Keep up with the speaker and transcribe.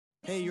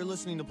Hey, you're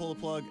listening to Pull the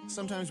Plug.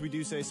 Sometimes we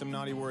do say some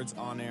naughty words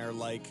on air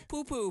like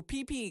poo-poo,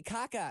 pee-pee,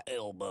 caca,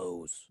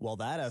 elbows. Well,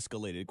 that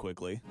escalated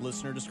quickly.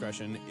 Listener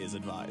discretion is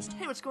advised.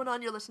 Hey, what's going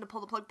on? You're listening to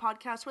Pull the Plug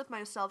podcast with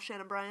myself,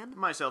 Shannon Bryan.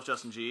 Myself,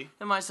 Justin G.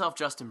 And myself,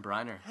 Justin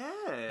Briner.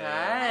 Hey.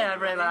 Hey,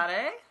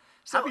 everybody.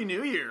 Happy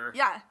New Year.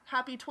 Yeah,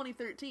 happy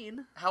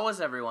 2013. How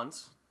was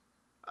everyone's?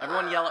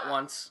 Everyone yell at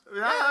once.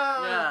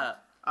 Yeah.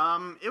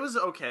 It was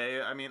okay.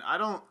 I mean, I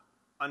don't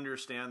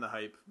understand the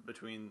hype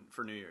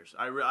for New Year's.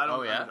 I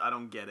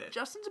don't get it.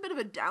 Justin's a bit of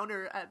a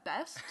downer at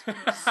best,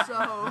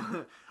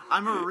 so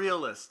I'm a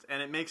realist,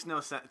 and it makes no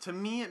sense. To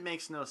me, it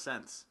makes no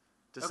sense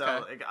to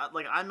celebrate.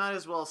 Like, I might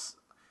as well.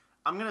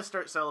 I'm gonna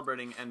start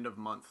celebrating end of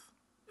month.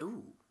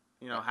 Ooh.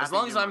 You know, as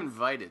long as I'm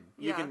invited.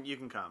 You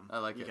can come. I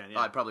like it. Can, yeah.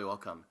 I probably will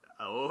come.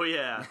 Oh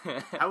yeah.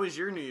 How was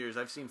your New Year's?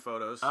 I've seen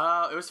photos.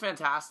 It was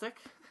fantastic.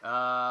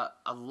 A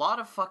lot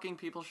of fucking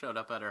people showed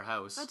up at our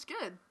house. that's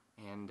good.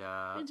 And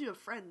Means you have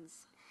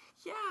friends.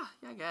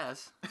 yeah, I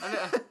guess.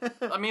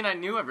 I mean, I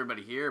knew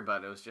everybody here,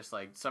 but it was just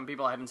like some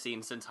people I haven't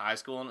seen since high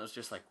school, and it was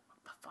just like, what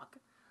the fuck?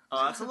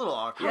 Oh, that's a little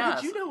awkward. How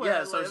did you know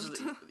where I so lived?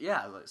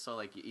 So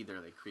like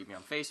either they creeped me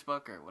on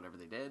Facebook or whatever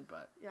they did,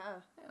 but Yeah.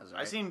 it was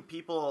right. I've seen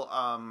people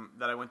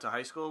that I went to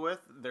high school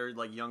with. They're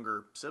like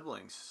younger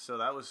siblings, so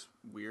that was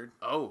weird.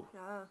 Oh, Yeah.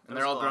 and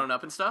they're all grown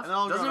up and stuff. And they're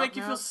all Doesn't it grown make up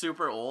you now? feel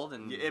super old?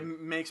 And It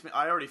makes me.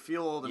 I already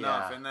feel old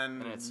enough, Yeah, and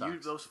then and it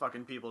sucks. those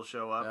fucking people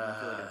show up, and I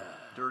feel like a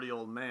dirty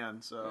old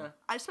man. So Yeah.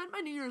 I spent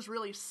my New Year's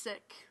really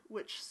sick,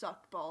 which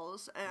sucked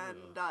balls,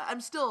 and I'm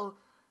still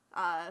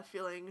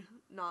feeling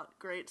not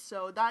great.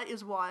 So that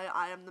is why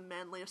I am the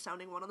manliest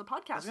sounding one on the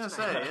podcast. I was gonna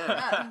tonight. say,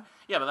 yeah.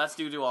 yeah, but that's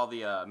due to all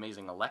the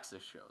amazing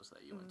Alexis shows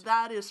that you went to.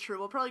 That is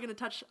true. We're probably going to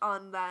touch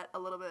on that a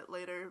little bit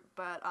later,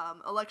 but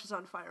Alexis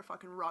on Fire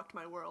fucking rocked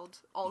my world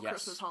all Yes,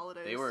 Christmas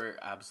holidays. They were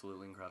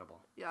absolutely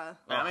incredible. Yeah.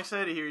 I'm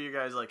excited to hear you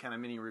guys like kind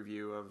of mini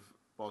review of.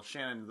 Well,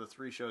 Shannon, the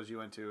 3 shows you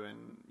went to, and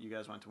you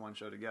guys went to one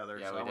show together.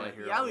 Yeah, so we I want did. to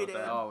hear Yeah, all we about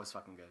did. that. Oh, it was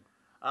fucking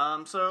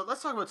good. So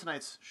let's talk about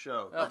tonight's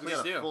show. Oh, we please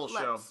got a do. full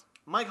show. Let's.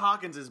 Mike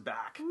Hawkins is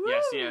back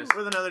Yes, he is.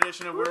 with another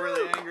edition of We're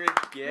Really Angry.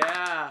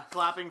 Yeah.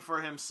 Clapping for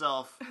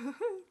himself.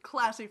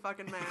 Classy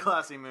fucking man.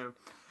 Classy move.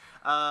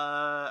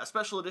 A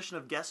special edition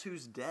of Guess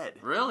Who's Dead.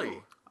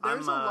 Really?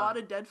 There's a lot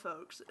of dead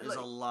folks. There's Like,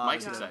 a lot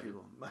Mike's of dead excited.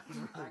 people. I'm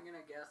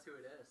gonna guess who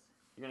it is.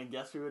 You're gonna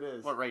guess who it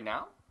is? What, right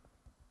now?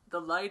 The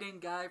lighting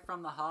guy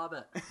from The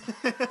Hobbit.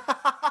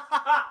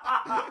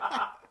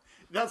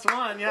 That's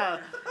one, yeah.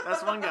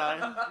 That's one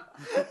guy.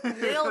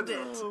 Nailed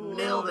it.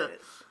 Nailed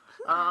it.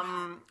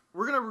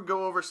 We're gonna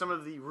go over some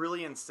of the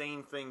really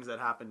insane things that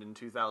happened in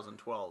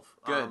 2012.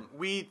 Good.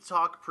 We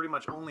talk pretty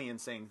much only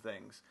insane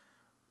things,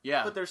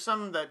 Yeah. but there's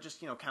some that just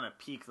kind of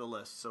peak the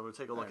list. So we'll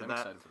take a look I'm at that.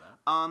 excited for that.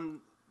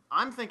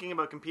 I'm thinking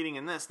about competing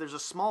in this. There's a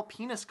small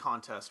penis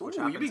contest which Ooh,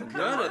 happens you'd be in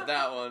good Denmark. at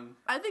that one.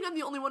 I think I'm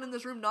the only one in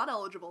this room not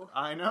eligible.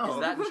 I know. Is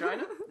that in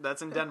China?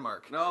 That's in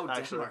Denmark. No,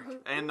 actually.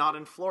 Denmark. And not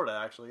in Florida,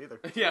 actually,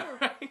 either. Yeah,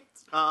 right.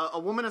 A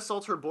woman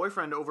assaults her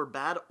boyfriend over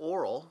bad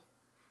oral.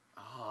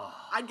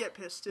 I'd get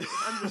pissed too.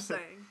 I'm just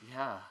saying.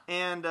 Yeah.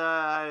 And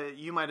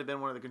you might have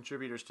been one of the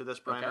contributors to this,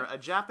 Briner. Okay. A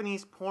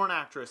Japanese porn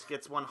actress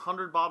gets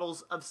 100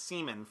 bottles of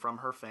semen from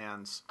her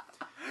fans.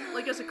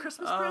 Like as a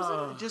Christmas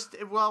present.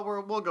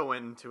 We'll go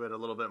into it a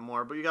little bit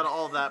more, but you got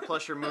all of that,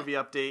 plus your movie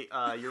update,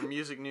 your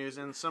music news,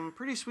 and some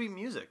pretty sweet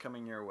music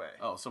coming your way.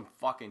 Oh, some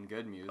fucking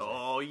good music.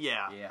 Oh,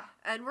 yeah. Yeah.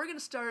 And we're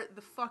gonna start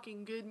the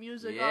fucking good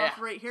music Yeah.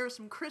 off right here with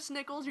some Chris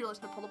Nichols. You're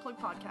listening to Pull the Plug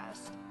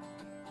podcast.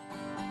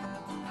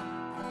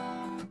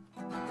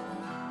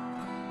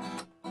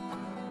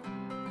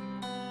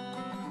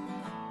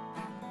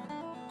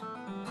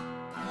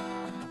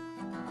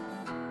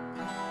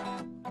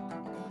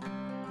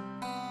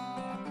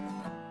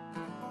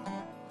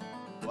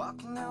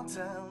 Walking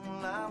downtown,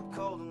 I'm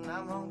cold and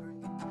I'm hungry.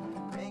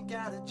 Ain't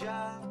got a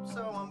job,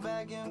 so I'm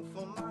begging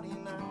for money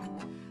now.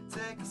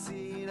 Take a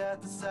seat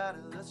at the side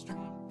of the street.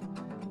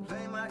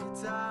 Play my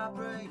guitar,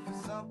 pray for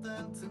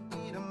something to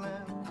eat,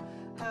 man.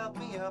 Help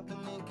me up and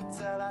you can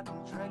tell I've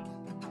been drinking.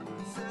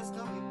 He says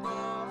to me, boy,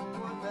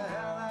 what the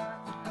hell are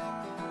you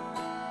thinking?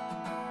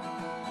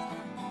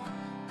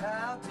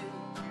 How did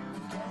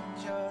you get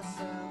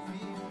yourself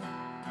here?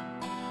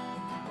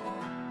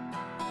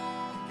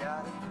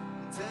 Gotta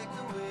take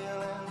the wheel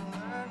and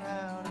learn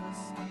how to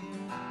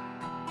steer.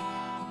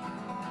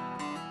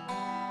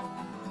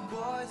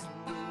 Boys and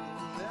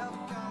girls, they'll be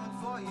coming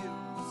for you.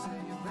 Say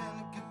you're in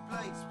a good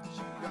place, but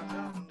you got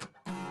nothing to do.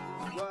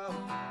 Whoa.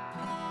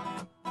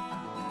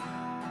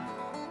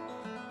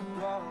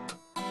 Whoa.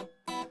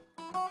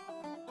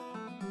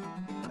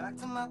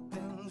 Packed up my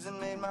things and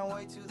made my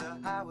way to the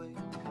highway.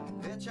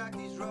 Hitchhike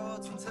these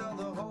roads until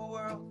the whole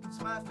world is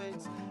my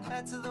face.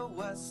 Head to the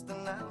west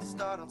and I'll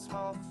start on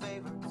small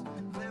favors.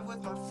 Live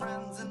with my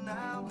friends and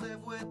I'll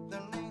live with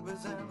their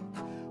neighbors. And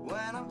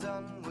when I'm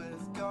done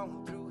with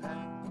going through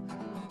hell,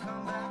 I'll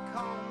come back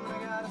home and I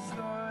got a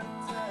story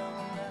to tell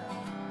now.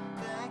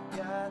 Thank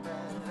God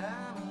that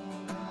I'm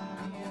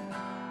even here.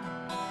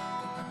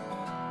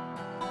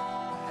 I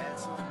had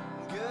some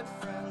good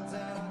friends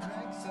and I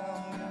drank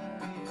some good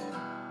beer.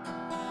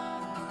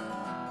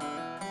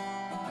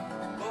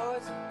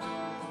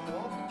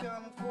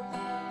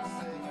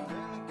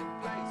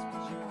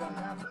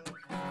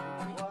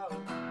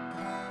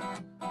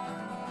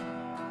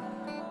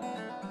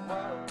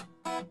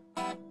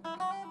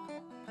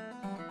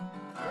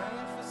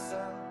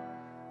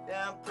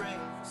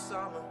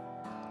 summer.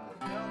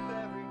 Look up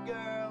every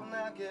girl,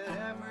 now get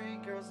every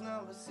girl's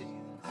number. See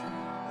this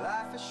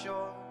life is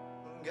short,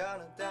 I'm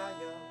gonna die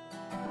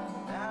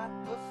young.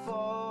 Not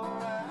before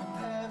I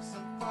have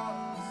some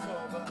fun.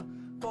 So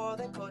before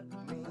they put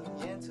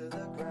me into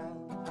the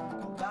ground,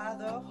 I'll buy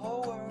the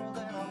whole world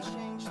and I'll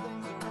change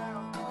things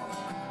around.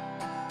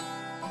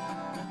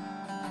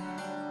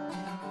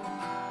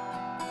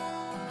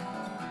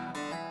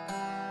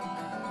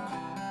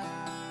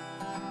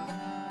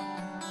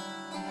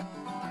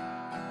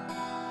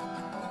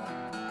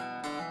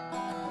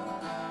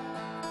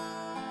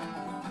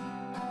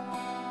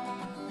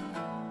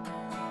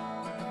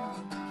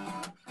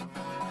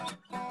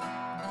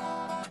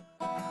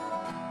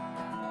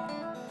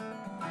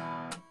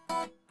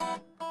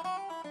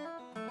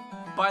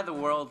 By the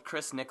world,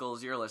 Chris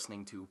Nichols, you're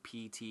listening to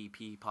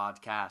PTP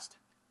Podcast.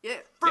 Yeah.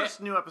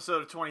 First new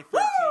episode of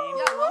 2013.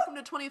 Yeah, welcome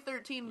to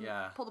 2013.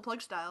 Yeah. Pull the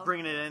plug style.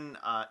 Bringing it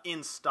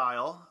in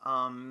style.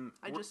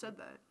 I just said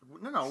that.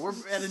 No, we're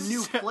at a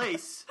new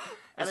place.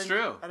 That's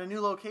true. At a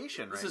new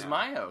location This right is now.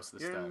 my house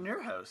this You're time. in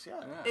your house,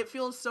 yeah. It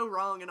feels so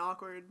wrong and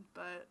awkward,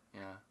 but,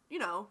 Yeah. you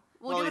know,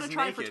 we'll Well, give it a he's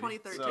try naked, for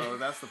 2013. So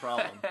that's the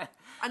problem.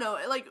 I know,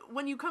 like,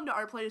 when you come to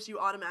our place, you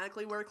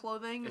automatically wear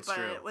clothing, It's but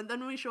true.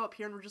 then we show up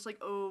here and we're just like,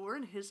 oh, we're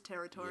in his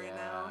territory Yeah,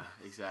 now.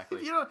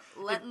 exactly. you know,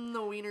 Letting the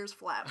wieners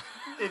flap.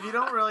 if you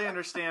don't really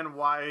understand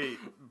why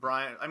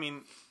Brian, I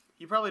mean,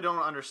 you probably don't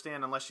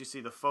understand unless you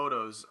see the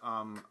photos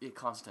Yeah,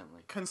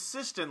 constantly.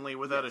 consistently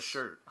without a Yes.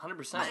 shirt.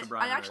 100%. Mr.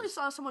 Brian I actually is.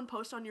 saw someone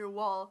post on your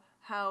wall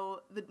how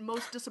the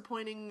most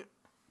disappointing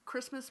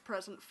Christmas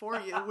present for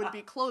you would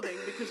be clothing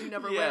because you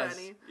never wear Yes.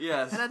 any.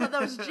 Yes. And I thought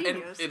that was And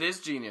genius. it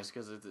is genius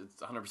because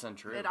it's 100%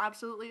 true. It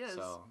absolutely is.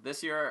 So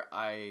this year,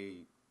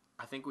 I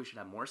think we should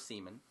have more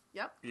semen,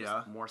 Yep.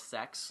 Yeah. more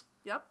sex,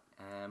 Yep.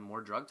 and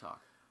more drug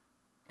talk.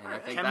 And I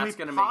Alright. think Can that's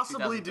we going to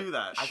possibly make 2000 do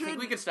that? I think Should-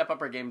 we could step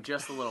up our game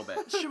just a little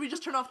bit. Should we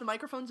just turn off the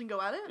microphones and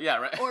go at it? Yeah,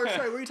 right. Or,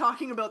 sorry, were you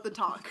talking about the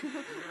talk? You're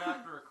gonna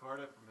have to record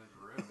it from his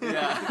room.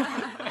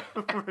 Yeah.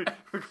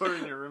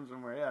 Recorded in your room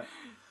somewhere,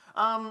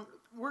 yeah.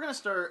 We're going to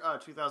start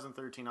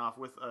 2013 off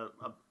with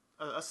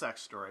a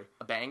sex story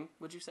A bang,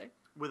 would you say?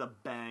 with a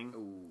bang.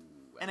 Ooh.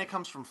 And it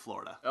comes from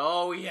Florida.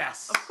 Oh,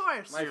 yes. Of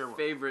course. My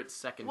favorite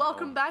second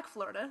Welcome home. back,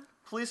 Florida.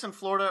 Police in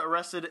Florida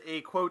arrested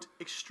a, quote,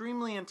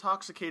 extremely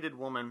intoxicated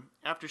woman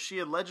after she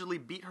allegedly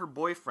beat her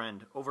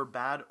boyfriend over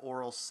bad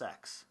oral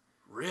sex.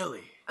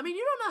 Really? I mean,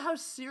 you don't know how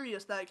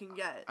serious that can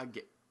get.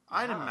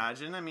 I'd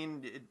imagine. I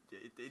mean,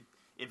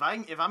 if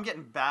I'm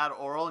getting bad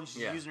oral and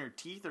she's Yeah. using her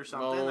teeth or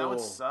something, that would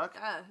Oh. suck.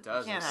 Yeah.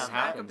 Does. can't It have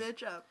Smack happens. a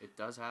bitch up. It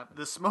does happen.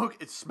 The smoke,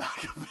 it's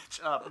smack a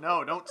bitch up.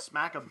 No, don't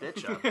smack a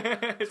bitch up.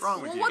 What's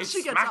wrong with Well, you? once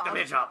she gets smack off. the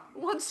bitch up.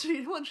 Once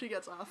she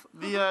gets off.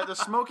 The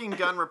Smoking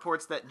Gun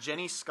reports that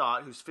Jenny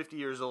Scott, who's 50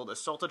 years old,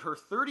 assaulted her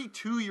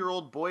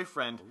 32-year-old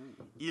boyfriend,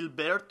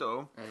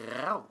 Ilberto,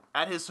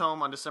 at his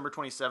home on December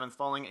 27th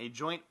following a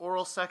joint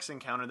oral sex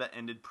encounter that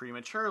ended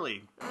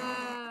prematurely.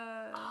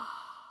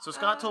 So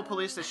Scott told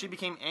police that she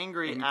became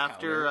angry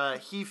after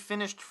he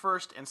finished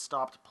first and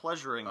stopped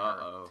pleasuring her.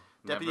 Uh-oh.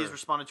 Deputies Never.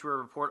 responded to a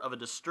report of a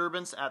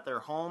disturbance at their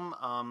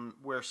home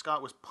where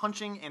Scott was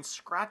punching and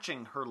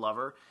scratching her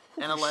lover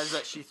and alleged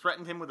that she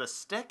threatened him with a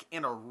stick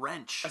and a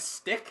wrench. A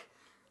stick?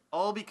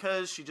 All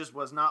because she just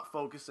was not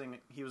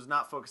focusing. He was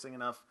not focusing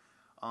enough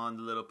on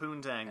the little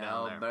poontang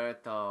down there.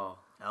 Alberto.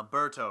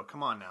 Alberto,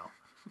 come on now,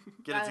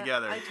 get it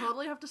together. I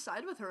totally have to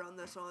side with her on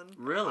this one.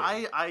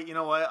 Really? you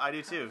know what? I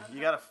do too.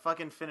 You gotta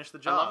fucking finish the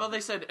I job. love how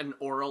they said an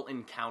oral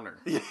encounter.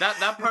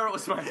 That part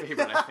was my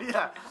favorite, I think.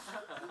 Yeah.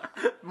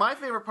 My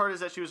favorite part is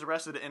that she was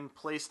arrested and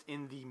placed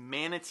in the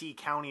Manatee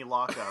County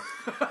lockup.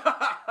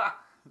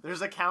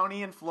 There's a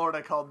county in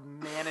Florida called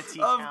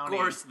Manatee Of County.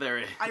 course there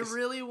is. I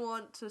really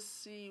want to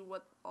see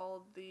what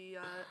all the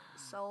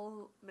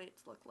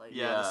cellmates look like.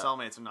 Yeah, Yeah. the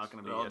cellmates are not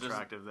going to They're all be just-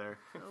 attractive there.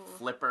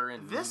 Flipper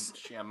and This-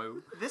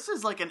 Shamu. This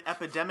is like an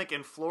epidemic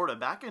in Florida.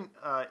 Back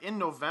in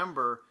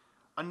November,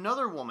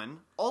 another woman,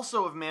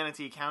 also of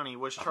Manatee County,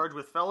 was charged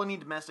with felony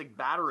domestic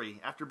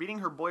battery after beating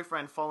her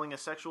boyfriend following a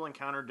sexual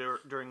encounter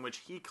during which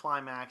he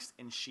climaxed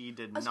and she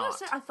did I was not. gonna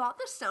say, I thought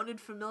this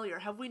sounded familiar.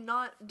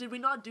 Did we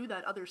not do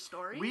that other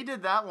story? We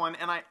did that one,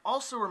 and I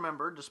also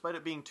remember, despite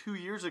it being 2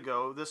 years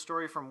ago, this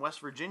story from West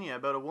Virginia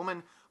about a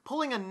woman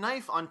pulling a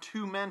knife on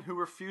two men who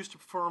refused to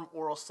perform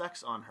oral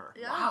sex on her.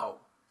 Yeah. Wow.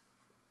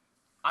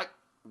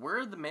 Where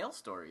are the male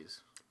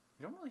stories?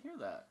 You don't really hear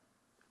that.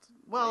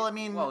 Well, I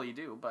mean, Well, you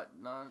do, but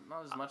not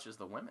as much as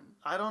the women.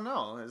 I don't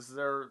know. Is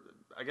there?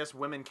 I guess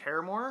women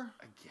care more.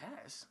 I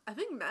guess. I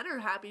think men are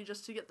happy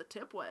just to get the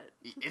tip wet.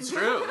 It's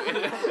true.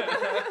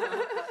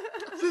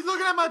 She's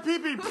looking at my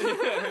pee-pee.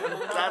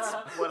 That's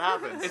what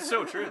happens. It's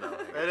so true, though.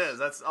 It is.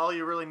 That's all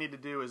you really need to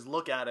do is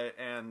look at it,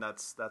 and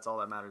that's all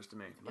that matters to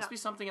me. Must be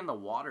something in the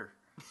water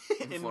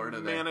in, In Florida.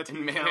 there.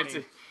 Manatee In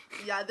County.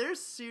 Yeah, there's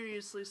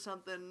seriously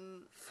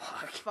something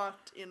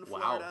fucked in Wow.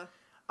 Florida.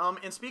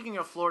 And speaking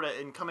of Florida,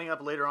 and coming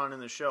up later on in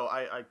the show,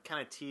 I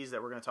kind of teased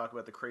that we're going to talk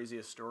about the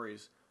craziest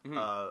stories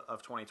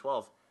of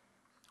 2012.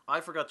 I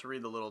forgot to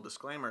read the little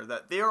disclaimer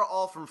that they are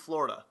all from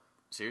Florida.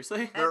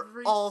 Seriously? They're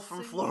Every all from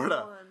single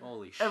Florida. one.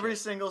 Holy shit. Every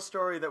single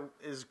story that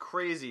is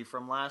crazy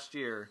from last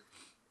year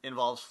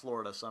involves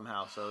Florida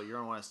somehow, so you're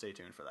going to want to stay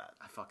tuned for that.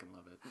 I fucking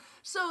love it.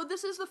 So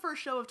this is the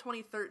first show of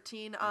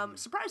 2013.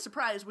 Surprise,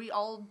 surprise, we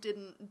all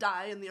didn't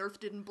die and the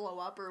Earth didn't blow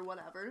up or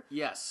whatever.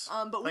 Yes.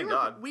 But Thank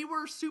God. we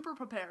were super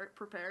prepared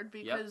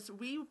because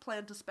we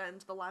planned to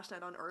spend the last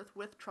night on Earth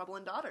with Trouble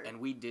and Daughter.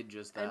 And we did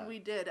just that. And we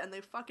did, and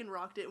they fucking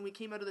rocked it, and we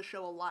came out of the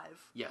show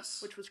alive.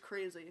 Yes. Which was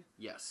crazy.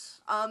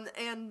 Yes.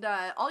 And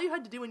all you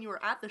had to do when you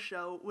were at the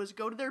show was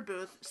go to their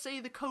booth, say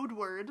the code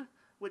word,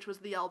 which was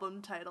the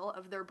album title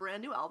of their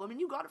brand new album, and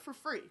you got it for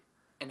free.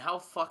 And how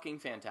fucking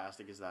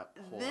fantastic is that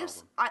whole album?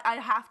 I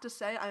have to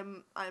say,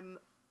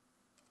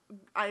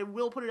 I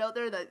will put it out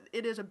there that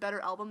it is a better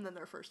album than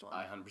their first one.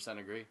 I 100%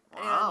 agree.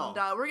 Wow.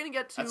 And we're gonna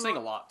get to That's saying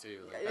a lot,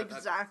 too. Like,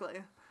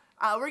 exactly.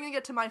 We're gonna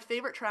get to my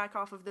favorite track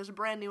off of this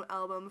brand new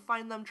album.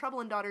 Find them,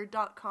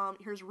 troubleanddaughter.com.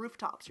 Here's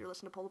Rooftops. You're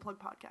listening to Pull the Plug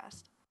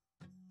Podcast.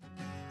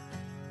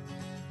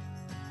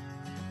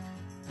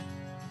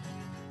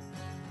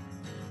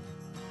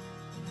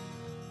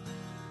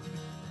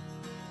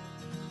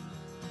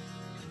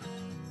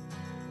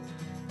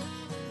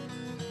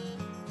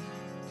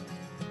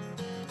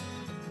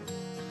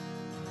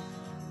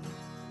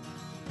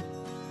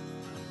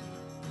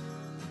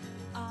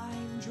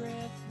 I'm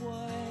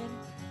driftwood,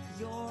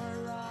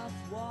 you're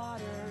rough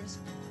waters.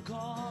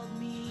 Called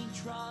me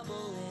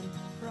trouble in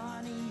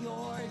front of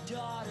your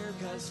daughter.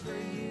 'Cause for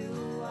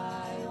you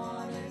I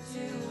wanna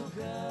do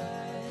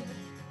good.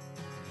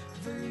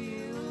 For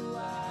you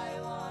I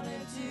wanna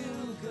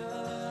do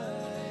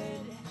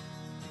good.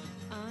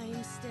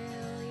 I'm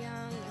still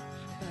young,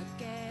 but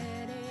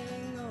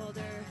getting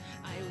older.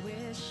 I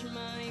wish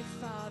my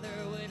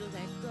father would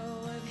let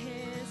go of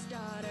his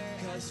daughter.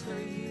 'Cause for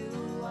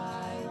you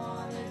I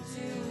wanna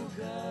do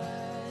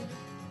good.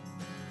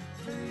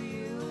 For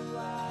you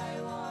I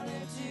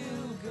wanna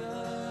do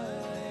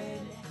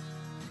good.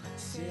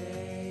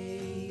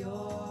 Say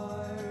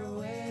you're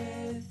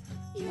with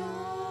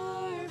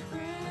your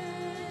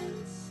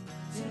friends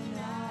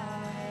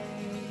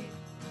tonight.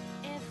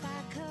 If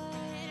I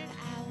could,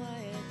 I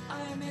would.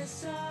 I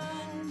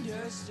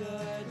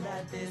misunderstood.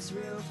 Let this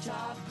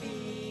rooftop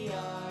be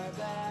our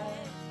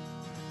bed.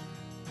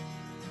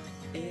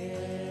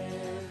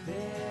 If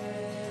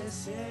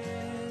this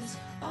is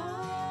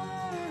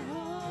our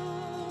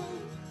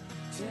home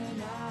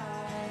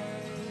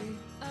tonight.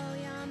 Oh,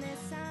 you're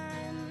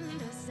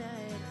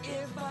misunderstood.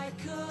 If I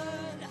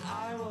could,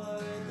 I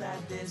would.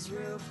 Let this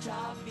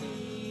rooftop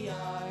be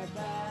our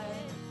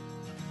bed.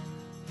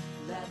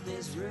 Let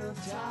this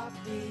rooftop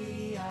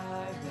be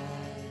our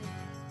bed.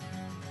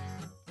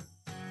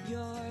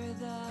 You're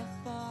the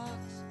fox,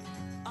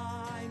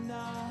 I'm the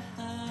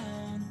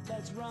hound.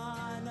 Let's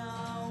run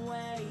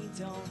away,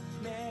 don't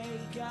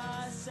make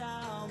a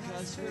sound.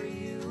 'Cause for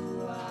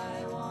you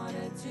I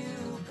wanna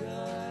do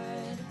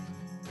good.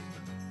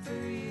 For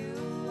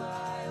you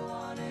I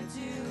wanna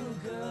do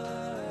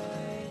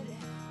good.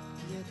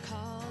 You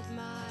called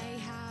my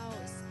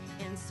house,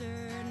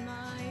 answered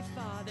my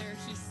father.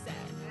 He said,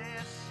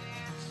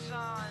 Listen,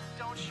 son,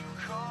 don't you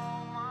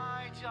call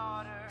my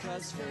daughter.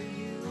 'Cause for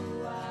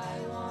you I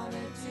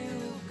wanna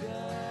do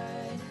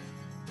good.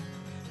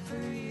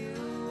 For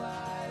you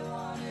I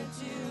wanna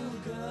do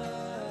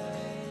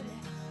good.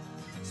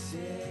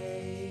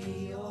 Say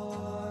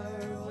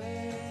you're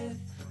with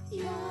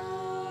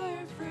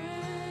your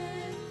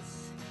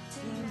friends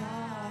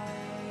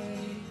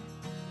tonight.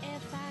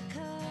 if I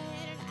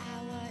could, I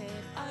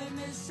would. I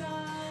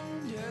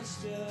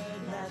misunderstood.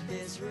 Let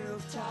this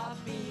rooftop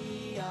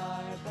be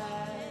our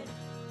bed.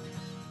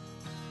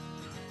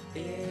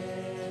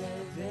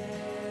 If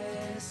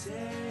this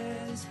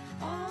is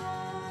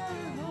our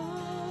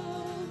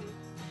home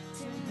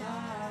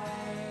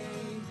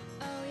tonight.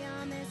 Oh,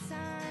 you're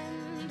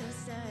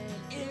misunderstood.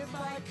 If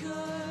I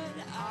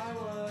could, I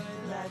would.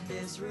 Let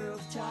this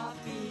rooftop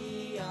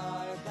be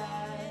our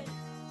bed.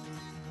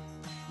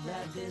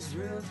 Let this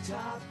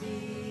rooftop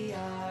be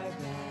our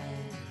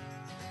bed.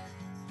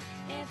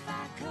 If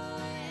I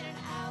could,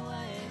 I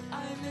would.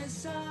 I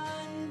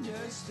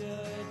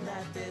misunderstood.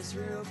 Let this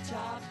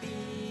rooftop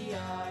be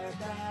our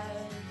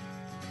bed.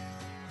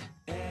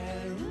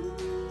 And ooh,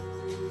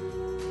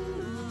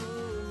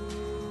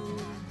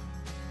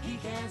 he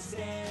can't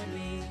stand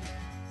me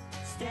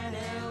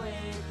standing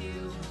with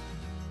you.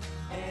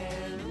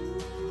 And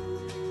ooh,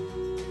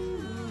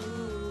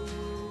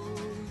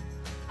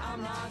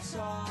 I'm not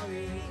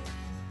sorry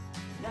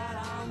that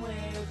I'm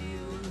with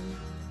you.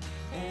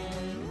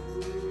 And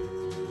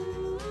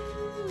ooh,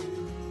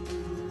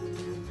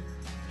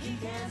 he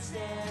can't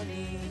stand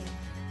me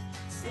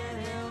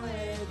standing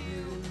with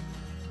you.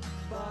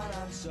 But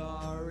I'm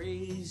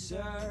sorry,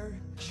 sir,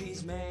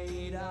 she's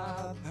made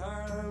up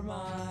her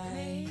mind.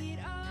 Made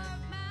up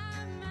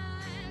my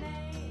mind.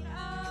 Made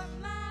up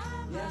my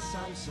mind. Yes,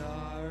 I'm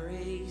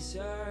sorry,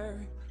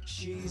 sir,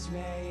 she's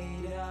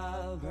made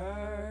up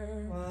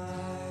her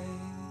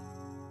mind.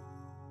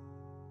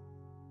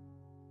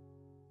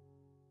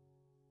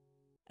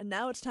 And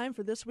now it's time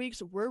for this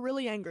week's We're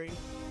Really Angry.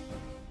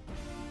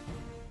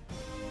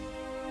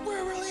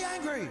 we're really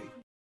angry.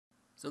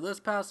 So this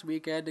past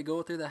week I had to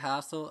go through the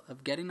hassle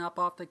of getting up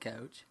off the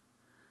couch,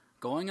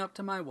 going up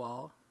to my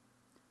wall,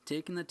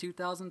 taking the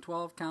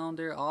 2012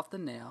 calendar off the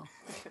nail,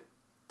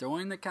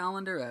 throwing the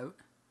calendar out,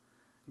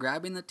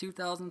 grabbing the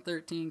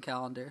 2013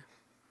 calendar,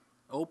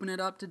 open it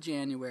up to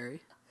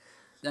January,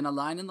 then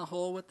aligning the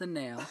hole with the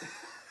nail,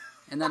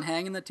 and then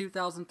hanging the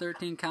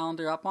 2013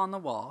 calendar up on the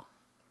wall.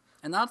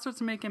 And that's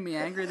what's making me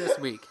angry this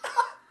week.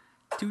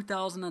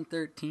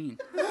 2013.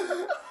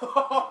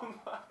 Oh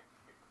my.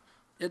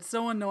 It's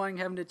so annoying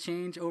having to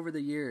change over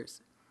the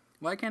years.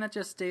 Why can't it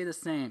just stay the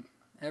same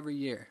every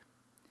year?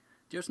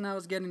 Just when I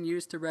was getting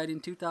used to writing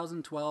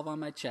 2012 on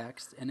my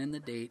checks and in the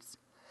dates,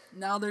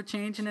 now they're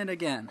changing it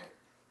again.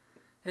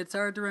 It's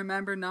hard to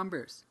remember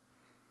numbers.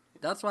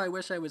 That's why I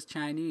wish I was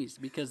Chinese,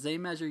 because they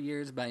measure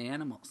years by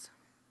animals.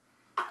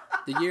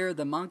 The year of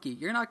the monkey,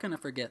 you're not going to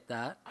forget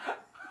that.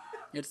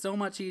 It's so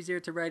much easier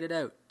to write it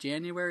out.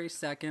 January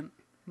 2nd,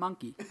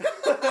 monkey.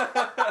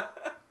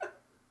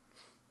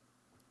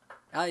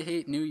 I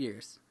hate New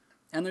Year's.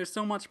 And there's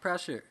so much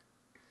pressure.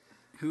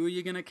 Who are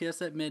you going to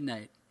kiss at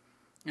midnight?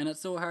 And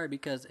it's so hard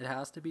because it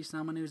has to be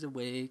someone who's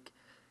awake.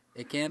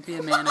 It can't be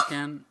a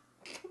mannequin.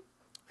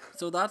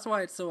 So that's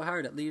why it's so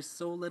hard. It leaves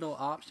so little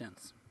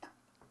options.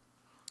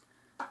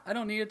 I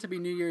don't need it to be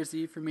New Year's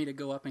Eve for me to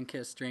go up and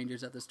kiss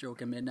strangers at the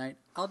stroke of midnight.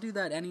 I'll do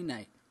that any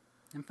night.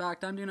 In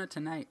fact, I'm doing it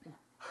tonight.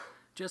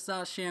 Just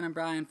saw Shannon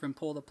Bryan from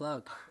Pull the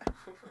Plug.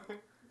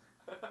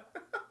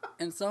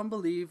 And some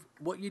believe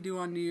what you do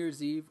on New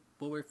Year's Eve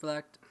will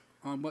reflect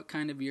on what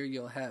kind of year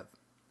you'll have.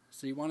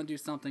 So you want to do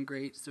something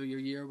great so your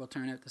year will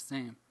turn out the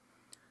same.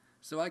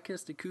 So I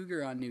kissed a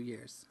cougar on New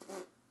Year's.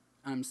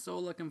 I'm so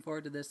looking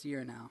forward to this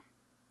year now.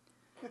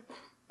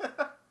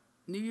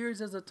 New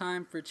Year's is a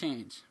time for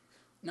change.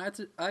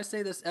 I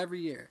say this every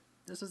year.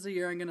 This is the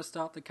year I'm going to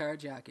stop the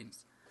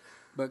carjackings.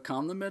 But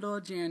come the middle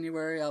of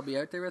January, I'll be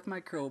out there with my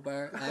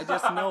crowbar. I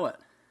just know it.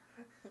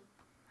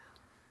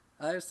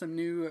 I have some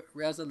new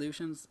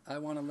resolutions. I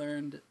want to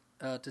learn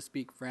to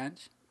speak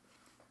French.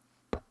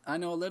 I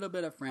know a little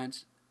bit of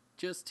French,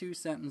 just 2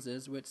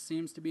 sentences, which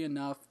seems to be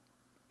enough.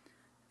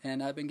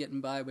 And I've been getting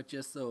by with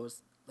just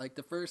those. Like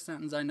the first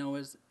sentence I know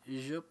is,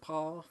 Je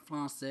parle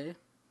français.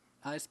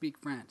 I speak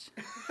French.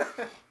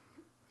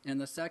 And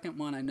the second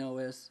one I know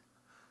is,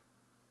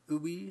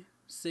 Oui,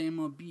 c'est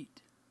mon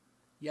bite.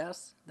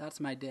 Yes, that's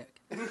my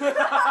dick.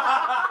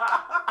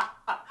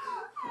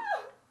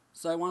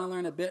 So I want to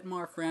learn a bit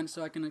more French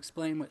so I can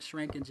explain what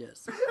shrinkage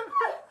is.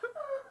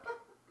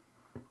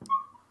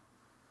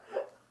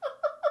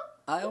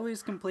 I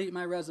always complete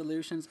my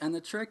resolutions, and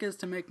the trick is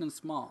to make them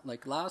small.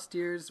 Like last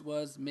year's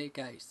was make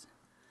ice.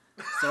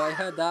 So I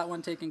had that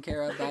one taken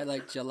care of by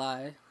like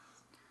July.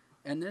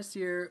 And this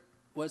year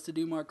was to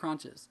do more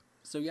crunches.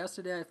 So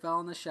yesterday I fell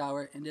in the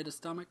shower and did a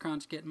stomach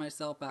crunch getting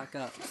myself back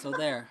up. So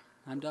there,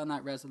 I'm done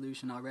that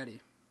resolution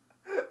already.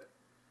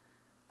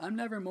 I'm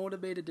never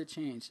motivated to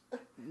change.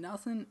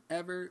 Nothing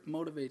ever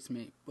motivates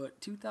me. But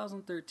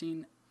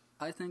 2013,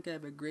 I think I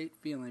have a great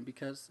feeling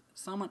because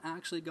someone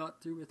actually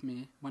got through with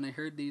me when I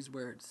heard these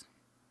words.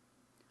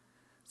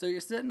 So you're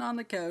sitting on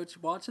the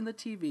couch watching the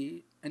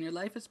TV and your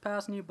life is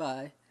passing you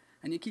by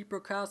and you keep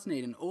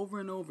procrastinating over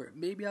and over.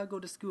 Maybe I'll go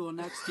to school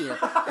next year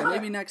or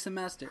maybe next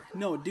semester.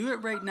 No, do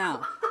it right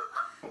now.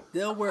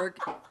 They'll work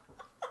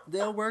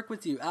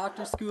with you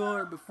after school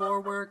or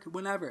before work,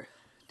 whenever.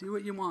 Do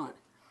what you want.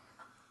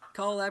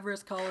 Call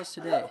Everest College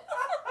today.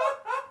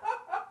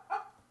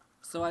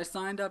 So I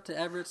signed up to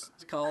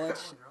Everest College,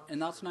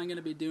 and that's what I'm going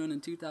to be doing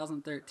in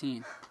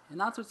 2013. And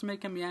that's what's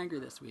making me angry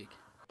this week.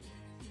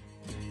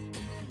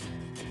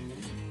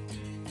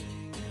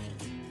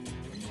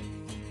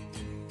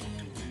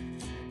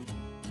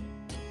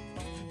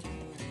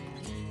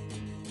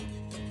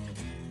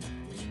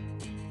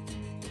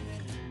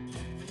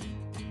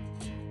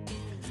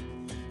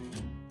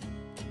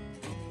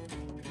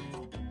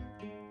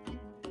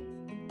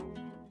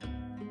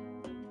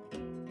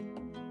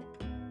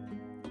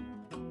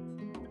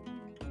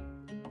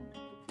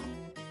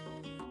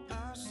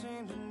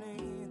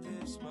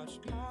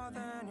 More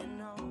than you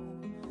know.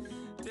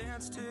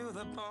 Dance to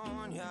the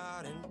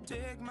boneyard and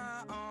dig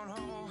my own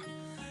hole.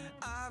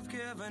 I've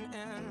given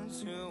in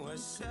to a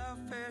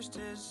selfish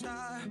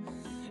desire,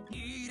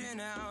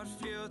 eating out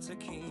fuel to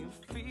keep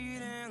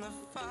feeding the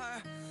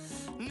fire.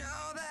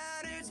 Now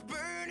that it's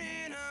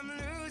burning, I'm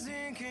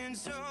losing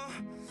control.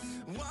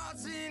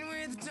 Waltzing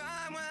with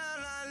time while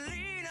I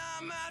lean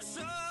on my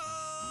soul.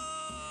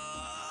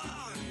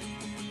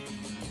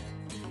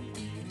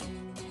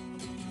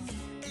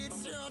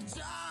 It's your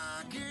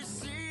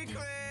darkest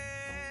secret.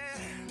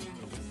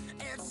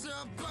 It's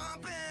a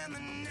bump in the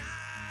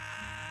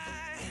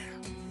night.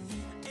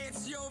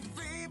 It's your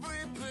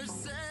favorite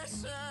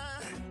possession.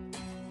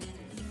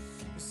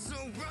 So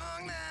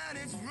wrong that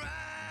it's right.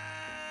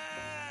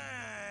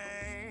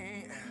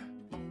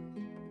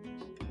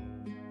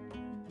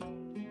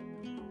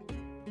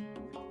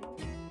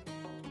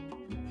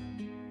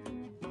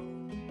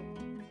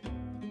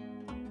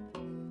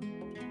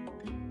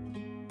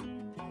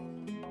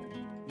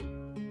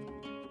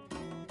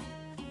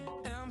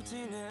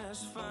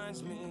 emptiness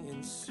finds me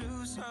and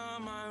soothes all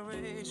my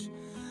rage.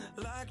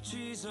 Like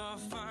cheese or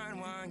fine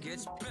wine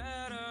gets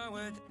better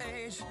with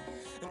age.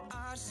 And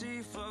I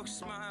see folks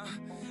smile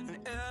and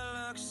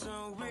it looks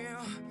so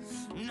real.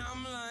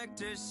 Numb like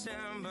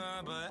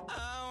December, but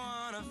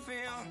I wanna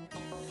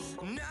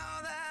feel. Now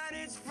that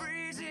it's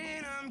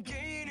freezing, I'm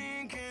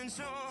gaining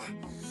control.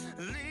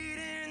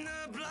 Leading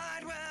the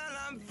blind, well,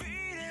 I'm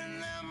feeding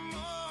them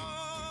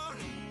more.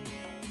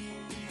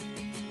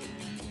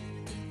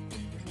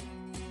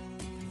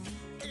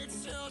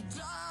 It's your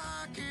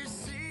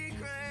darkest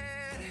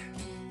secret.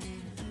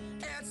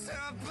 It's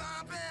a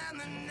bump in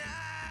the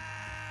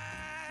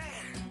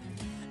night.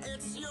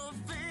 It's your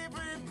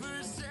favorite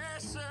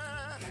possession.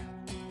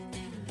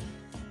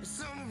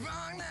 So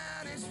wrong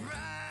that it's right.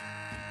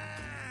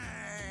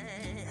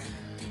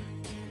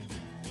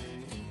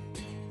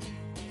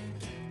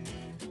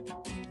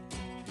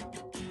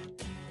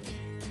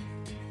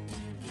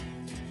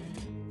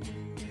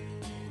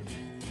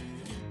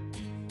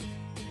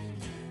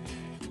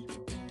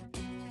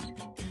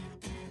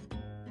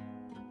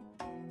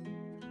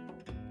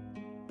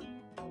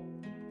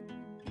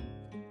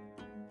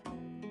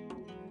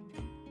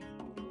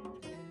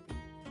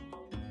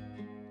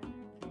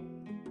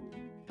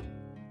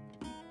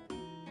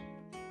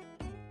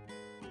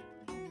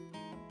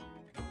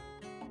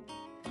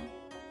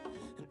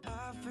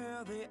 I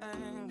feel the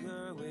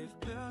anger we've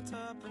built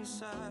up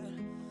inside.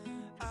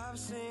 I've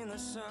seen the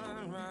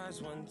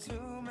sunrise one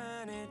too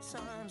many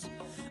times.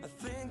 I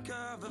think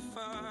of the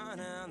fun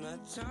and the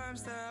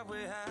times that we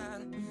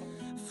had.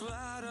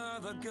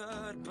 Flatter the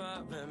good,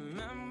 but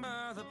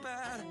remember the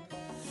bad.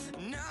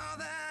 Now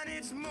that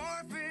it's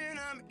morphine,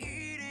 I'm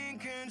eating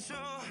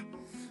control.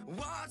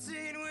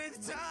 Waltzing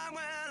with time,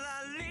 well,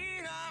 I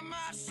lean on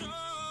my soul.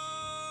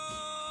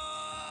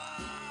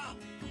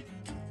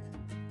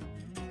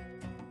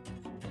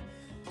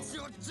 It's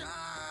your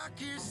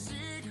darkest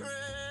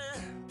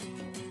secret.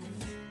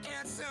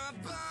 It's a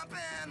bump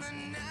in the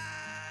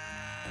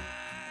night.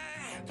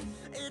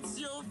 It's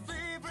your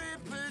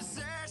favorite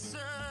possession.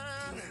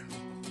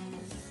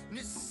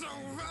 It's so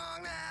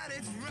wrong that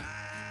it's right.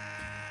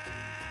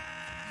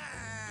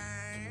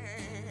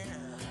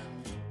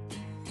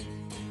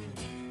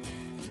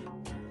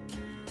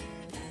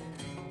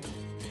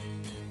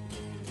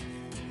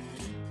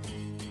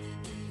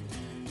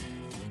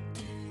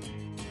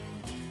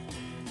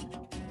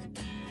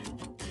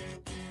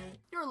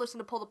 You're listening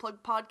to Pull the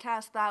Plug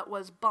podcast. That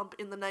was Bump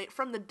in the Night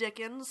from the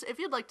Dickens. If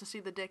you'd like to see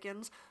the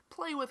Dickens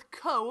play with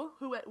Co,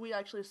 who we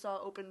actually saw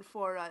open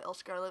for El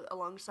Scarlet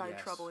alongside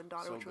Yes, Trouble and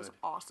Daughter, so which was good.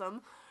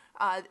 awesome.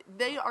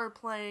 They are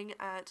playing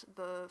at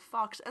the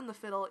Fox and the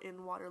Fiddle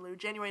in Waterloo,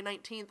 January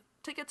 19th.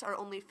 Tickets are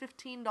only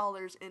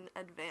 $15 in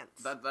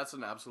advance. That's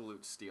an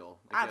absolute steal.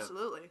 Like,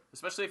 Absolutely.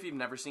 especially if you've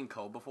never seen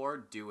Co before,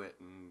 do it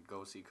and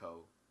go see Co.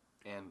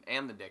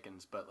 And the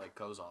Dickens, but like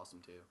Co's awesome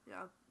too.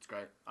 Yeah. It's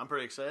great. I'm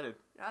pretty excited.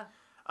 Yeah.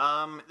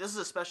 This is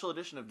a special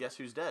edition of Guess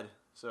Who's Dead,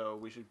 so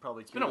we should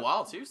probably. It's been a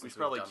while too We since should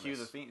probably we've done cue this.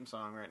 the theme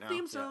song right now.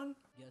 Theme song.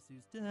 Guess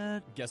who's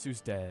dead? Guess who's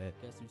dead?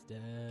 Guess who's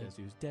dead? Guess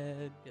who's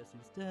dead? Guess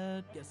who's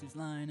dead? Guess who's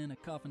lying in a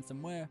coffin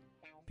somewhere?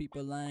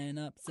 People lying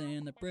up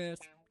saying their prayers.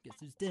 Guess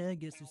who's dead?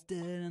 Guess who's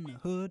dead in the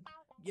hood?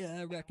 Yeah,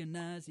 I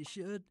recognize you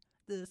should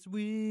this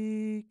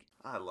week.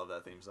 I love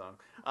that theme song.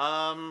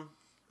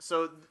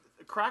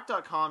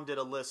 Crack.com did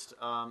a list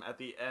at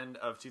the end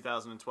of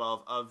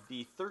 2012 of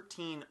the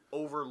 13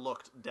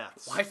 overlooked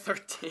deaths. Why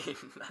 13?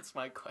 That's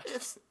my question.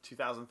 It's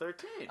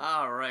 2013.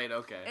 All right,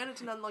 okay. And it's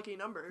an unlucky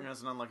number. And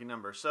it's an unlucky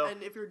number. So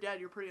And if you're dead,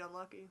 you're pretty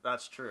unlucky.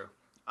 that's true.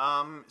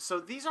 So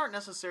these aren't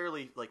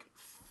necessarily like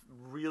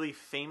really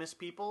famous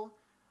people,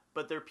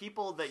 but they're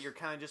people that you're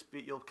kind of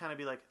you'll kind of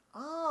be like,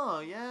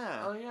 oh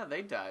yeah, Oh yeah,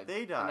 they died.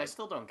 They died. and I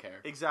still don't care.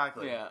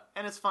 exactly. Yeah.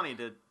 And it's funny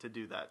to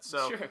do that.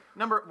 So Sure.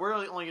 we're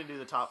only going to do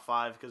the top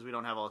 5 because we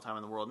don't have all the time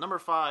in the world. Number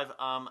 5,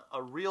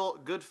 a real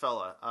good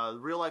fella,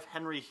 real life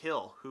Henry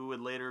Hill, who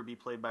would later be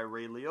played by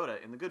Ray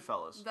Liotta in The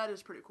Goodfellas. That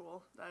is pretty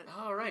cool.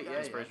 All right, yeah,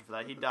 Inspiration for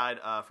that. He died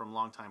from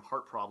long-time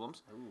heart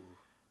problems.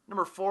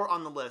 Number 4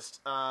 on the list,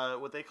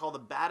 what they call the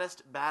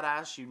baddest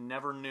badass you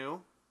never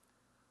knew.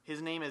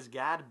 His name is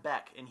Gad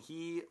Beck, and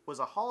he was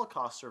a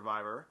Holocaust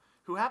survivor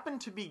who happened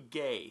to be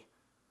gay.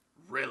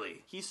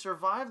 Really? He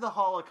survived the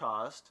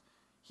Holocaust.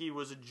 He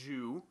was a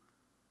Jew,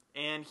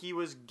 and he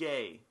was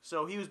gay.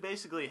 So he was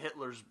basically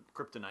Hitler's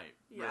kryptonite.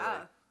 Yeah.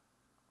 Really.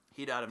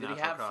 He died of Did he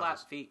natural have causes.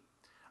 flat feet?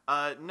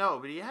 No,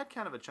 but he had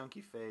kind of a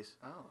chunky face.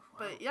 Oh, wow.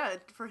 But yeah,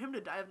 for him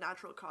to die of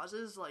natural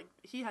causes, like,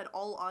 he had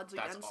all odds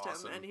That's against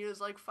awesome. him, and he was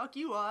like, fuck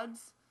you,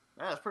 odds.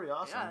 Yeah, that's pretty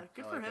awesome. Yeah,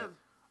 good I for like him.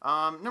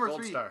 Number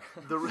Gold 3, star.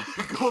 the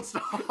Gold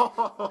Star.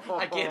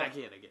 I can't.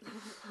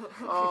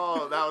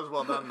 Oh, that was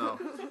well done, though.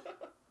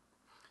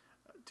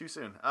 Too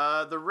soon.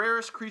 The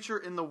rarest creature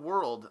in the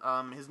world.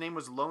 His name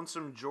was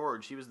Lonesome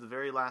George. He was the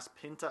very last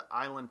Pinta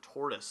Island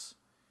tortoise.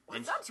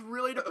 That's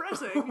really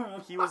depressing.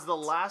 He was the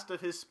last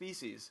of his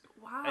species.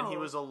 Wow. And he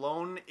was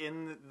alone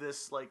in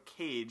this like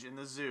cage in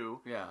the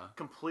zoo. Yeah.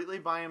 Completely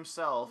by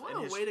himself. What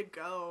and a way to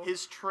go.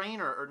 His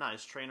trainer, or not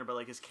his trainer, but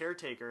like his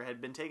caretaker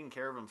had been taking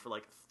care of him for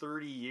like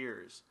 30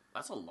 years.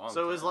 That's a long time.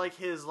 So it was like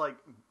his like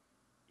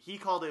he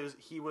called it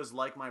he was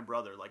like my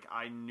brother, like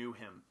I knew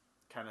him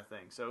kind of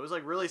thing. So it was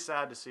like really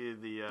sad to see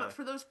the But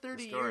for those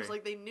 30 years,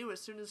 like they knew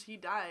as soon as he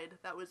died,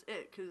 that was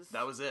it, cuz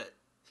that was it.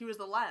 He was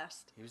the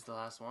last. He was the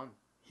last one.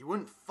 He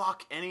wouldn't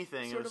fuck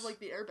anything. Sort of like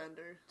the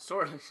Airbender.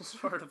 Sort of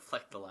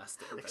like the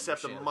last Airbender.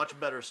 Except shit. a much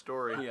better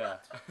story. Yeah.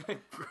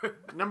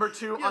 Number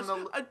 2 Yes,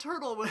 on the a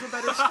turtle was a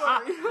better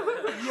story.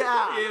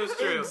 Yeah, it was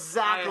true.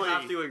 Exactly.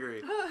 I have to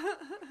agree.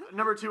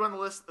 Number 2 on the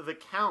list, The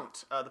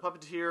Count. The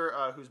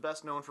puppeteer who's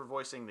best known for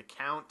voicing the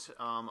Count,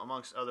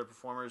 amongst other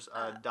performers,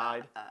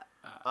 died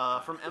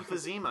from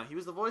emphysema. He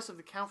was the voice of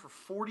the Count for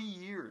 40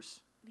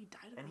 years. He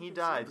died. And he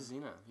died.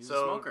 Emphysema. He's so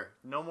a smoker.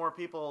 No more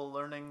people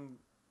learning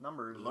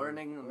numbers.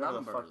 Learning whatever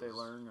numbers. the fuck they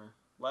learn, or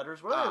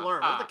letters. What do they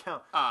learn? What do they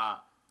count?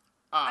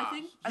 I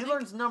think he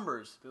learns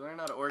numbers. They learn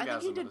how to orgasm. I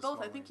think he with did a both. small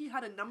I think ring. he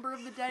had a number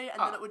of the day,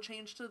 and then it would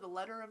change to the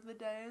letter of the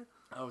day.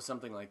 Oh,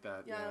 something like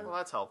that. Yeah. Yeah. Well,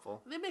 that's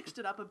helpful. They mixed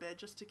it up a bit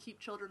just to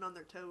keep children on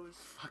their toes.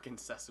 Fucking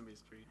Sesame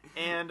Street.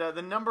 And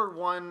the number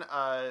 1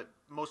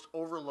 most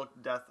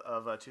overlooked death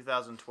of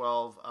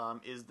 2012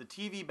 is the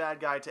TV bad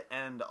guy to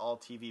end all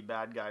TV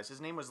bad guys.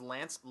 His name was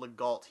Lance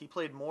Legault. He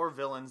played more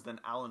villains than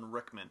Alan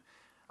Rickman.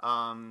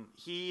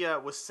 He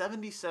was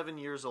 77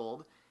 years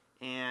old,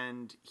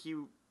 and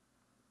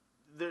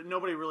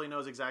nobody really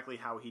knows exactly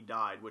how he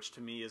died, which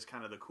to me is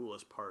kind of the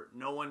coolest part.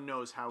 No one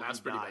knows how That's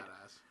he pretty died.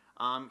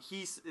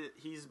 badass.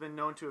 He's been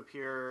known to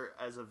appear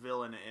as a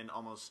villain in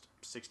almost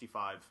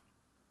 65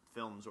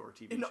 films or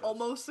TV In shows.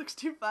 almost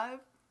 65?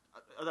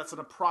 That's an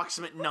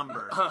approximate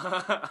number.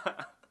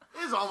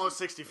 It is almost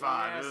 65.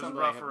 Yeah, it was something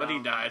rough like it, but he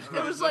around died.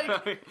 there. It was like,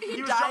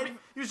 he died.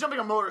 He was jumping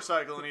a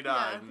motorcycle and he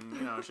died.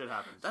 Yeah. And, shit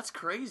happens. That's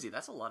crazy.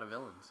 That's a lot of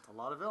villains. A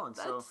lot of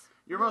villains. So That's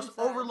your really most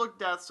sad. overlooked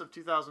deaths of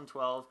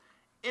 2012.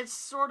 It's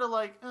sort of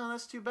like, oh,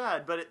 that's too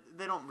bad, but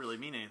they don't really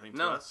mean anything to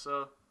No. us.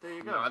 So there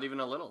you go. Not even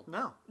a little.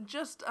 No.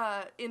 Just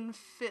in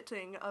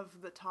fitting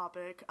of the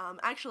topic,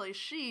 actually,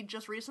 she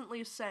just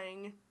recently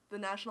sang the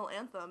national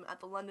anthem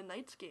at the London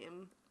Knights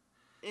game.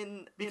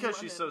 Because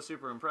she's so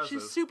super impressive.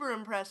 She's super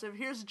impressive.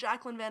 Here's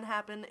Jacqueline Van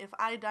Happen. If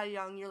I Die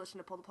Young, you're listening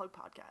to Pull the Plug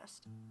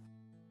podcast.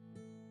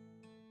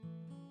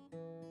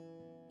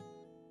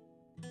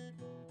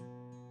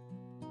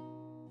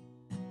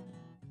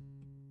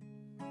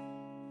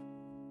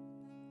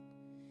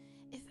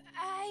 If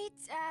I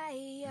die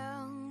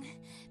young,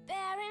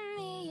 bury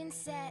me in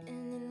satin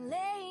and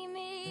lay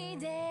me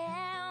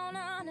down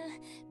on a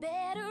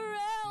bed of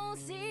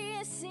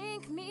roses,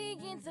 sink me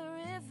in the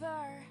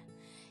river,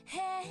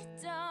 head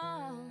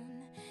down,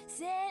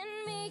 send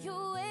me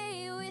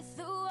away with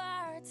the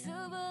words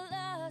of a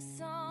love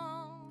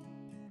song.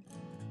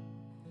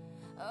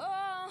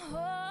 Oh,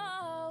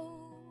 oh,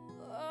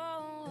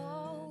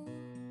 oh,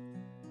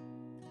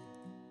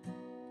 oh.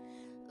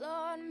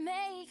 Lord,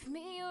 make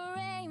me a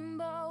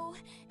rainbow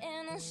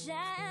and I'll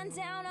shine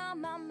down on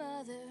my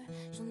mother.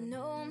 She'll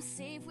know I'm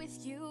safe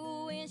with you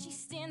when she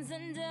stands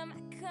under my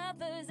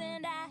covers.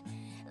 And I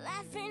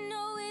laugh and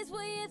always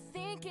what you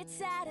think it's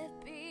ought to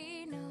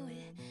be. No,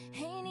 it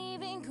ain't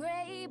even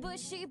great, but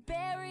she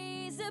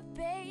buries a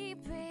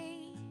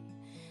baby.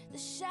 The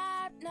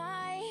sharp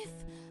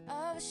knife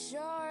of a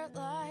short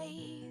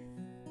life.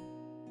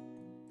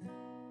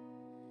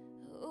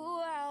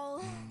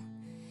 Well,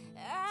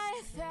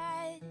 I've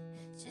had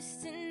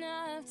just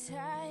enough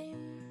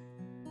time.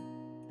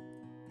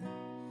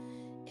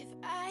 If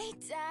I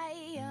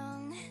die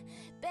young,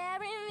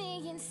 bury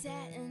me in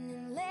satin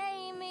and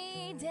lay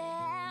me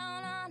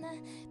down on a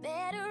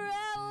bed of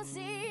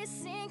roses,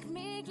 sink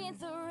me in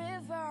the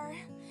river,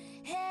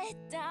 head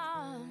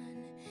down,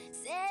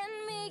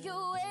 send me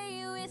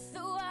away with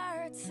the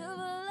words of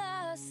a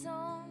love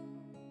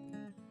song.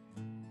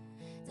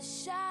 The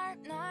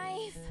sharp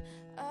knife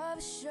of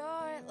a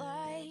short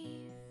life.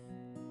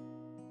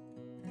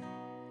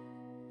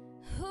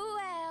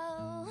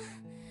 Well,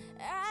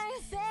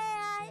 I've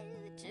had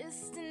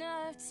just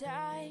enough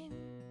time,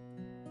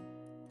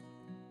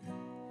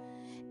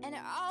 and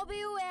I'll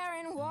be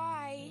wearing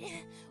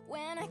white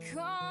when I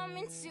come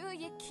into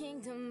your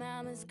kingdom.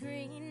 I'm as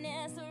green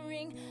as the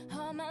ring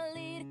on my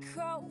little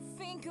crow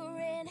finger,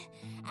 and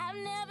I've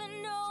never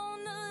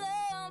known the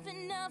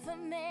loving of a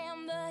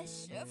man, but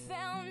sure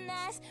felt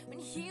nice when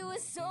he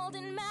was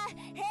holding my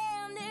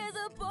hand. There's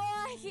a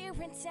boy here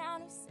in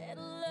town who said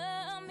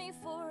love me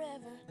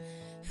forever.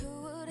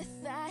 Who would have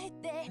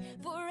thought that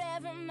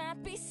forever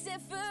might be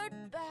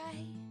severed by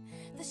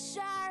the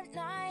sharp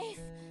knife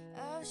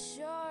of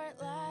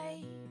short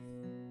life?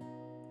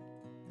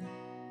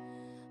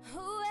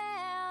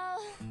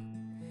 Well,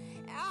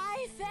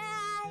 I've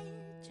had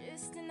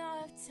just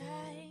enough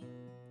time.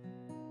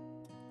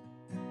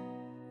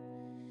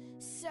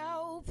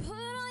 So put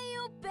on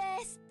your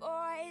best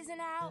boys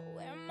and I'll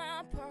wear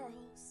my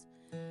pearls.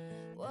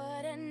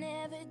 What I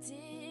never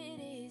did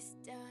is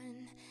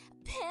done.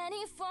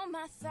 money for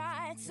my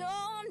thoughts.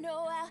 Oh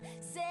no, I'll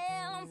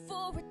sell them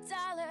for $1.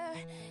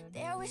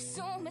 There was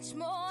so much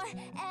more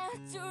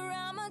after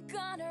I'm a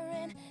goner,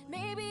 and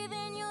maybe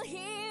then you'll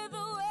hear the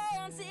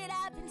words that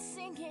I've been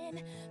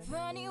singing.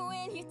 Funny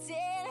when you're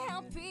dead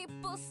how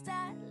people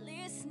start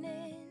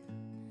listening.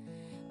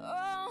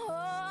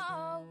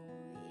 Oh,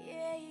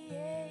 yeah,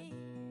 yeah.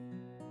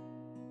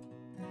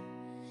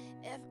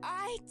 If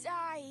I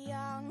die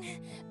young,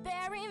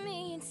 bury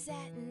me in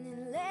satin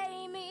and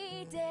lay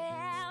me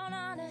down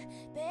on a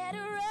bed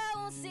of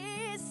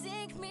roses,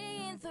 sink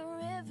me in the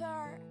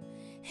river,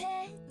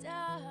 head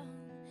down,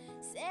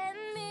 send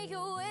me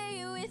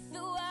away with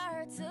the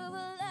words of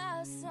a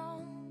love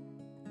song.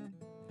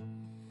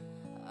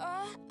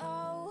 Oh,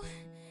 oh,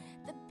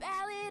 the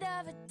ballad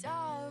of a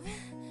dove,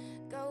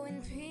 go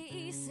in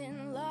peace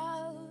and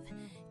love.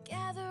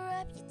 Gather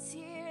up your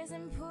tears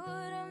and put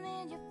them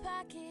in your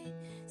pocket.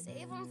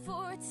 Save them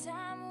for a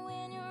time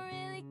when you're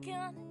really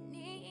gonna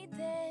need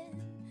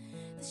them.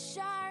 The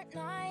sharp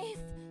knife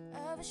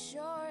of a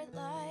short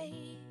life.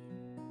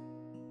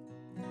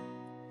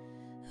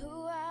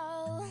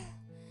 Well,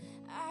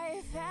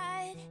 I've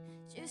had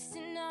just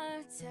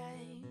enough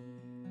time.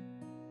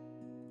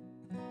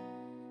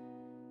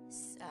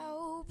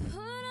 So put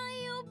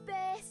on your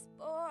best,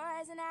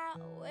 boys, and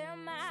I'll wear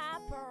my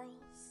pearls.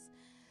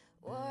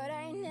 What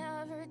I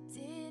never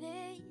did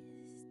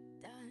is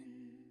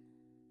done.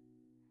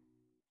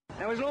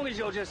 Now, as long as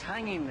you're just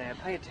hanging there,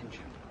 pay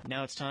attention.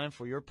 Now it's time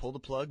for your Pull the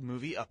Plug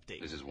movie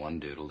update. This is one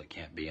doodle that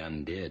can't be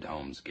undid,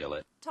 Holmes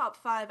Gillett. Top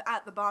 5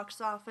 at the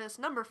box office.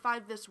 Number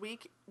 5 this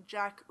week,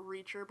 Jack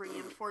Reacher, bringing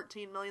in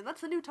 $14 million.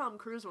 That's the new Tom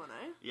Cruise one,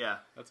 eh? Yeah.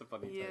 That's a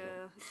funny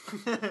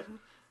title.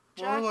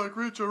 More like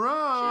Reach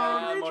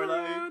Around. Yeah, more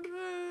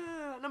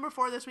like. Number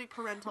 4 this week,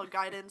 Parental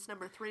Guidance.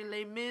 Number 3,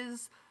 Les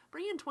Mis,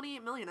 bringing in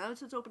 $28 million. That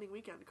was its opening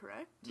weekend,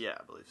 correct? Yeah,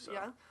 I believe so.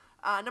 Yeah.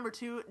 Number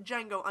 2,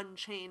 Django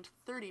Unchained,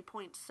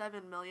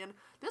 $30.7 million.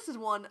 This is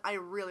one I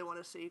really want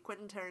to see.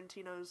 Quentin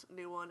Tarantino's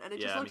new one, and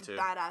it just looks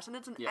badass, and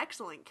it's an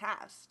excellent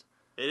cast.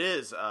 It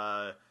is.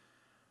 That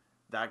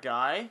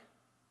guy,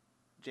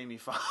 Jamie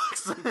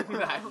Foxx.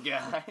 That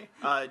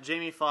guy.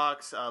 Jamie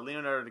Foxx,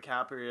 Leonardo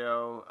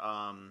DiCaprio.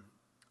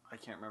 I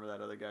can't remember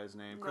that other guy's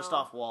name. No.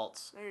 Christoph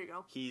Waltz. There you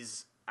go.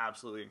 He's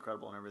absolutely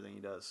incredible in everything he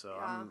does. So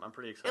Yeah. I'm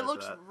pretty excited. It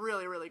looks for that.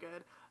 really, really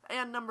good.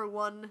 And number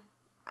 1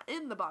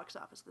 in the box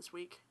office this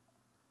week,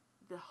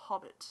 The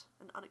Hobbit: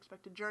 An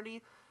Unexpected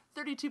Journey,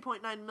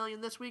 $32.9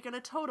 million this week, and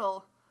a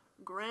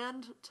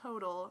grand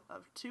total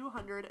of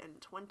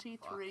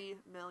 $223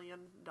 million.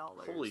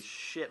 Holy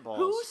shit balls!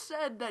 Who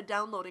said that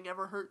downloading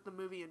ever hurt the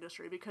movie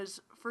industry? Because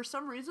for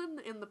some reason,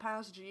 in the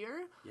past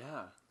year,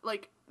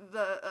 like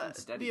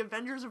the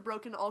Avengers have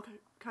broken all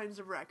kinds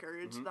of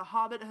records. The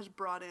Hobbit has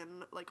brought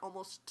in like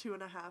almost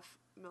 $2.5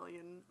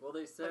 million. Well,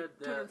 they said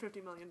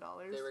 $250 million.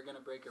 They were going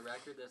to break a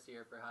record this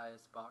year for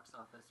highest box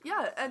office.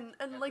 Yeah, and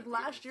like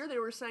last year they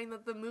were saying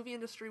that the movie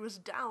industry was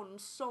down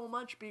so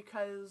much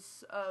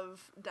because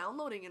of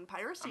downloading and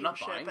piracy and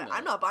shit.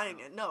 I'm not buying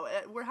it. No,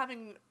 we're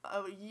having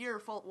a year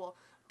full. Well,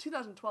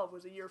 2012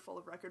 was a year full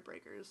of record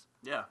breakers.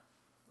 Yeah,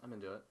 I'm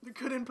into it.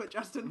 Good input,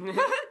 Justin.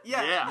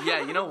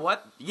 Yeah. You know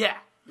what? Yeah.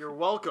 You're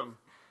welcome.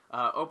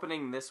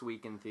 Opening this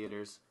week in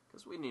theaters,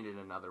 because we needed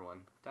another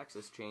one.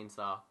 Texas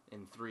Chainsaw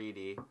in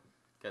 3D,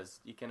 because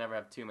you can never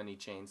have too many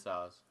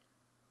chainsaws.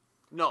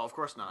 No, of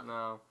course not.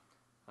 No.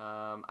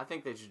 I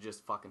think they should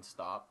just fucking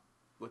stop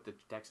with the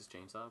Texas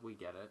Chainsaw. We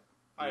get it.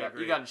 I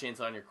agree. You got a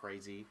chainsaw and you're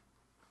crazy.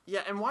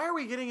 Yeah, and why are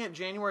we getting it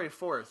January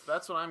 4th?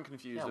 That's what I'm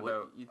confused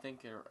about. You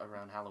think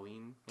around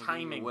Halloween? Maybe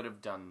Timing would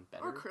have done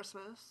better. Or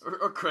Christmas.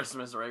 Or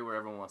Christmas, right? Where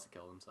everyone wants to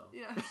kill themselves.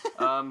 Yeah.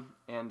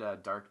 And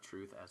Dark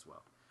Truth as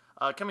well.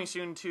 Coming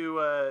soon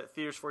to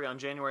theaters for you on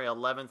January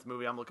 11th,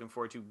 movie I'm looking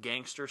forward to,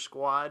 Gangster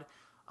Squad.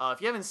 If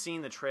you haven't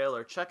seen the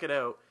trailer, check it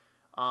out.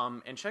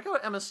 And check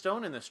out Emma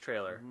Stone in this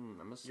trailer.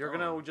 Emma Stone. You're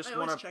going to just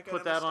want to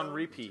put that on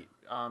repeat.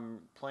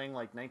 Playing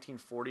like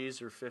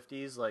 1940s or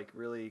 50s, like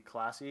really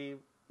classy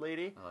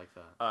lady. I like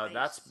that.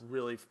 That's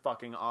really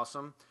fucking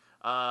awesome.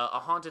 A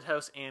Haunted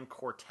House and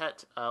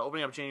Quartet,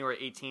 opening up January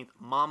 18th,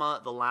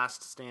 Mama, The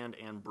Last Stand,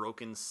 and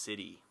Broken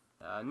City.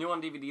 New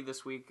on DVD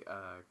this week,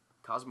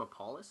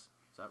 Cosmopolis.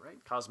 Is that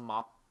right?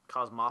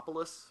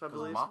 Cosmopolis, I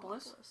believe.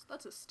 Cosmopolis?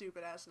 That's a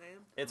stupid-ass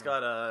name. It's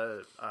got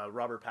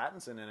Robert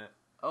Pattinson in it.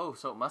 Oh,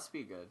 so it must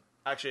be good.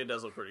 Actually, it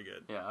does look pretty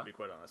good, to be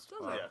quite honest.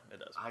 Does it? Yeah, it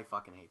does. I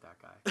fucking hate that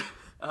guy.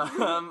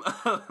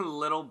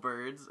 Little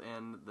Birds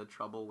and The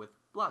Trouble with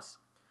Bluss.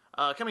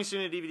 Coming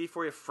soon to DVD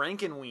for you,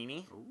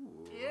 Frankenweenie.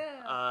 Ooh.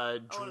 Yeah. I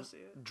want to see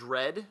it.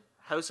 Dread,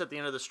 House at the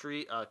End of the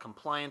Street,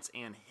 Compliance,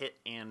 and Hit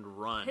and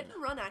Run. Hit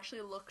and Run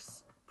actually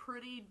looks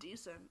pretty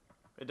decent.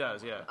 It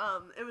does, yeah.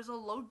 It was a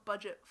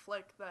low-budget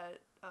flick that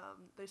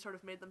they sort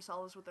of made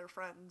themselves with their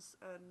friends,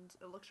 and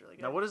it looks really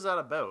good. Now, what is that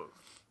about?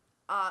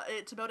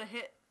 It's about a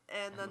hit,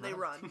 and then they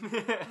run.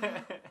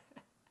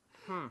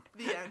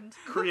 The end.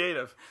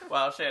 Creative.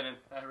 Wow, Shannon,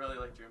 I really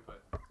liked your input.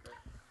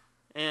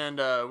 And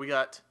we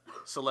got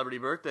celebrity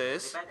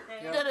birthdays.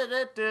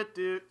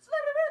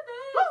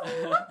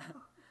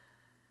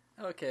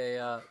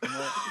 Okay,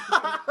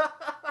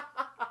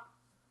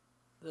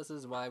 this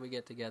is why we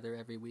get together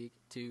every week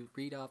to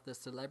read off the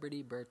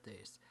celebrity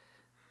birthdays.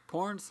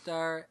 Porn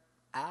star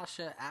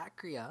Asha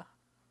Akria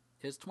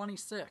is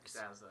 26.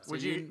 Dazza. So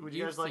Would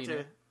you guys like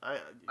to?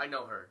 I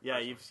know her. Yeah,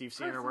 you've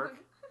seen her work.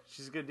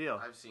 She's a good deal.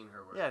 I've seen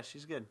her work. Yeah,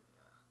 she's good.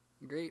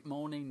 Great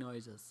moaning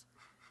noises.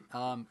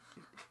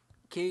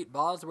 Kate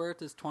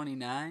Bosworth is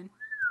 29.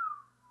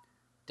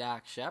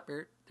 Dak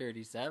Shepard,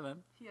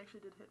 37. He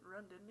actually did Hit and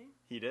Run, didn't he?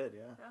 He did,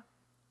 yeah.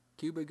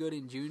 Cuba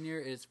Gooding Jr.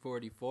 is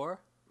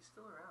 44. He's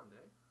still around,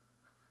 eh?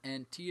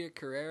 And Tia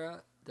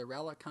Carrera, the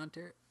Relic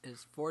Hunter,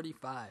 is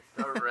 45.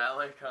 The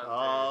Relic Hunter.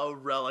 Oh,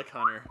 Relic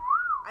Hunter.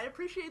 I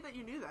appreciate that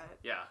you knew that.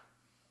 Yeah.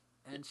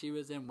 And she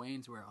was in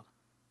Wayne's World.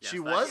 She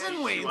was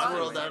in Wayne's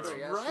World, that's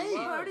Yes, she right.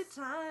 Party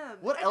time.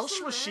 What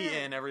else was she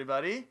Excellent. in,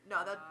 everybody?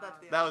 No, that's the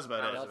That was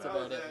about it. That's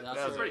about it.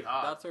 That's pretty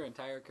hot. That's her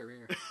entire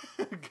career.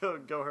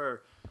 Go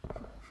her.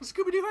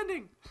 Scooby-Doo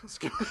ending.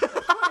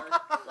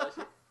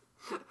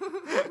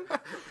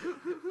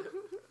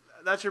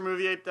 That's your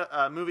movie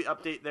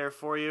update there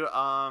for you.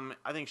 I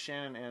think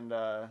Shannon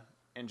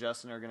and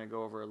Justin are going to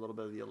go over a little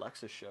bit of the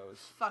Alexis shows.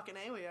 Fucking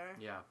A, we are.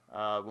 Yeah.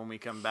 When we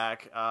come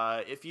back.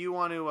 If you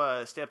want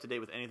to stay up to date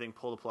with anything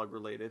Pull the Plug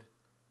related,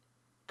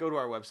 go to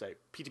our website,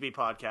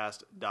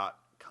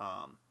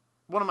 ptbpodcast.com.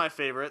 One of my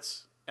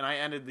favorites, and I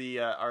ended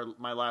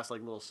my last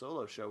little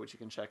solo show, which you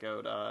can check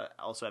out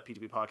also at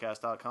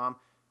ptbpodcast.com.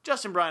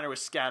 Justin Briner with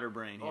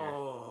Scatterbrain here.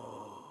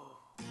 Oh.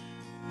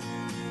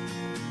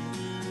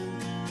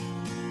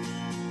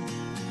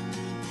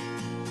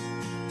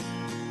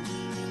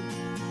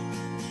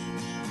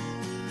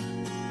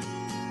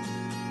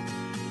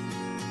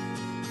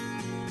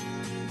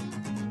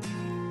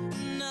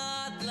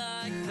 Not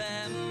like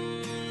them,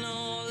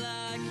 no,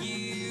 like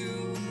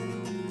you.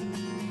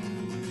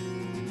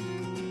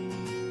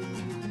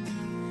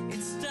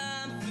 It's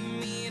time for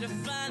me to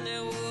find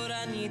out what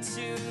I need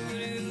to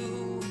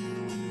do.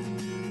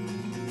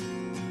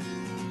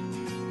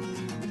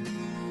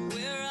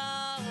 We're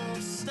all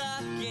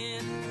stuck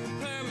in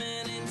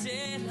permanent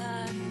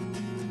daylight,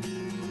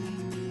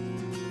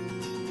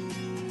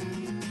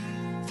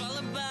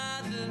 followed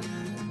by the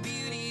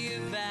beauty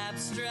of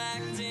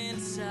abstract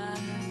insight.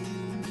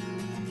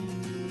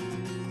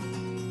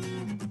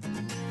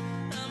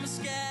 I'm a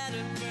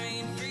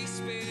scatterbrained,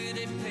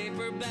 free-spirited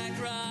paperback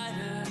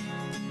writer.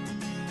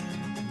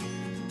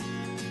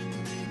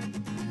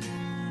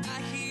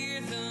 I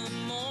hear the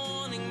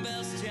morning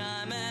bells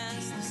chime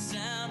as the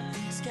sound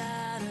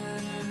scatters.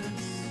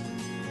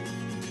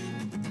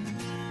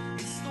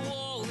 It's the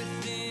war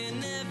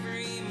within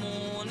every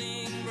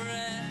morning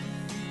breath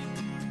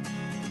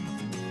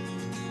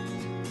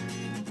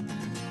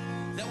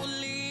that will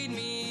lead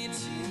me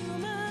to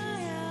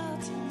my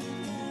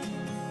ultimate death.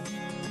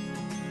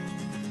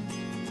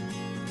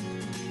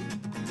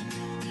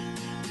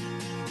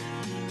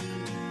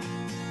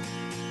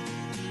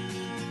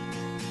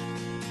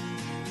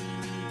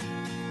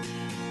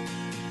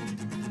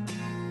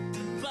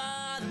 The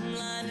bottom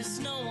line is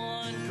no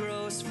one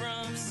grows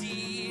from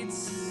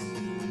seeds,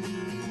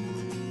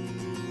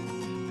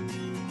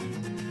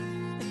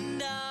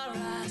 and our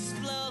eyes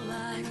flow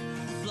like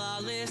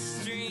flawless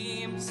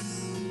streams.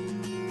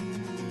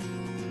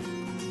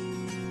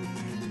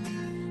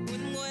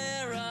 When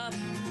we're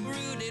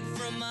uprooted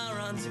from our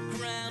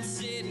underground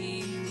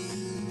cities,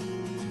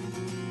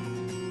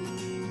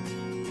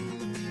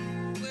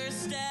 we're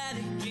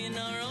static in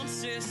our own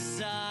societies,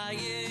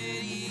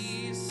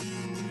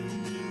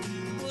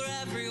 where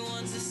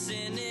everyone's a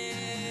cynic.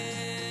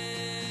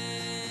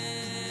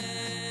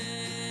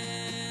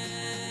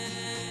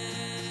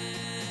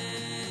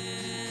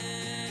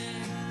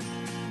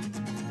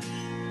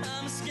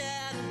 I'm a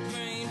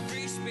scatterbrained,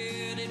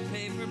 free-spirited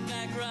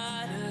paperback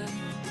writer.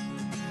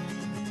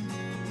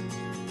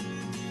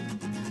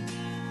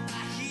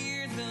 I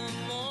hear the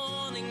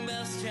morning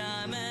bells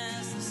chime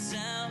as the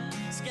sound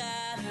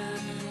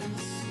scatters.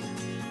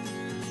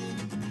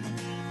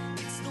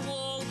 It's the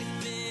war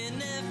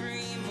within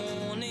every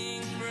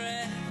morning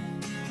breath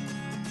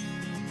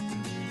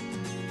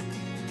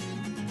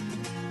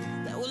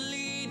that will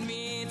lead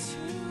me to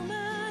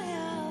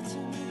my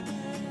ultimate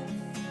death.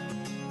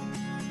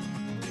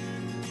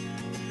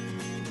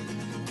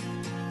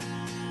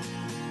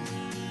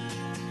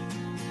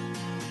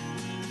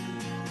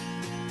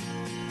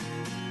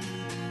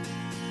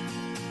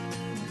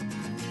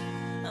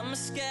 I'm a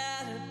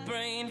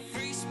scatterbrained,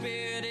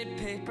 free-spirited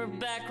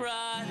paperback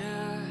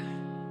writer.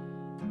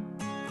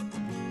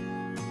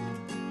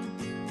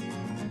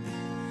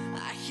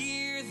 I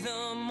hear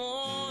the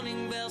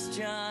morning bells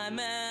chime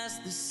as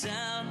the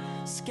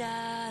sound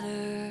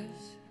scatters.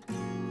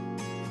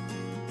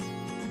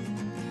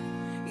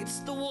 It's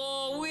the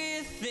war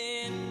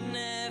within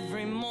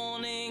every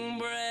morning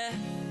breath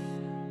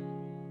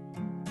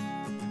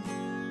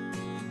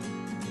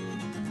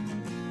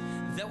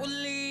that will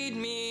lead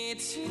me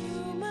to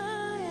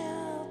my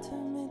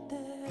ultimate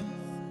death.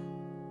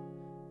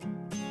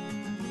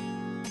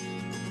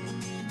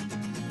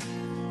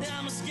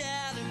 I'm a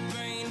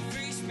scatterbrained,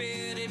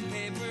 free-spirited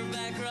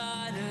paperback writer.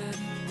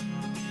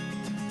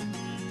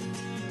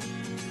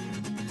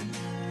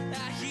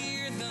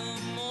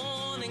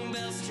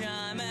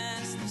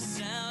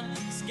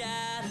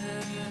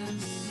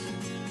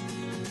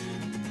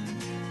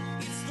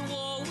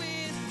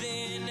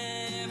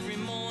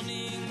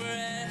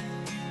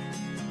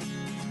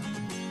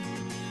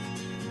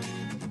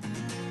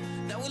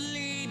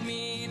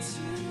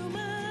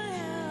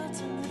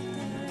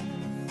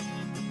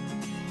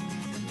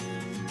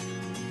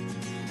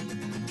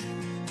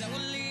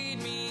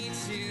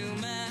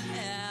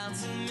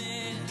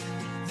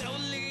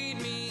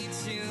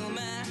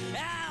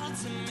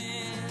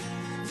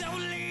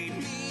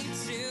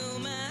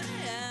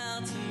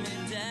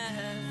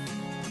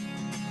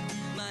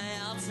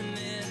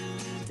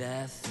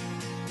 death.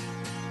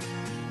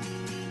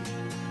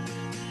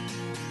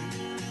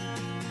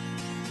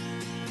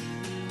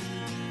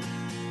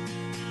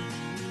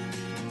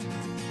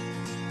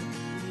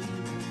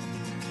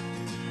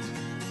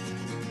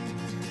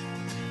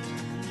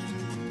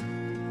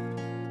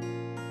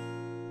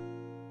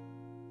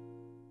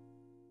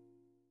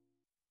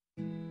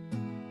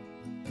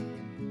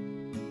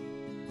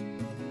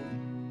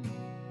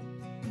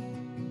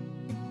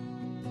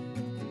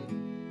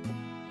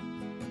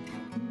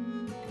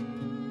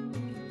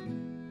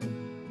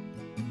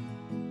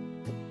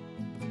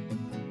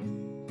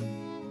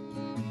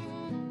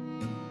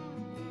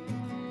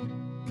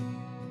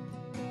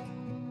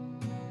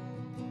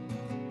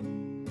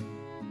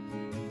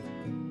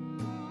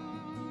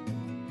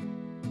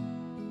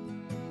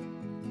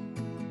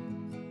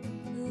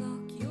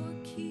 Lock your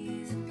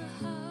keys in the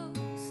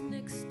house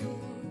next door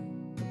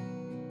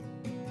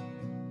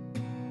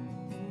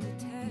and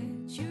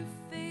attach your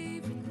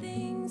favorite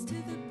things to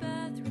the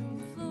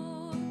bathroom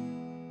floor.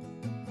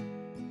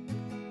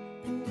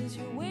 And as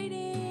you're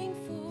waiting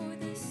for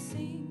the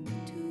sink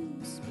to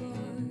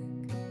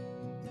spark,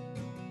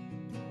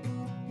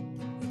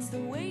 it's the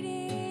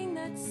waiting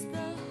that's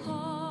the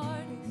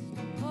hardest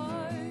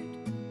part.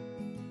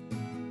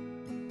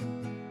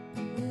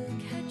 We'll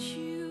catch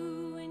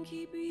you and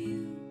keep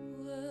you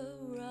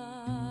around.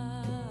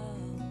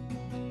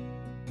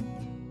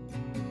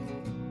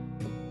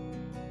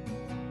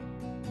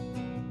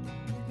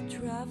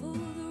 Travel the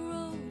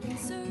road in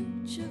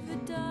search of a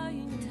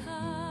dying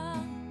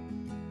town.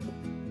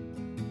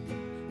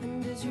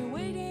 And as you're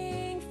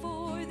waiting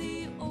for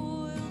the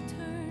oil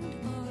turned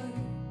art,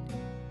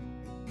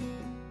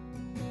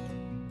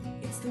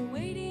 it's the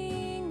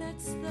waiting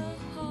that's the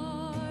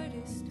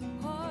hardest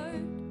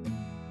part.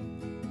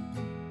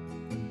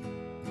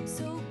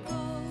 So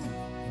go,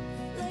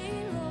 lay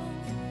low,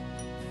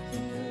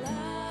 and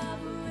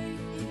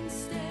elaborate in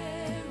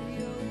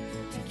stereo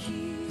to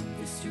keep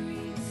the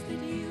streets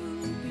that you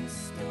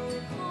bestow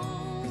at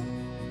home.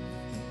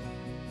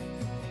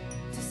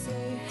 To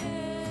say,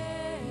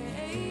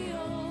 hey,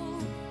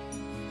 oh,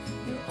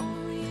 you're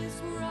only as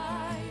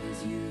right as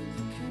you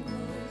can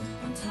go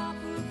on top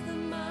of the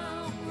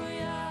Mount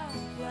Royale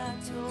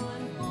plateau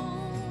and home.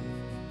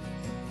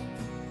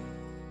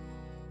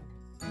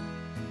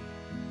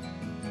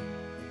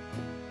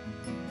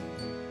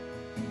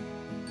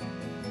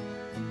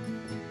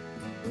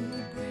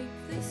 We'll break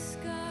the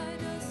sky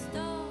dust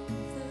off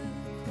the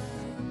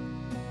cloud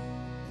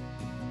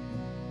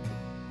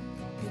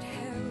that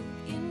held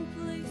in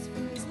place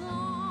for as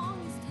long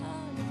as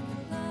time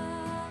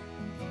allowed.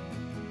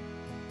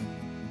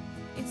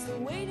 It's the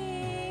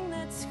waiting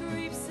that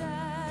screams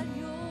at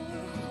your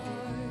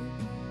heart.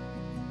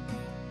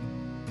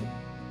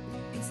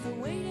 It's the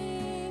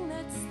waiting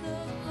that's the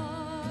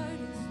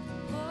hardest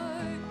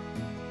part.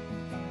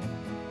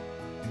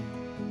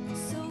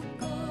 So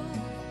go,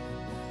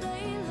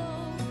 lay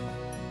low,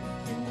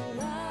 and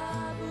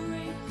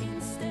elaborate in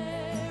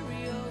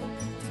stereo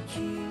to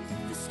keep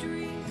the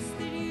streets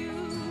that you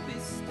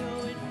bestow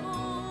at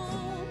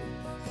home.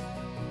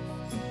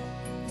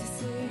 To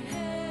say,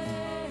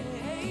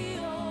 hey,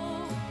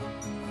 oh,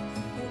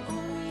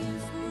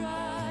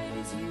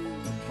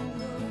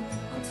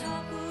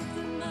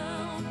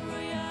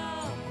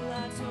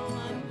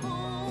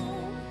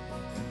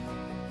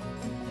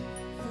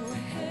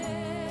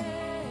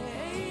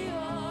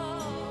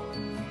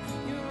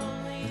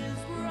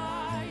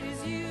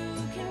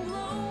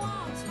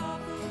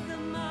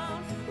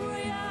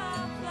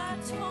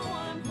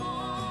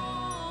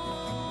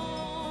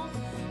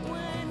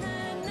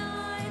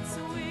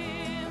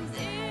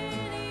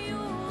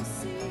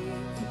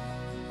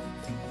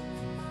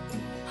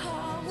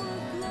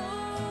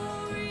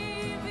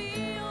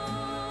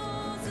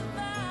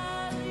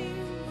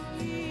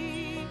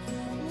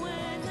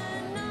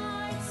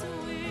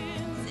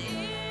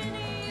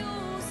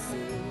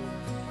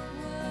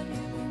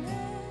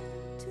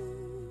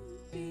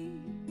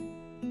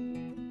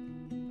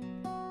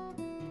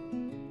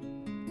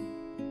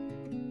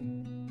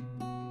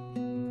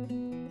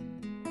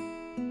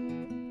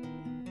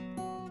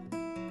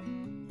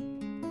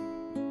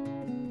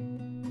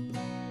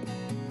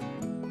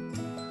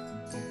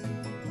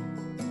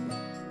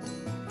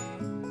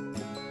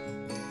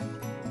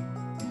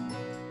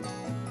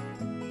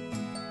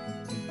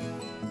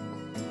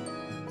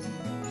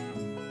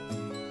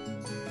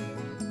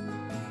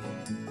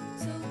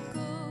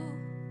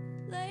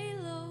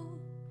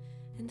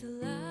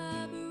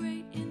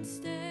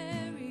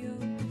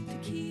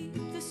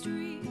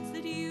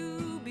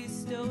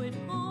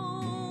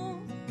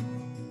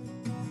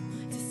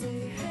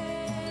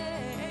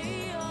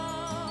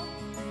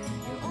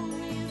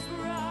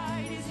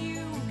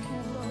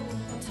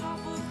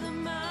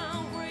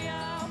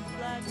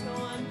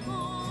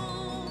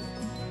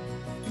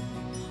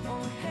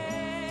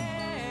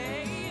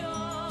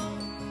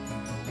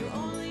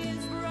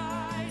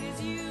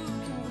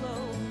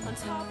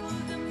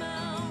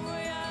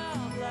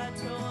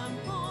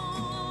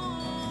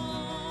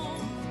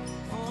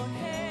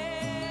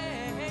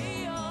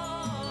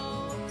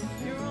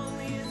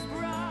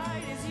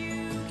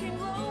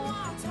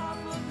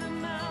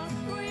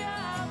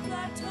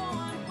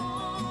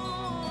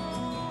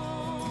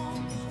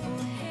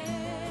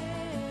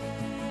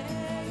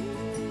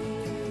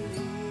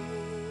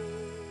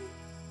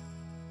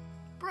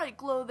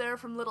 Diplo there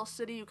from Little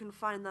City. You can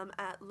find them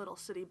at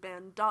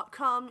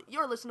littlecityband.com.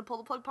 You're listening to Pull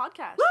the Plug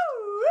Podcast. Woo!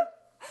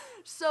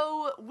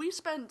 So, we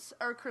spent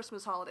our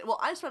Christmas holiday... Well,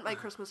 I spent my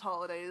Christmas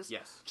holidays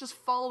Yes. just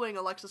following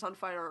Alexis on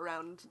Fire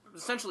around.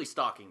 Essentially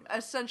stalking them.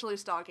 Essentially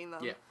stalking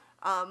them. Yeah.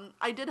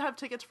 I did have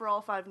tickets for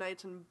all 5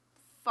 nights, and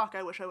fuck,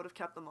 I wish I would have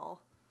kept them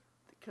all.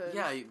 Because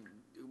Yeah,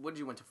 what did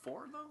you went to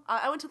 4, though?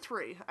 I went to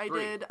 3. I 3.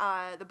 did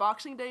the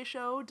Boxing Day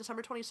show,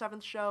 December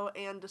 27th show,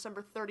 and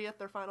December 30th,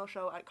 their final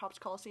show at Cops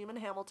Coliseum in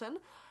Hamilton.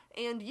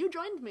 And you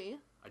joined me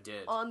I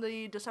did. on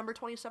the December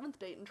 27th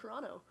date in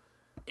Toronto.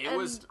 It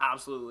was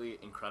absolutely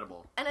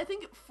incredible. And I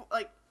think,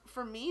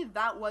 for me,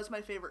 that was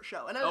my favorite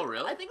show. And Oh,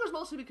 really? I think it was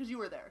mostly because you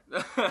were there.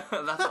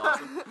 That's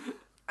awesome.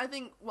 I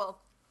think,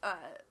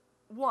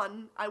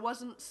 one, I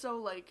wasn't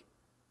so,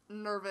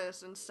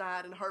 nervous and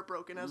sad and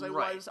heartbroken as I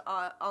Right. was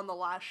on the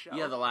last show.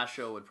 Yeah, the last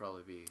show would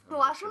probably be The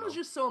last one emotional. was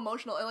just so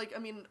emotional.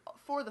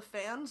 For the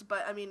fans,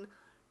 but,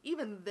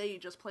 even they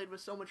just played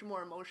with so much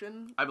more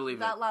emotion. I believe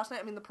that it. last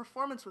night. The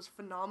performance was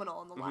phenomenal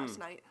on the last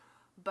night.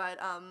 But,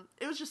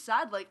 it was just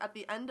sad. At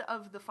the end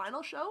of the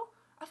final show,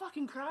 I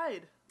fucking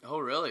cried. Oh,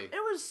 really?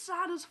 It was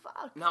sad as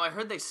fuck. Now, I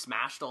heard they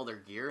smashed all their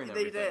gear and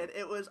They everything. did.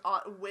 It was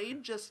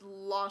Wade just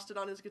lost it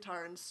on his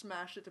guitar and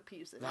smashed it to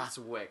pieces. That's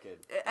wicked.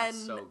 and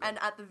That's so good. and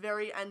at the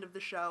very end of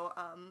the show,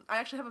 I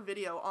actually have a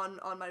video on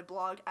my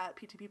blog at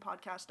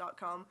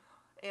ptppodcast.com,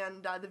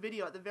 and the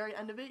video at the very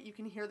end of it, you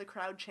can hear the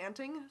crowd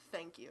chanting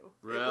 "Thank you."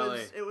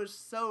 Really? It was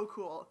so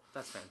cool.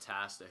 That's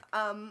fantastic.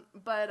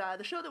 But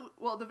the show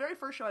the very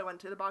first show I went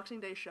to, the Boxing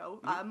Day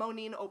show,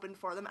 Moneen opened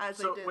for them as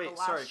they did the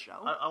last show.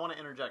 I want to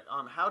interject.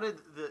 How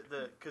did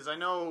because I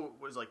know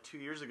it was 2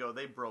 years ago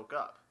they broke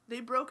up. They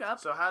broke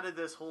up. So how did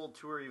this whole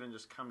tour even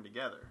just come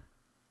together?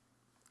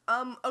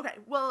 Okay.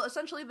 Well,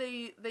 essentially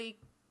they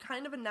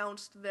kind of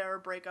announced their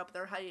breakup,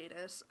 their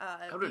hiatus.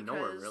 Out of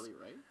nowhere, really,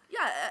 right?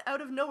 Yeah,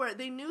 out of nowhere.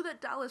 They knew that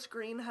Dallas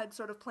Green had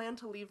sort of planned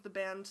to leave the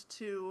band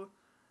to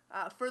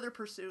further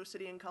pursue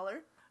City and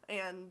Color.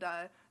 And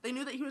they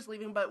knew that he was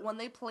leaving, but when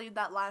they played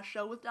that last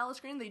show with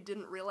Dallas Green, they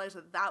didn't realize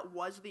that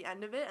was the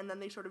end of it, and then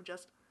they sort of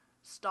just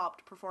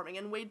stopped performing.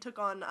 And Wade took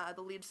on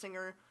the lead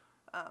singer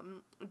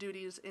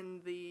duties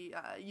in the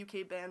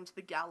UK band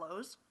The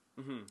Gallows.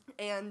 Mm-hmm.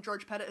 And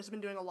George Pettit has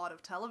been doing a lot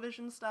of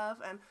television stuff,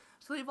 and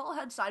so they've all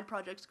had side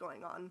projects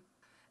going on.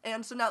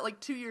 And so now,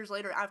 2 years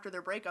later, after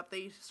their breakup,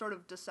 they sort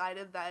of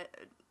decided that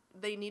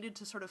they needed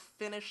to sort of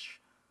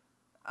finish,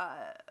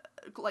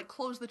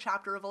 close the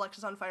chapter of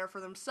Alexis on Fire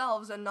for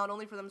themselves, and not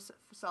only for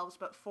themselves,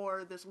 but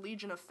for this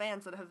legion of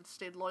fans that have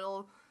stayed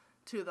loyal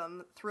to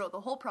them throughout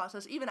the whole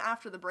process, even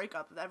after the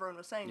breakup. Everyone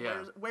was saying,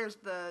 Yeah. where's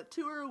the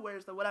tour,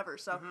 where's the whatever.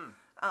 So,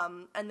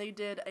 and they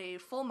did a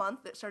full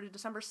month that started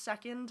December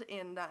 2nd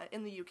in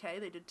the UK.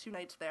 They did 2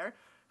 nights there.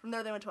 From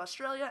there, they went to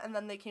Australia, and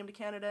then they came to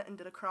Canada and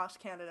did a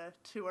cross-Canada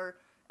tour,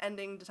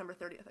 ending December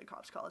 30th at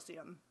Cops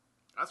Coliseum.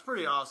 That's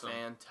pretty awesome.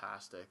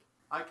 Fantastic.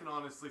 I can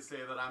honestly say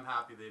that I'm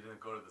happy they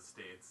didn't go to the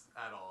States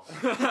at all.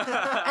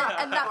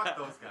 and Fuck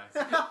those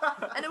guys.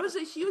 And it was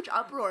a huge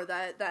uproar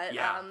that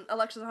Yeah.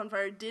 Alexis on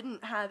Fire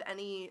didn't have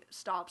any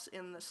stops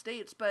in the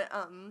States, but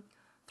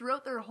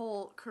throughout their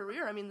whole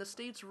career, the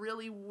States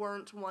really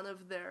weren't one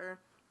of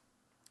their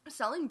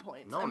selling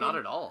points. No, not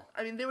at all.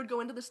 They would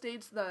go into the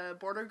States, the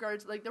border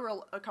guards, there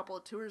were a couple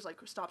of tours,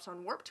 stops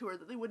on Warped Tour,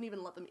 that they wouldn't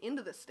even let them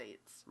into the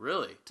States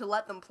Really? to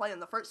let them play in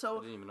the first. I So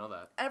didn't even know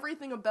that.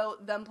 everything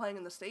about them playing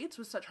in the States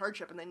was such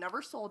hardship, and they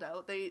never sold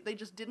out. They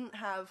just didn't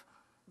have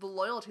the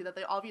loyalty that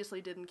they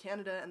obviously did in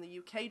Canada, and the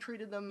UK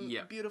treated them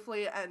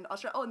beautifully, and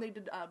Australia. Oh, and they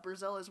did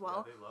Brazil as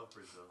well. Yeah, they love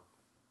Brazil.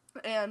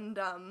 And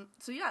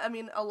so yeah,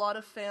 a lot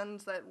of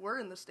fans that were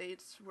in the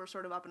States were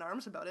sort of up in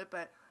arms about it,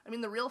 but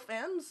the real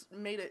fans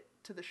made it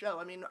to the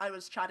show. I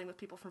was chatting with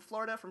people from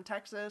Florida, from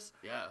Texas.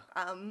 Yeah.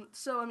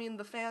 So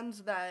the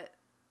fans that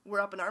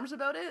were up in arms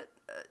about it,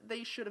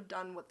 they should have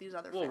done what these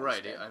other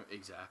fans did.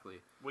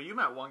 Exactly. Well, you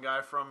met one guy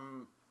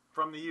from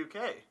the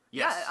UK.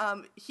 Yes.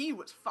 Yeah, he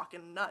was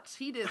fucking nuts.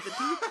 He did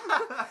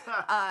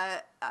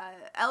the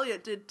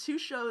Elliot did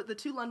the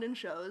 2 London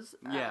shows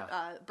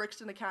at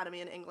Brixton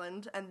Academy in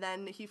England, and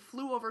then he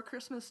flew over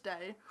Christmas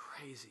Day.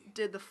 Crazy.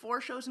 Did the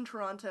 4 shows in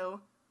Toronto,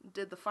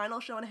 did the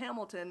final show in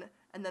Hamilton,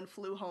 and then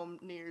flew home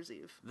New Year's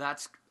Eve.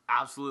 That's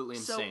absolutely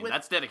insane.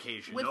 That's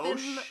dedication. Within,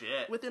 no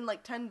shit. Within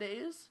 10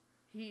 days,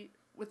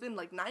 within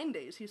 9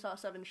 days, he saw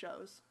 7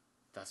 shows.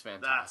 That's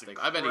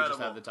fantastic. I bet he just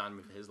had the time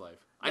of his life.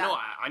 Yeah.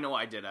 I know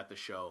I did at the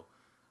show.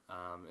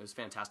 It was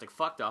fantastic.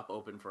 Fucked Up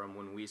opened for him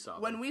when we saw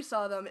them. When we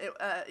saw them,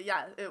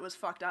 it was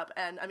fucked up.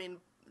 And,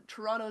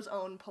 Toronto's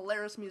own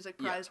Polaris Music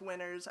Prize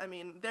winners,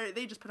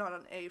 they just put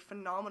on a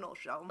phenomenal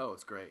show. Oh,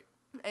 it's great.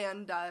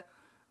 And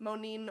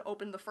Moneen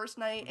opened the first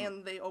night,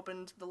 and they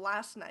opened the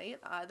last night.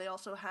 They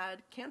also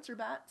had Cancer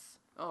Bats.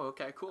 Oh,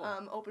 okay, cool.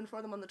 Open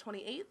for them on the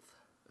 28th.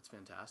 That's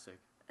fantastic.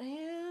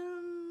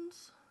 And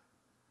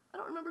I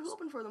don't remember who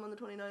opened for them on the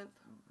 29th.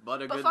 But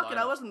good fuck lineup. it,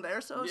 I wasn't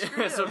there, so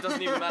screw Yeah, you. so it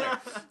doesn't even matter.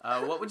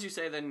 What would you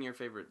say then your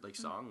favorite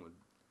song would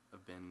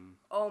have been?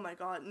 Oh my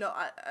god, no,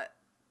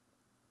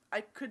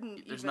 I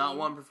couldn't There's even not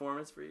one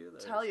performance for you?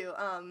 tell you.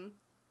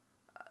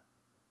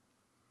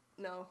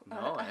 No.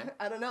 No, eh?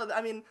 I don't know.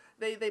 I mean,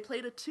 they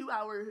played a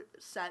 2-hour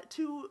set,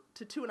 2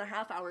 to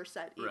 2.5 hour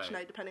set each Right.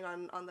 night, depending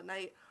on the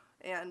night.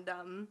 And,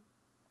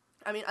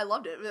 I mean, I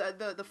loved it.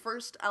 The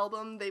first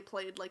album, they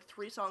played like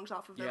 3 songs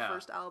off of their Yeah.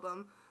 first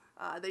album.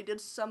 They did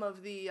some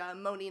of the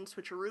Moneen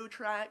Switcheroo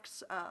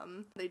tracks.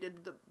 They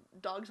did the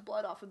Dog's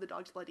Blood off of the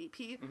Dog's Blood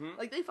EP. Mhm.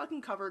 Like, they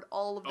fucking covered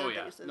all of their Oh,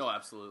 yeah. bases. No,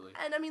 absolutely.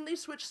 And, I mean, they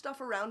switched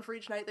stuff around for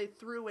each night. They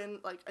threw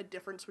in, like, a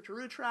different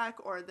Switcheroo track,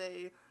 or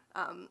they,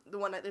 the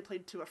one night they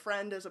played To a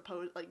Friend as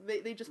opposed, like,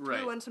 they just threw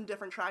Right. in some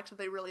different tracks that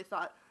they really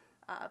thought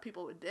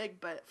people would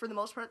dig. But for the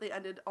most part, they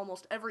ended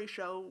almost every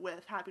show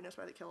with Happiness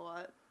by the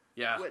Kilowatt.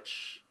 Yeah.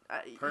 Which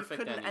you Perfect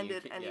couldn't ending. end You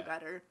it ca- any yeah.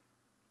 better.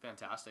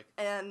 Fantastic.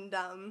 And,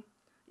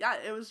 yeah,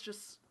 it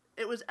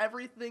was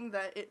everything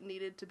that it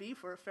needed to be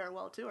for a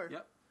farewell tour.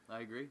 Yep, I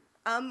agree.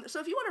 So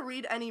if you want to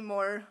read any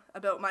more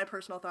about my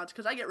personal thoughts,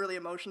 because I get really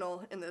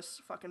emotional in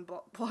this fucking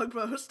blog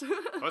post.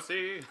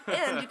 Pussy.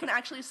 And you can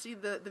actually see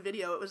the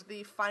video. It was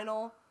the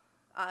final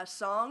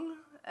song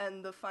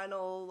and the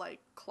final, like,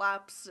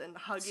 claps and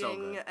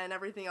hugging good. and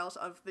everything else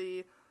of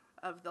the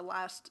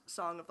last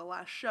song of the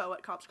last show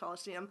at Cops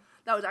Coliseum.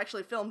 That was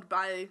actually filmed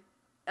by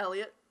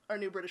Elliot, our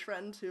new British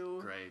friend, who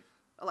Great.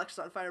 Alexis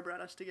on Fire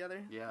brought us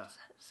together. Yeah.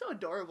 So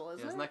adorable,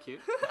 isn't Isn't it? that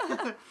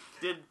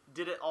cute?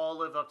 Did it all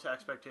live up to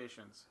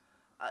expectations?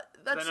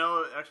 That's I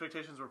know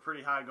expectations were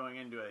pretty high going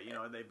into it. You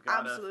know, they've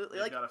got Absolutely,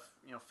 to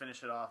like-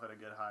 finish it off at a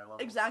good high level.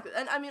 Exactly.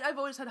 And I mean, I've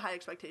always had high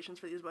expectations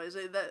for these boys.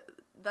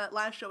 That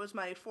last show was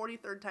my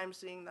 43rd time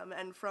seeing them,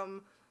 and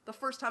from the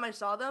first time I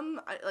saw them,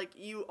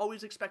 you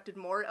always expected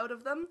more out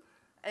of them,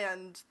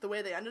 and the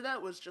way they ended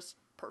that was just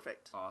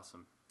perfect.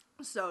 Awesome.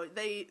 So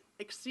they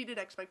exceeded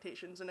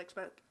expectations, and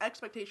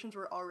expectations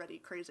were already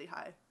crazy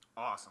high.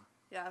 Awesome.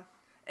 Yeah.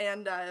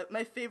 And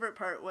my favorite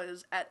part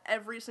was at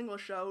every single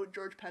show,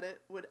 George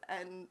Pettit would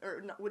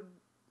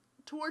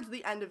towards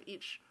the end of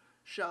each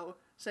show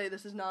say,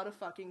 "This is not a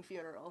fucking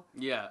funeral."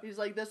 Yeah. He's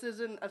like, "This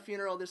isn't a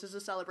funeral, this is a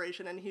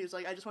celebration," and he was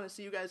like, "I just want to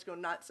see you guys go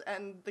nuts,"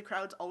 and the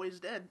crowds always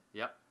did.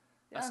 Yep.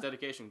 That's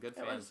dedication. Good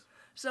It fans. was.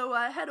 So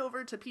head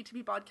over to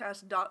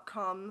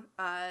ptppodcast.com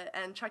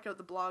and check out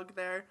the blog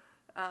there.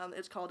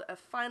 It's called A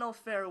Final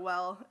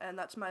Farewell, and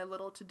that's my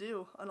little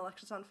to-do on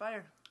Alexis on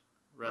Fire.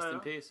 Rest in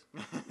peace.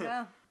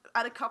 Yeah.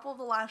 At a couple of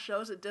the last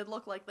shows, it did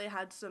look like they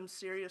had some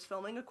serious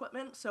filming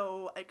equipment,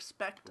 so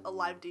expect a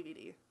live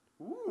DVD.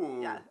 Ooh.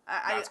 Yeah.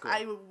 That's cool.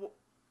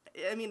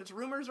 I mean, it's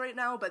rumors right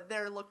now, but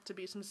there looked to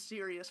be some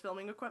serious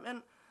filming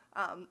equipment.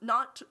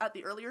 Not at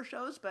the earlier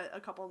shows, but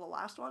a couple of the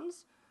last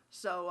ones.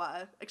 So,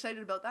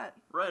 excited about that.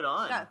 Right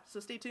on. Yeah, so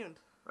stay tuned.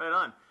 Right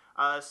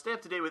on. Stay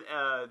up to date with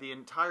the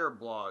entire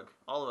blog.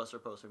 All of us are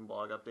posting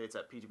blog updates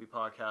at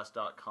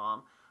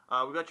ptppodcast.com.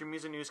 We've got your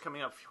music news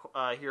coming up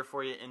here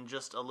for you in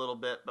just a little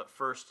bit, but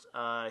first,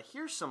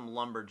 here's some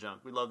Lumberjunk.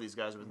 We love these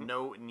guys with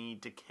No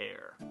Need to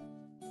Care.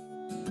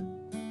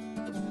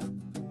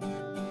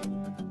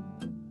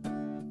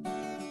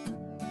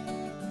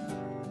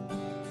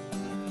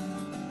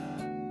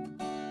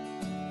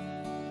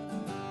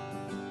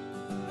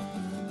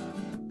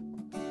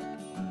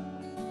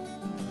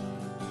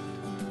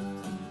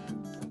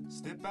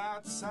 Step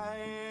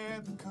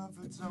outside the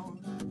comfort zone.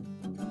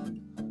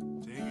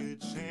 Take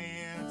a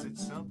chance at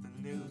something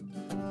new.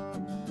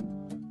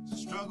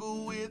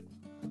 Struggle with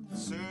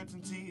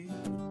certainty,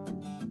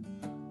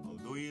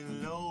 although you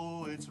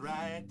know it's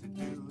right to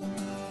do.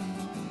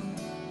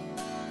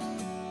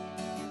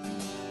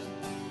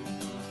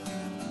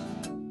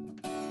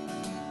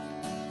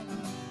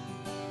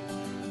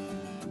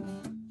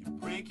 You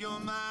break your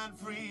mind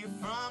free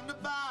from the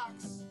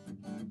box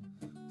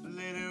to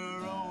let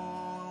it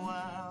roll a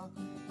while.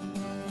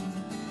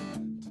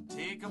 To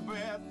take a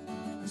breath,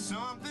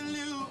 something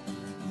new.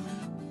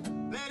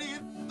 Let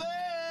it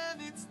burn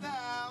its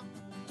style.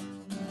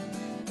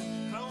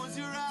 Close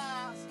your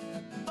eyes,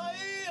 bite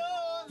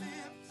your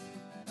lips.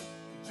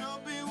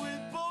 Jump in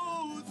with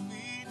both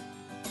feet.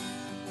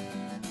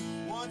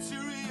 Once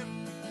you're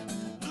in,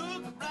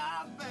 look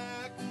right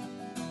back.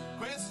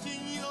 Question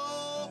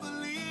your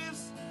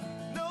beliefs.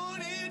 No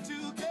need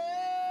to care.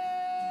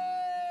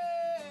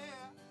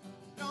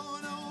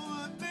 Don't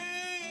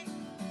overthink.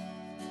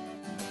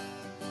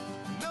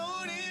 No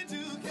need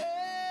to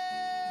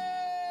care.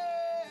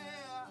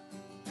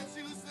 Let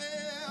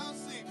yourself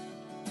sink.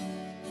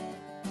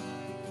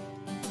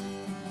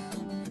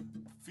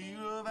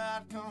 Fear of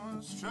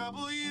outcomes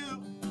trouble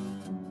you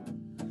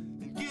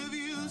and give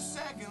you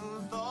second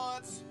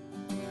thoughts.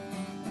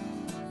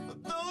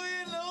 Though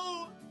you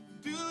know,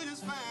 do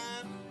just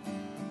fine.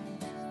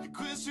 You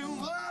question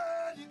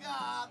what you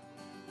got.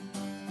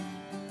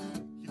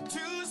 You're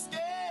too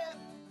scared,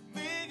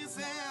 make a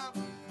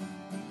sound.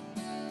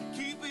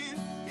 Keep it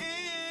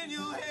in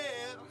your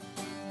head.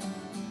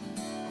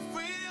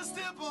 Afraid to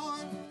step on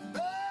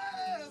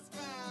those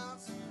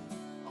grounds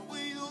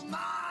where you'll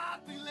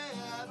not be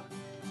led.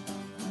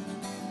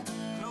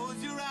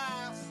 Close your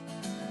eyes,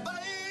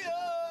 bite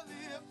your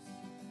lips,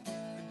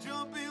 and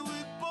jump in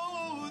with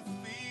both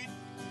feet.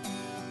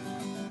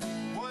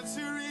 Once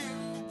you're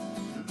in,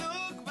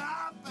 look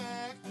right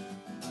back.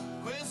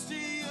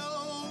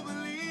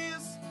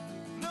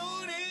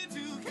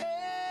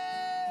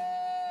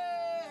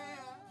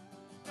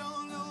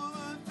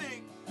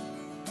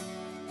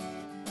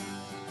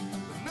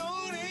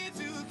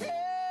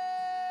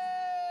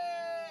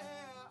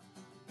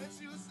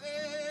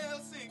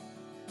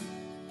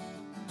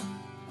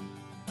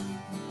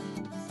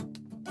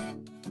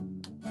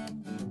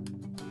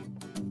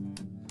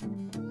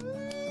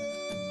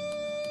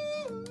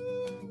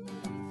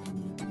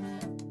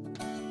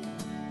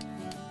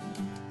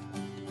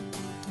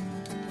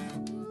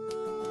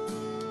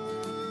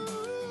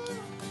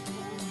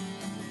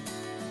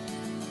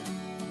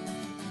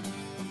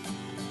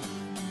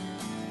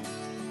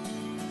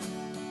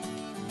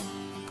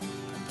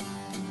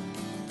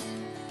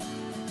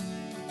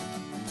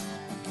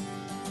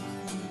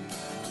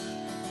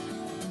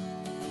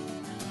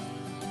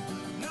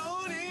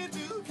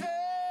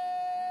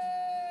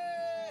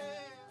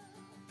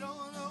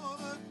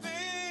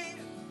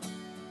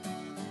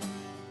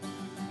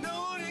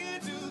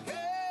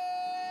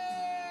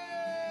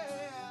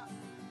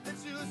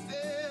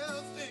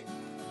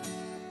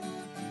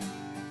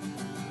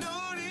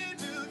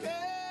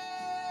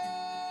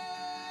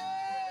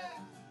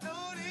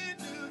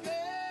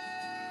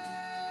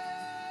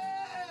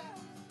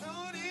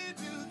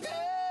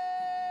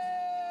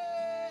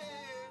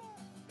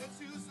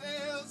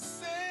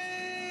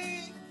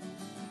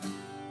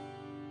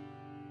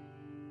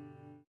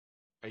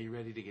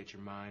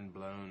 your mind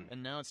blown.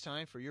 And now it's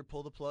time for your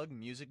Pull the Plug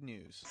music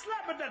news.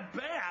 Slap at that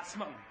bass,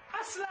 man.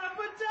 I slap at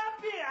that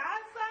bass.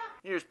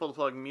 Here's Pull the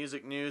Plug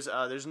music news.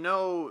 There's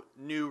no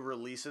new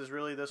releases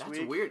really this week.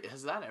 That's weird.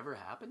 Has that ever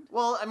happened?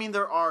 Well, I mean,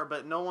 there are,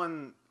 but no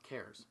one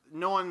cares.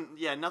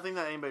 Nothing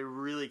that anybody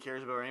really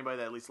cares about, or anybody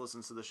that at least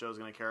listens to the show is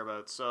going to care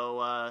about.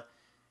 So,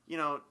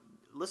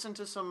 listen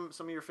to some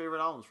of your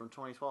favorite albums from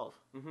 2012.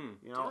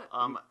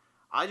 Mm-hmm.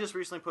 I just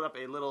recently put up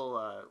a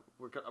little,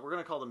 we're going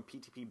to call them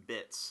PTP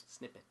bits.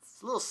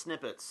 Snippets. Little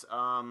snippets,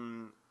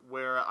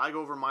 where I go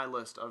over my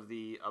list of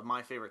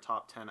my favorite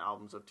top 10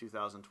 albums of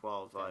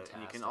 2012.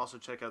 And you can also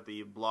check out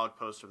the blog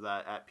post of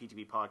that at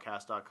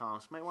ptppodcast.com,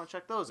 so you might want to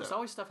check those out. There's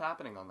always stuff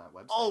happening on that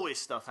website. Always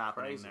stuff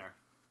happening there.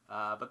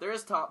 But there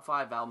is top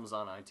 5 albums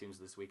on iTunes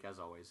this week, as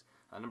always.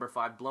 Number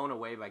 5, Blown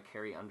Away by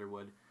Carrie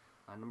Underwood.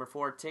 Number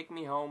 4, Take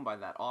Me Home by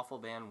that awful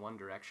band One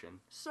Direction.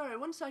 Sorry,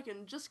 1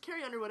 second. Just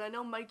Carrie Underwood. I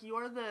know, Mike,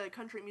 you're the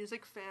country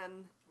music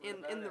fan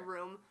in the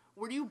room.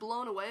 Were you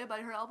blown away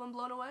by her album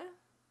Blown Away?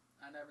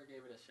 I never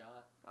gave it a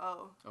shot.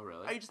 Oh. Oh,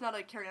 really? Are you just not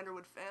a Carrie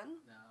Underwood fan?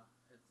 No,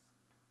 it's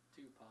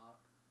too pop.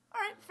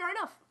 Alright, fair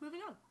enough.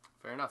 Moving on.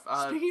 Fair enough.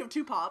 Speaking of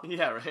too pop.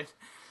 Yeah,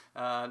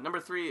 right. Number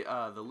 3,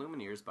 The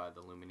Lumineers by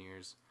The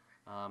Lumineers.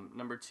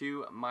 Number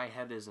 2, My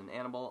Head is an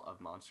Animal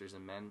of Monsters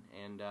and Men.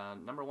 And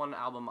number 1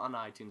 album on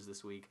iTunes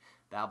this week,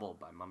 Babel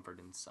by Mumford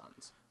 &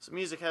 Sons. Some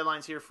music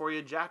headlines here for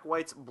you. Jack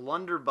White's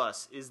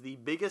Blunderbuss is the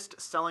biggest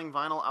selling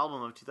vinyl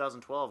album of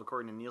 2012,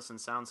 according to Nielsen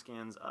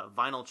SoundScan's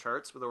vinyl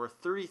charts, with over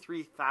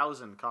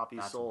 33,000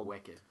 copies sold. That's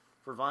wicked.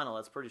 For vinyl,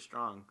 that's pretty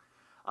strong.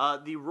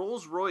 The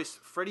Rolls-Royce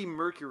Freddie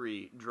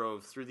Mercury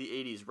drove through the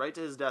 80s, right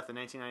to his death in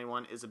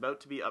 1991, is about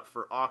to be up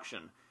for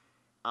auction.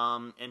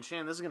 And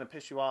Shan, this is going to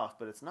piss you off,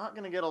 but it's not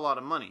going to get a lot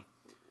of money.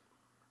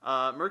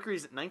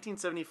 Mercury's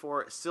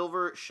 1974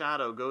 Silver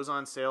Shadow goes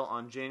on sale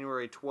on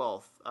January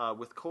 12th,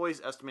 with Coy's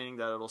estimating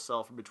that it'll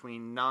sell for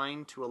between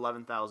 £9,000 to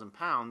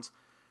 £11,000,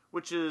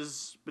 which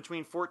is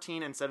between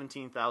 $14,000 and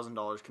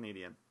 $17,000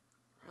 Canadian.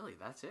 Really?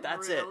 That's it?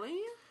 That's really?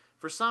 it.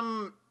 For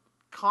some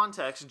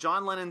context,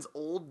 John Lennon's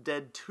Old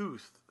Dead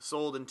Tooth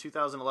sold in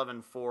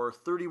 2011 for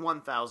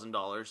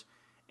 $31,000,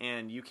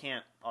 and you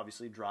can't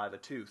obviously drive a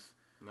tooth.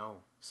 No.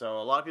 So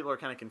a lot of people are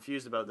kind of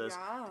confused about this.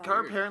 Yeah. The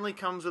car apparently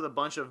comes with a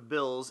bunch of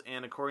bills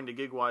and, according to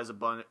GigWise,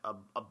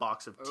 a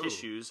box of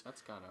tissues.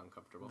 That's kind of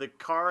uncomfortable. The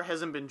car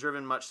hasn't been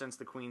driven much since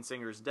the Queen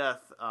singer's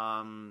death,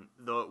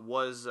 though it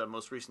was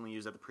most recently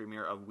used at the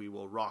premiere of We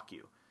Will Rock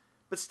You.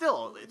 But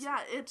still,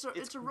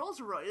 it's a Rolls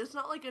Royce. It's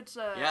not like it's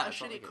a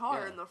shitty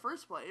car in the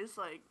first place.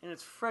 Like, and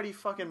it's Freddie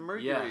fucking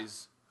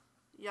Mercury's.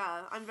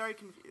 Yeah, I'm very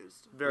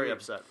confused. Very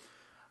upset.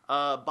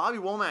 Bobby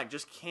Womack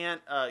just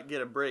can't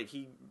get a break.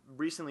 He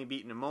recently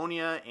beat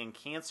pneumonia and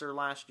cancer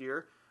last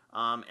year,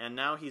 and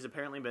now he's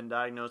apparently been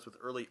diagnosed with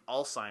early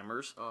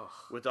Alzheimer's,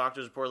 with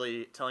doctors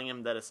reportedly telling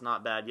him that it's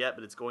not bad yet,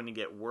 but it's going to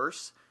get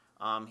worse.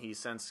 He's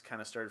since kind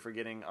of started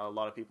forgetting a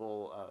lot of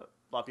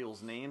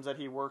people's names that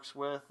he works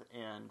with,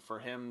 and for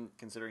him,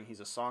 considering he's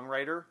a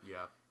songwriter,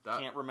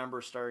 can't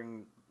remember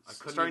starting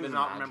to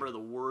not remember the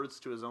words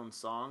to his own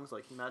songs.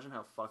 Like, imagine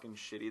how fucking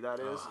shitty that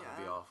is.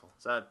 That'd be awful.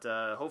 So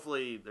that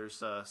hopefully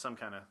there's some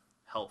kind of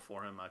help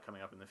for him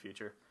coming up in the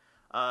future.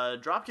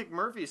 Dropkick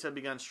Murphys have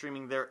begun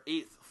streaming their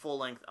 8th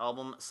full-length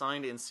album,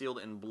 Signed and Sealed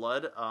in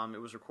Blood. It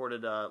was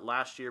recorded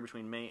last year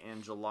between May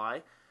and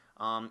July.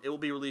 It will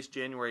be released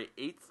January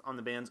 8th on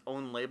the band's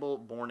own label,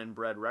 Born and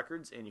Bred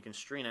Records, and you can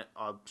stream it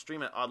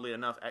oddly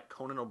enough, at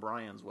Conan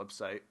O'Brien's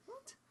website.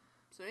 What?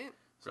 Sweet.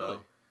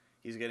 So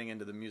he's getting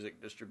into the music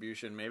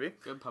distribution, maybe.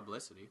 Good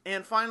publicity.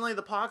 And finally,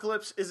 the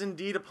apocalypse is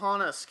indeed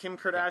upon us. Kim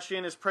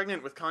Kardashian is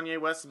pregnant with Kanye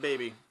West's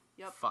baby.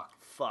 Yep.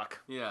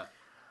 Fuck. Yeah.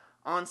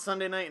 On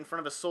Sunday night, in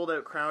front of a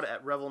sold-out crowd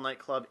at Revel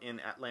nightclub in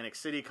Atlantic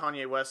City,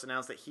 Kanye West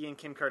announced that he and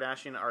Kim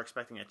Kardashian are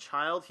expecting a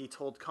child. He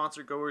told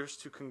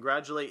concertgoers to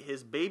congratulate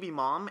his baby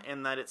mom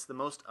and that it's the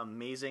most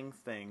amazing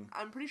thing.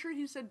 I'm pretty sure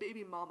he said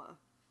baby mama.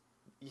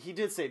 He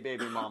did say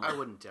baby mama. I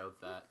wouldn't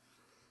doubt that.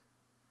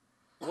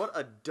 What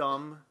a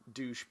dumb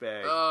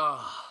douchebag.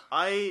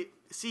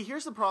 See,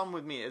 here's the problem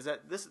with me, is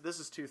that this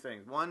is two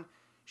things. One,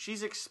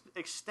 she's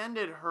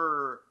extended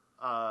her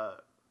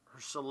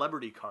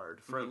celebrity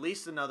card for at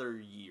least another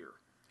year.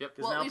 Yep.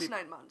 Well, at least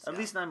 9 months. At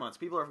least 9 months.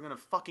 People are going to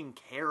fucking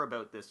care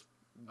about this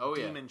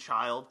demon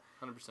child.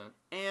 100%.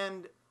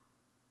 And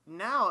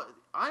now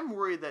I'm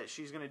worried that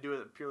she's going to do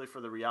it purely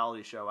for the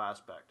reality show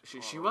aspect.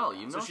 She will.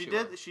 You know, so she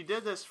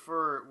did this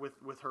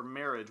with her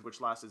marriage, which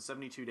lasted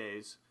 72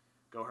 days.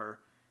 Go her.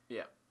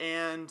 Yeah.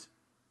 And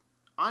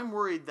I'm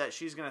worried that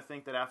she's going to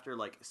think that after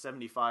like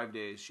 75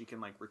 days she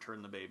can like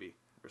return the baby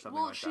or something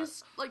like that. Well,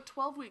 she's like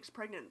 12 weeks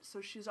pregnant,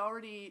 so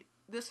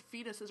this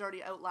fetus has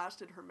already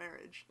outlasted her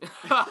marriage.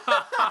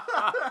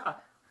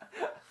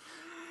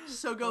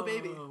 So go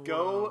baby.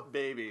 Go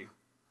baby.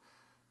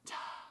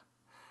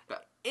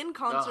 In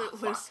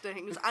concert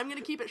listings, I'm going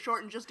to keep it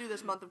short and just do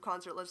this month of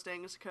concert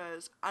listings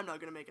because I'm not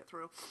going to make it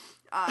through.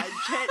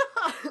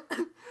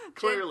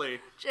 Clearly.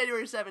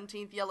 January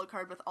 17th, Yellow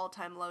Card with All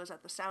Time Lows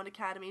at the Sound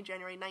Academy.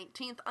 January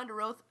 19th,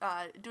 Under Oath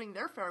doing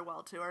their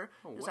farewell tour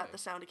is at the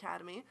Sound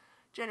Academy.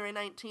 January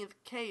 19th,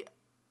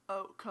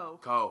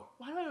 Co.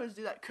 Why do I always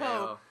do that?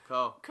 Co.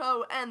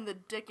 Co and the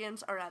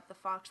Dickens are at the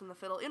Fox and the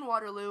Fiddle in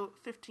Waterloo.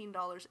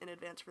 $15 in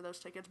advance for those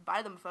tickets.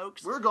 Buy them,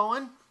 folks. We're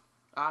going.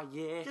 Ah,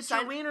 yeah. Get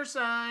your wiener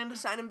signed.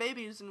 Signing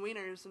babies and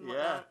wieners and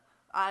whatnot.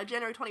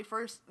 January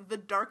 21st, The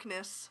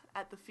Darkness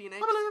at the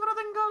Phoenix.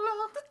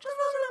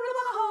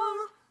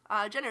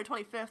 January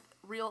 25th,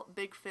 Real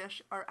Big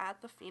Fish are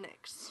at the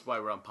Phoenix. That's why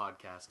we're on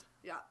podcast.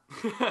 Yeah.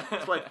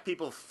 That's why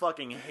people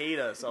fucking hate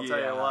us. I'll tell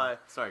you why.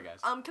 Sorry, guys.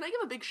 Can I give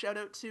a big shout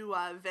out to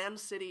Van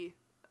City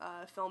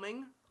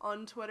Filming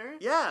on Twitter?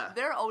 Yeah.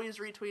 They're always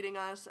retweeting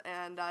us,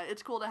 and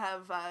it's cool to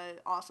have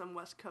awesome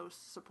West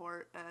Coast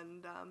support.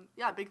 And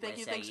big thank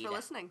you. Thanks for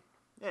listening.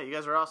 Yeah, you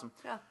guys are awesome.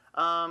 Yeah.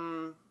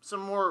 Some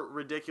more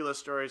ridiculous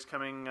stories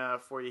coming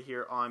for you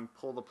here on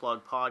Pull the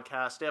Plug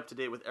Podcast. Stay up to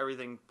date with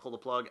everything Pull the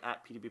Plug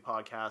at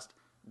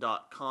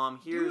ptppodcast.com.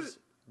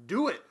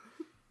 Do it.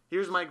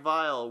 Here's Mike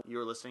Vile.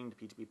 You're listening to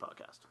PTP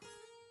Podcast.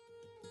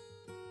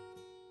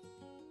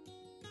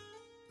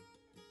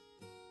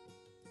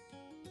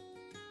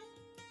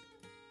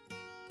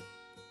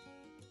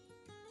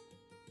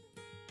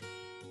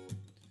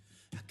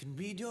 I can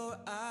read your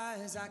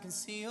eyes, I can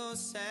see you're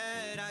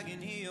sad, I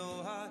can hear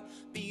your heart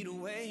beat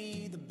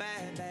away the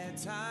bad, bad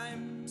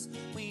times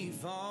we've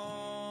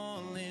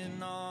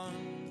fallen on.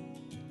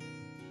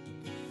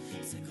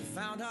 It's like we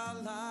found our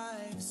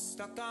lives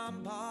stuck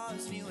on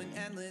pause, feeling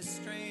endless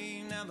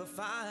strain, never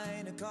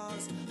find a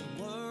cause.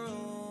 The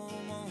world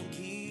won't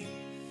keep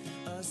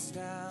us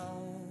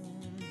down.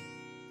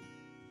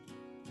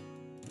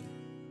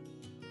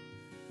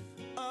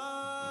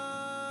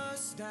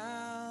 Us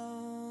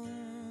down.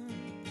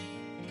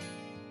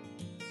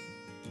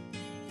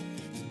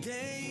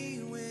 Today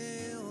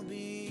will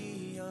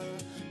be a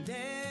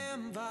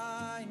damn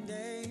fine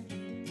day.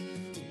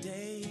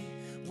 Today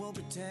we'll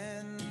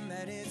pretend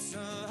that it's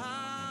a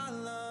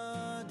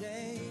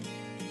holiday.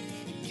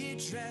 Get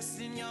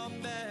dressed in your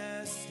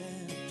best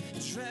and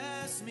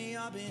dress me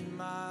up in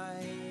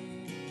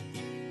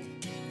mine.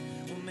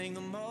 We'll make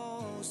the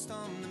most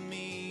of the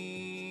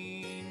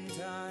meantime.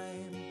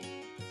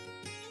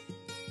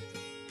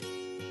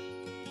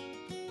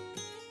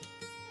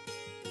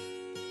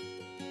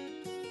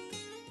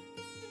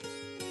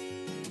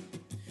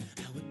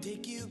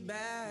 Take you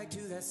back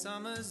to that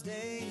summer's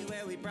day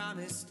where we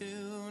promised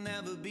to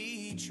never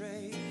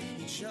betray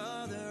each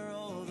other,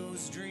 all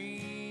those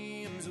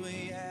dreams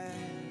we had.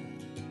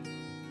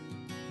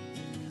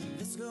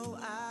 Let's go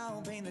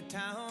out, paint the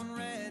town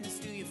red, let's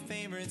do your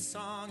favorite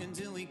song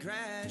until we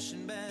crash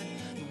in bed.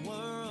 The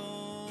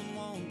world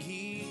won't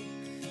keep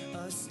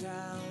us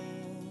down.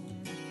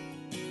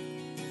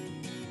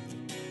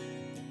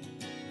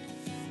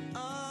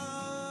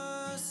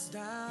 Us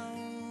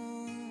down.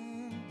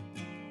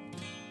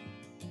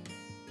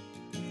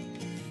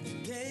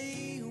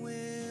 Today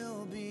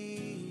will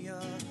be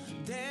a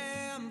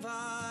damn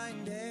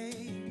fine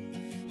day.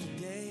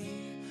 Today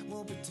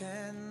we'll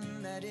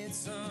pretend that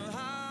it's a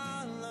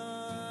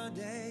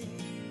holiday.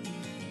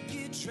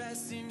 Get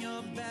dressed in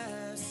your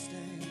best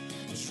and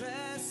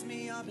dress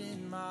me up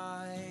in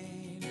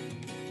mine.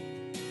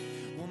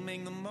 We'll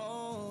make the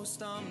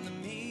most of the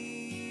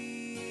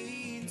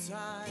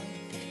meantime.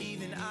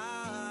 Even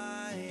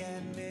I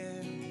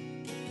admit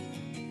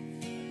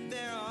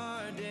there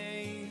are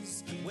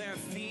days where I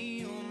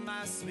feel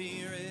my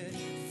spirit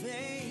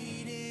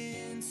fade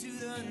into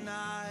the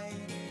night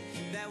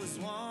that was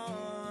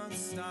once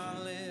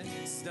starlit,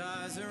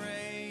 stars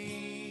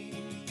array.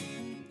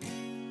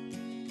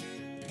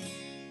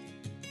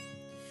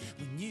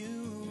 When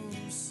you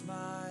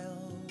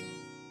smile,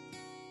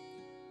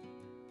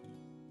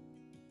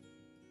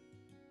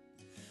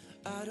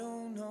 I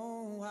don't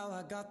know how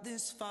I got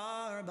this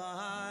far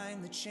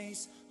behind the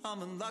chase.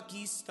 I'm a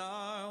lucky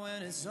star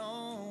when it's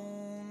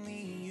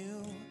only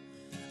you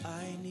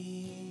I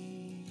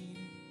need.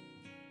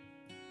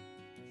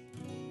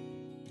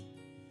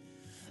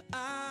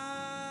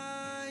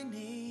 I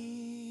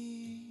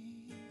need.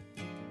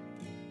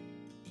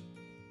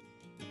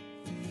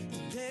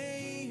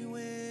 Today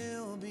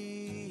will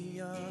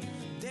be a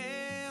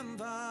damn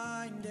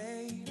fine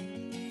day.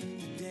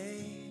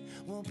 Today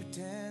we'll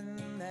pretend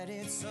that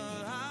it's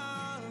a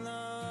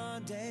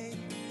holiday.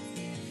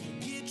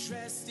 Get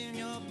dressed in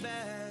your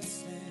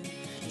best and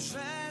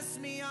dress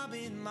me up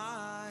in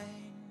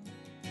mine.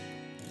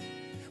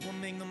 We'll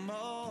make the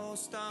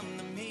most of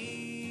the meantime.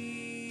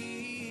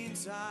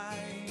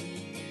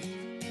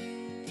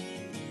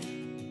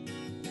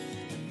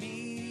 The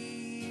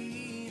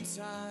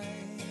meantime.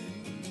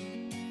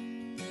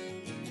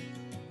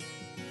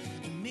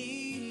 The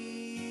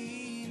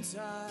meantime.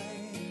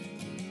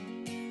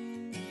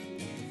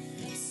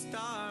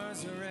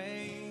 Stars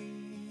array.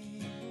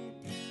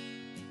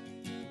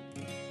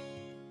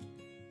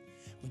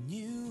 When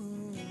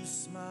you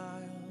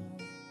smile.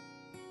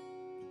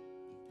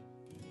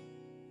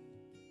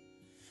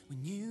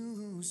 When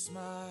you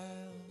smile.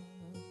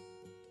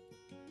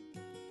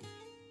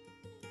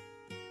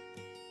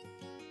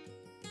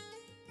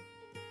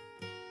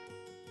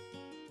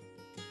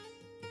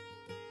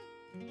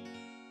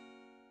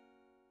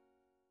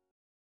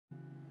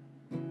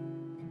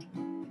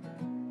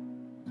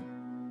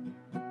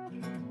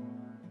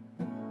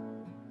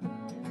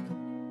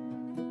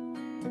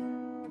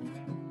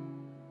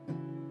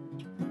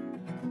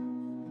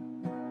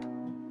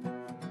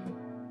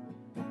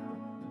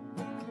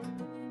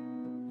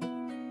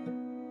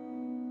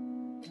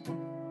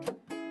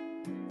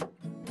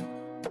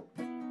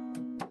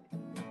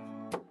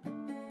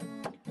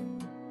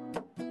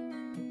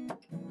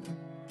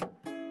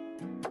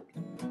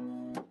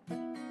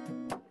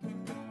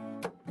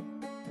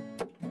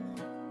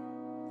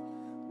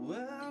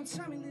 Well,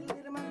 tell me, little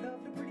lady, my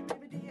lovely pretty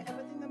baby, do you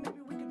ever think that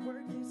maybe we could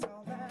work this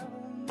all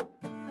out?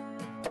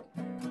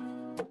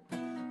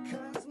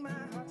 'Cause my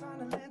heart's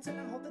on a lance and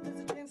I hope that there's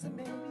a chance that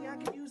maybe I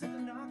could use it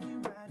to knock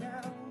you right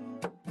out.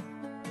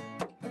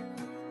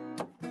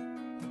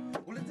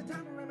 Well, it's a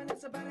time to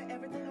reminisce about it,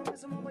 everything I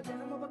miss, I'm over dead,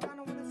 I'm over gone,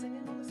 when I'm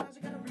singing all the songs,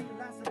 you gotta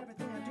realize that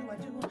everything I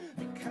do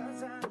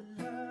because I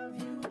love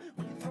you.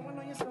 When you're throwing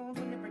all your stones,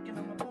 when you're breaking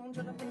all my bones,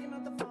 when I'm picking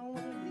up the phone,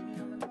 when you leave me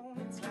all alone,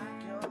 it's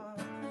like you're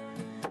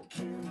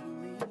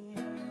killing me.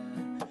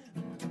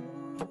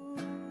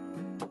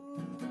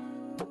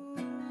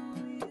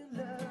 Do you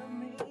love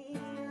me?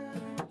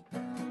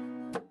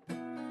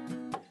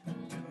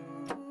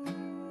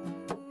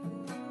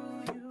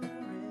 Do you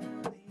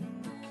really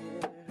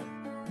care?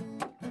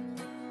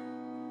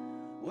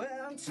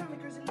 Well, tell me,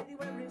 crazy lady,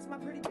 where is my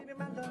pretty baby,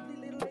 my lovely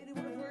little lady,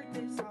 would have worked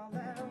this all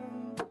out.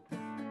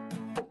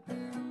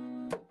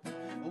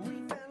 We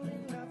fell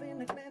in love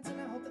in a glance,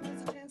 and I hope that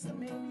there's a chance that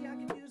maybe I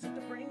could use it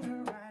to bring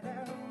her right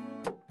out.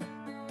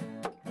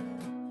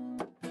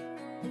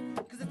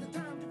 'Cause it's the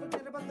time to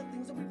forget about the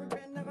things that we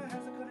regret, never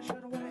has, I coulda,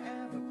 shoulda, woulda,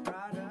 ever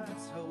brought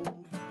us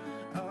home.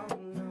 Oh,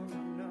 no,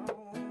 no.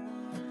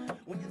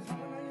 When you're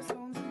throwing all your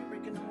stones, when you're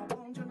breaking all my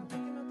bones, you're not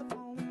picking up the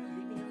phone, when you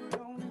leave me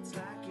alone, it's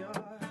like you're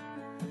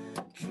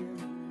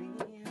killing me.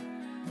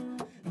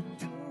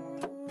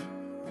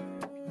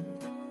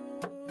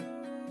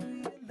 Do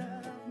you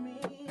love me?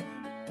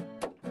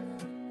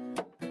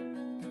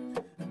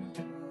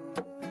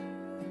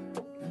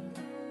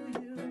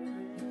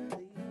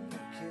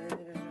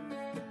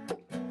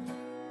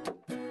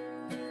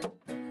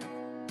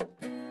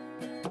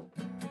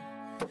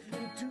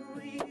 Do you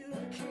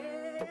really care? Do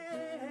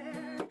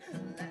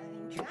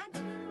you care like I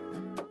do?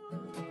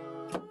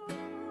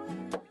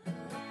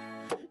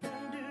 Do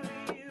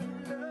you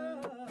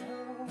love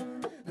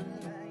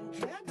like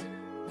I do?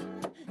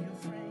 You're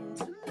afraid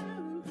to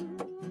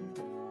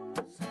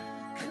lose,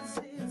 'cause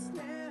it's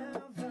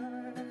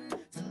never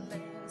too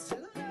late to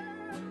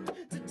learn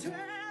to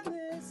turn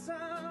this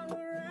all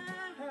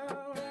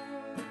around.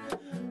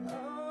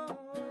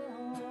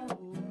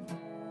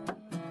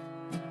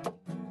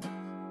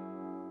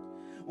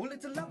 Well,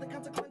 it's a lovely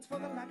consequence for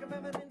the lack of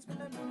evidence, but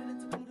I know that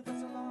it's a beautiful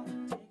so long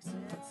it takes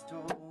its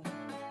toll.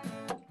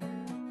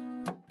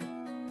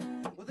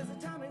 Well, there's a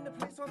time and a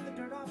place, wipe the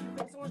dirt off your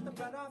face and wash the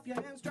blood off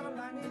your hands, draw a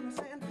line in the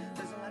sand.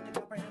 There's a line to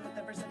comprehend with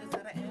every sentence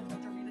at an end.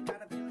 Don't you read it,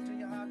 gotta feel it till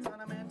your heart's on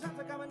a man. Times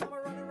are coming, now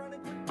we're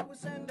running quick to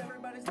ascend.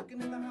 Everybody's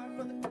looking in the heart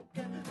for the quick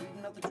end.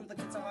 Reading out the truth like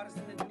it's the hardest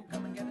thing to do.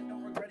 Come and get it,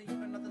 don't regret it, you've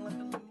got nothing left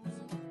to lose.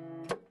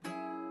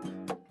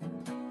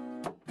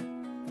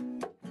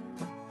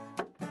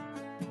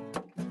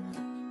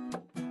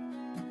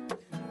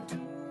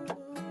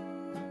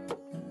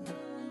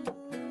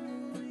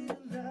 Do you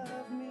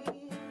love me?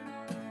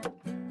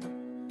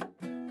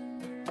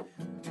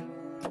 Do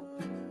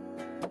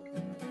you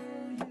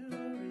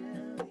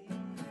really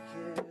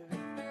care?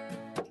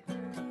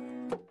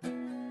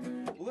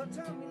 Well,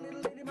 tell me,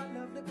 little lady, my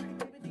lovely pretty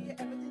baby, do you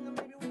ever think that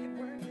maybe we could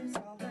work this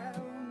all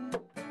out?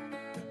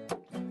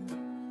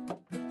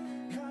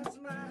 'Cause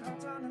my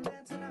heart's on a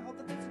lance, and I hope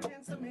that there's a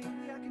chance that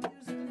maybe I could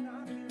use it to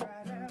knock you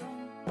right out.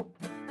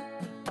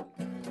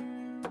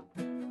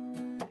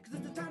 'Cause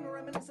it's the time to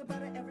reminisce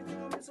about it,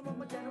 everything I miss, I'm on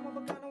my dead, I'm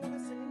over gone, when I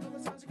sing all the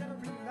songs, you gotta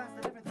realize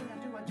that everything I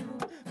do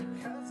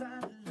because I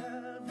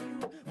love you.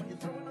 When you're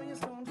throwing all your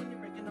stones, when you're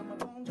breaking all my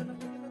bones, when I'm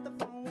picking up the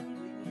phone, when you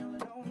leave me all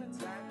alone,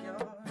 it's like you're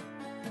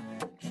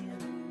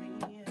killing me.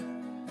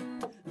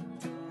 Do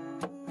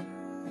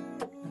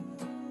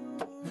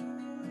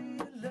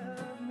you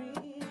love me?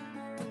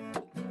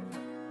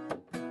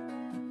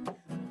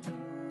 Do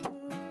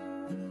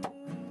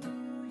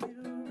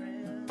you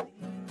really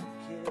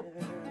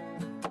care?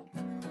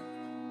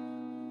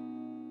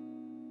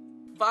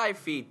 5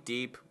 feet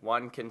deep,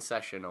 one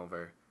concession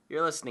over.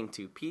 You're listening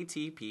to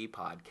PTP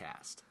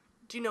Podcast.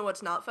 Do you know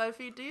what's not 5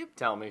 feet deep?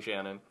 Tell me,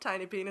 Shannon.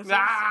 Tiny penises.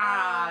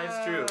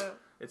 It's true.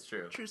 It's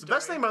true. True The story.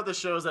 best thing about this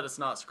show is that it's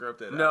not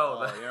scripted.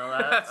 No, at all. You know,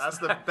 that's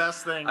the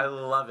best thing. I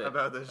love it.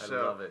 about this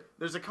show. I love it.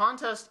 There's a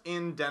contest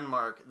in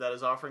Denmark that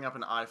is offering up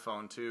an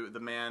iPhone to the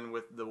man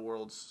with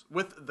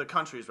the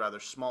country's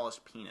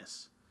smallest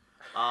penis,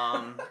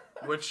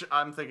 which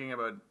I'm thinking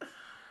about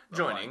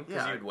Joining,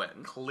 because you'd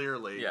win.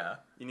 Clearly, Yeah.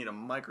 You need a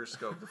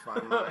microscope to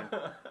find mine.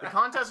 The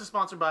contest is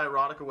sponsored by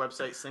erotica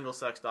website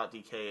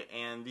singlesex.dk,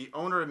 and the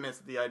owner admits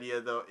that the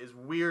idea, though, is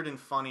weird and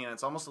funny, and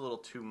it's almost a little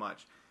too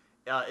much.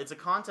 It's a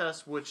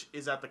contest which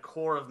is at the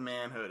core of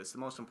manhood. It's the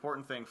most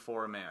important thing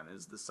for a man,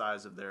 is the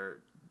size of their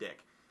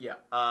dick. Yeah.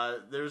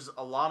 There's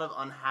a lot of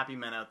unhappy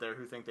men out there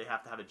who think they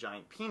have to have a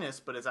giant penis,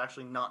 but it's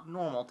actually not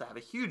normal to have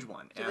a huge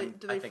one.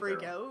 Do they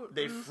freak out?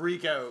 They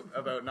freak out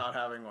about not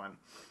having one.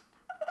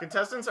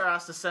 Contestants are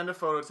asked to send a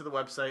photo to the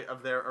website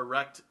of their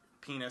erect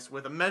penis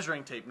with a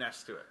measuring tape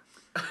next to it.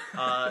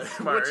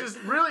 which is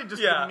really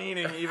just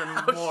demeaning even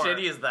How more.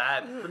 shitty is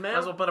that? Might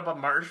as well put up a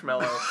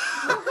marshmallow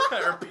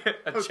or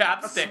a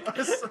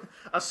chapstick.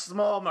 A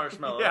small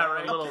marshmallow. Yeah,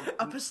 right. A little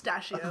A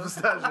pistachio.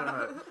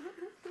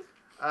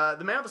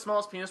 The man with the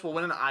smallest penis will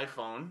win an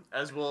iPhone,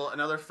 as will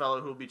another fellow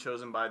who will be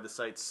chosen by the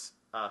site's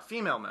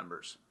female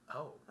members.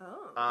 Oh.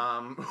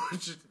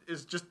 Which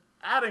is just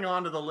adding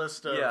on to the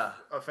list of Yeah.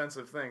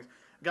 offensive things.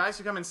 Guys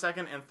who come in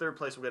second and third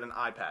place will get an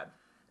iPad.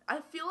 I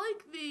feel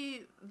like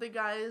the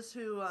guys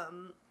who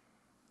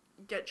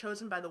get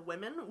chosen by the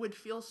women would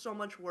feel so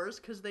much worse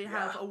because they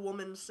have a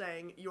woman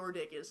saying your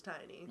dick is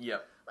tiny.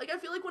 Yep. Like I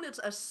feel like when it's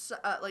a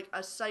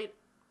site,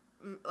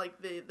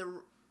 like the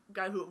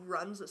guy who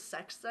runs a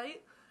sex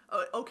site.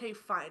 Okay,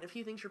 fine. If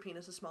he thinks your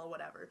penis is small,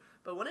 whatever.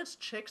 But when it's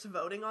chicks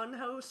voting on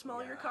how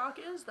small your cock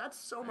is, that's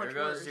so much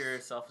There goes worse. your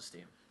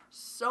self-esteem.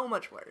 So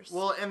much worse.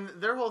 Well, and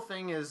their whole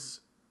thing is,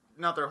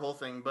 not their whole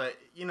thing, but,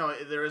 you know,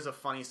 there is a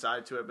funny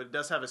side to it, but it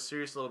does have a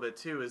serious little bit,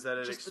 too, is that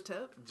it... Just the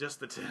tip? Just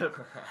the tip.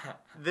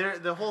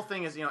 The whole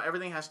thing is, you know,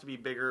 everything has to be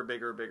bigger,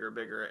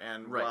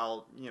 and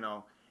while, you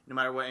know, no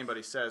matter what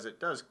anybody says,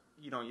 it does...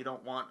 You know, you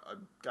don't want a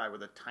guy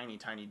with a tiny,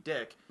 tiny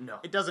dick. No.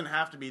 It doesn't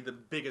have to be the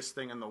biggest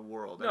thing in the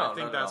world. And No, I think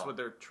not at that's all. what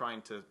they're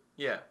trying to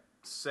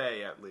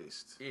say, at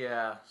least.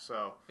 Yeah.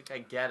 So. I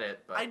get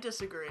it, but... I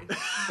disagree.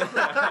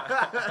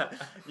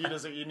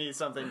 You need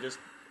something just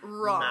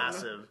wrong.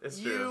 massive.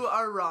 You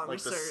are wrong,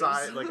 like the sirs.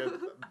 size, like a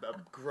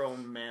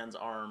grown man's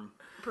arm.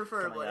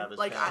 Preferably. coming out of his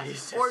Like,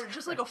 pants. or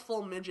just like a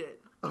full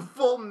midget. A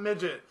full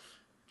midget.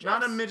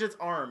 Not a Just- midget's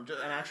arm,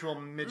 just an actual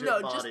midget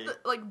No, body. just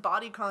like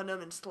body condom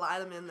and slide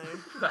them in there.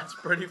 That's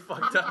pretty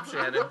fucked up,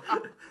 Shannon.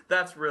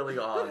 That's really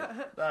odd.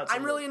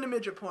 I'm really into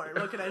midget porn.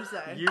 What can I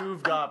say?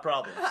 You've got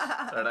problems.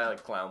 And I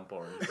like clown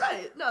porn.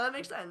 Right. No, that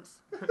makes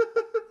sense.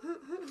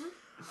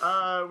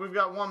 We've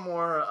got one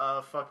more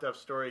fucked up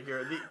story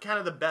here. Kind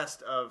of the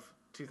best of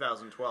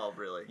 2012,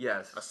 really.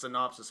 Yes. A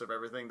synopsis of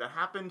everything that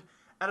happened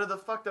out of the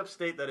fucked up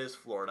state that is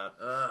Florida.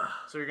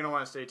 So you're going to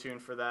want to stay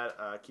tuned for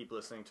that. Keep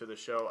listening to the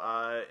show.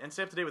 And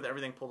stay up to date with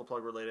everything Pull the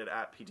Plug related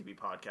at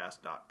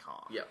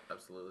ptbpodcast.com. Yep,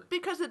 absolutely.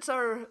 Because it's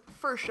our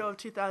first show of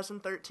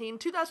 2013.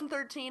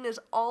 2013 is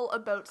all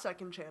about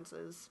second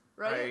chances,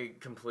 right? I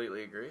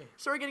completely agree.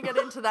 So we're going to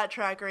get into that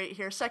track right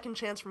here. Second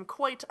Chance from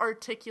Quite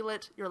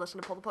Articulate. You're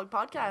listening to Pull the Plug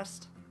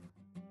Podcast.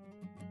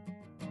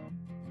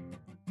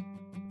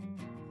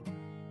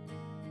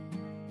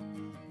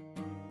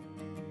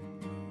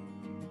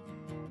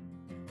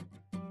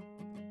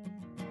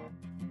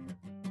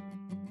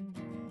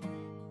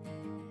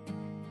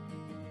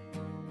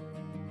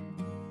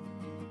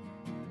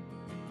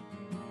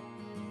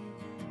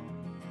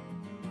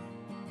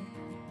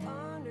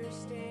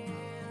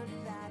 Understand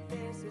that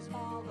this is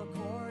all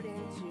according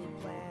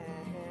to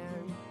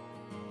plan.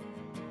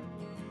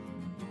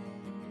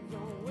 The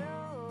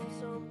will of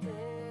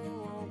something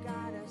will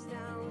guide us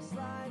down the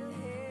sleight of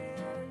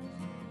hand.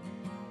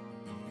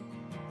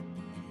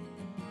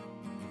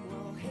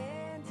 Well,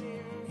 hand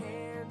in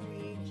hand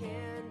we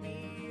can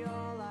be.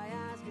 All I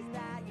ask is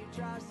that you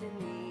trust in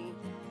me.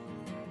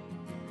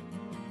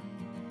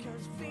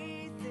 'Cause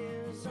faith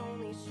is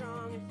only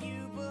strong if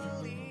you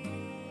believe.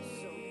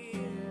 So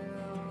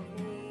give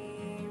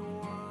me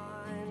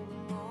one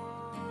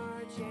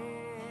more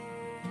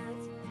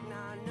chance, and I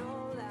know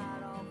that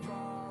I'll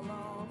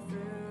follow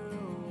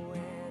through.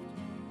 And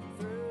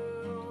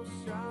through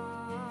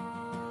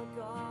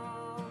struggle,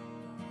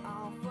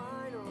 I'll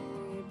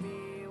finally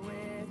be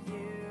with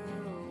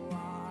you.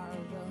 Are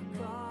the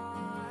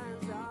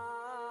cause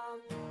of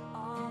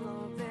all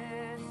of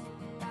this?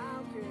 How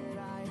could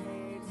I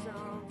hate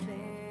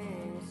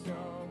something so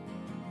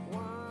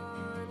wonderful?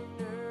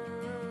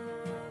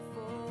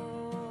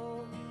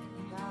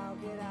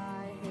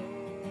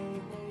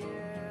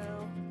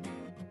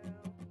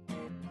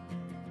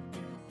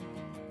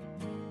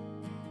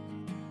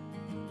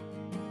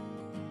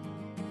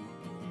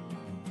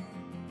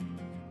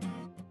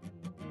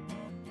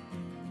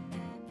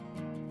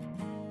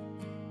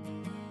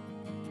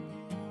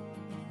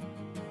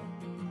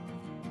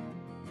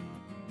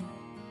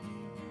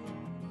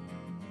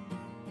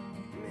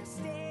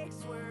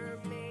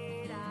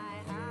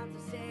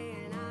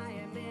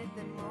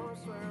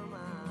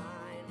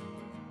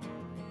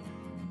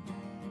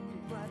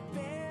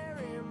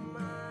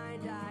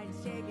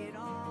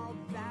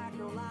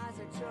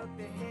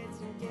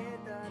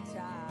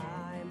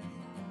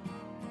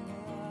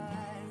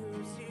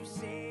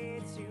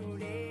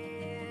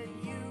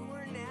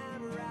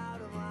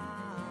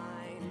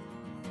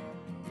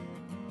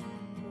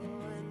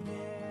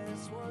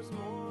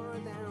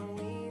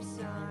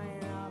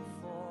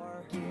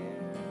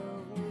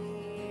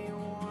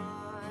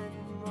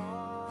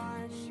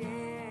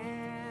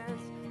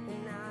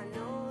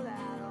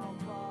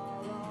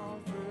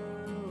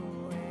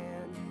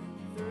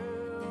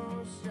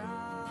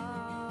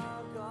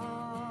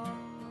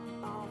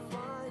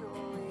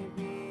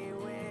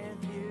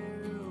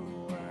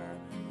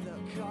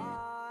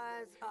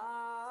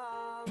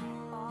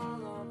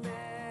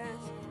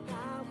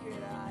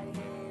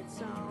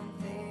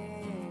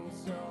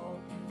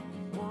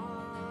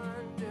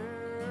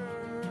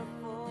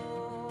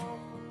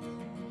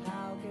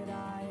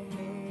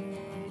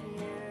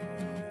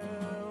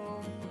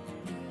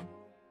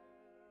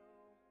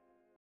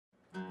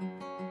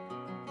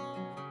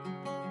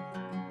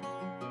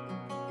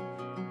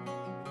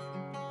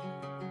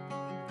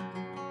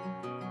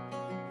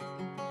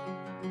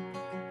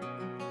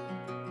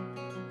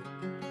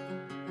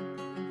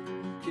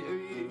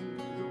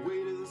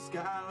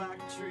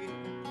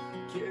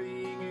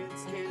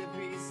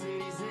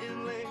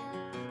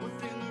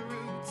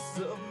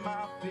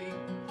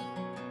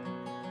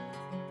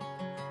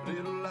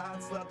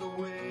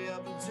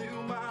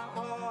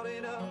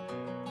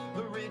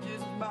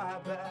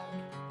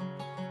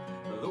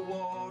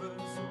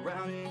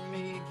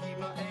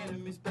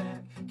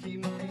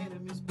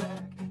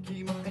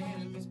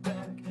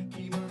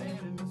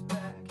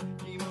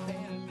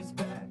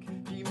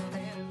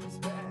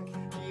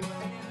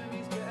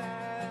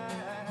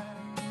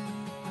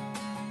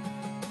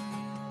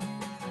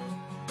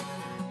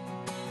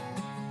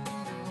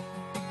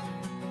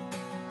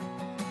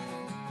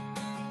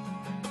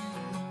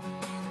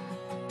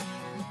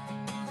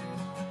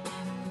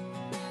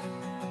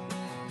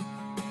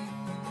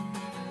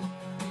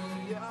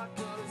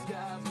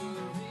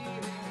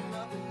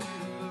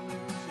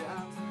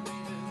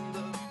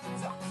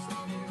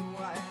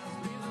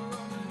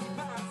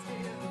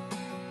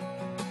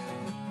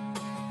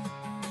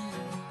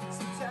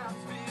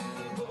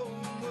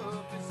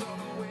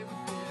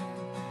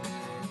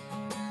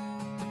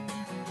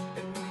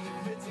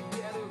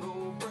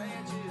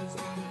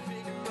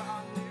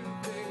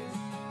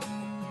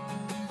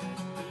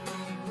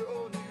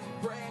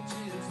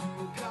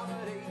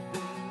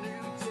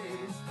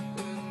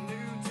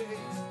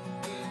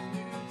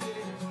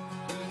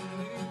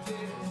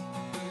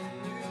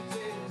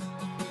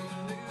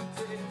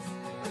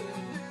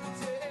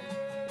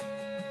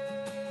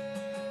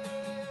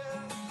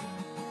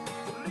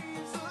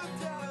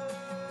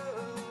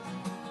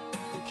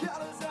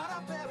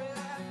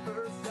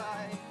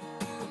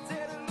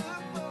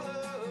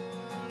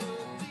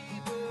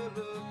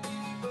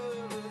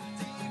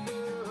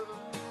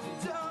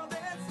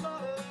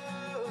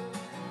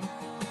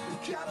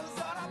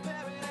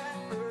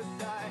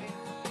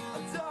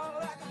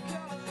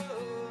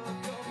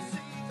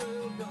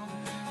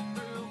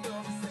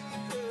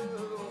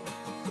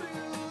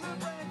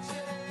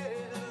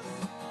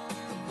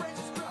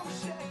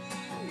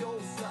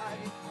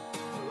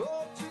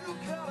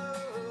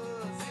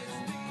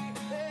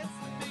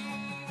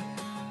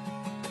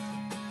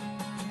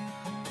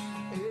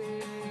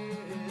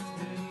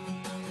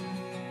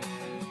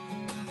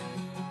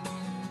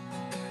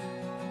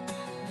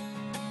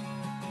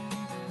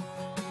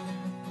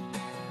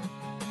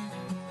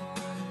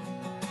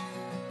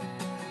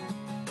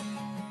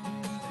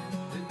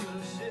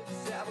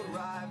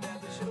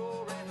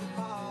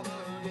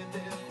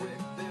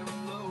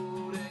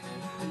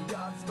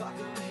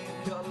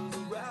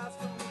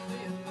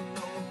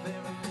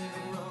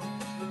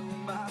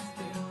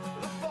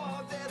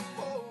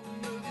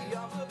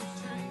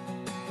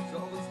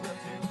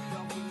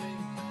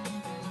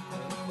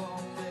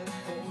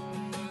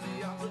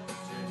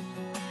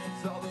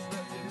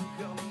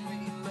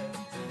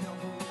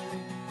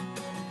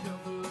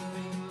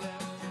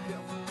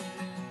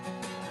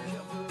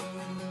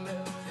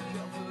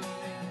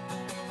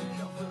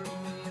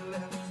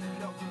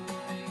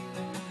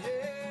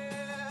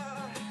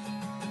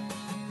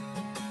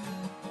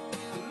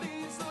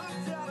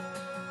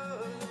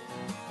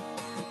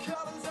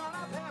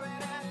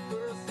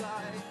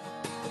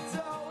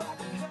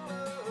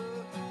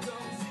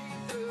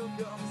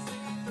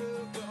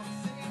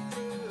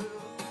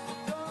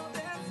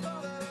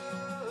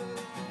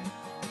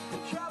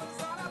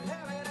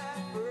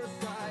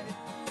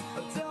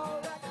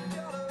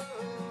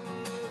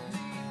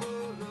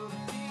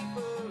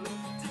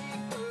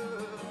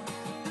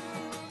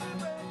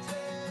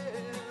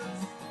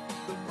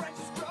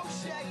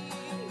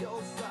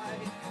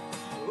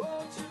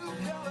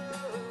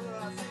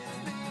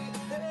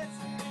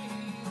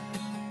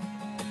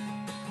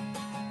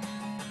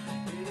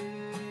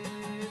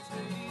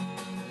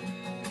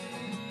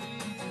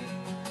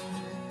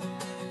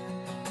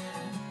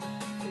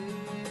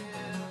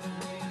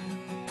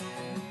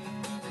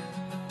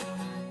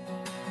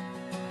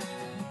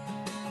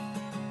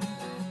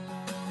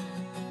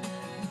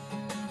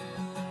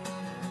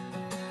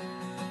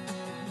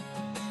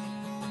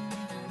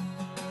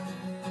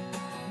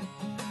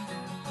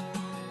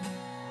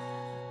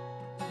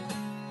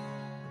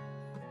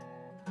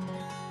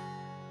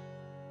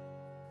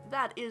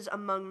 that is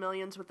Among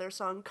Millions with their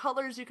song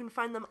Colors. You can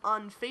find them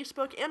on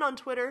Facebook and on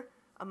Twitter,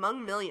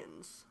 Among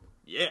Millions.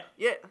 Yeah.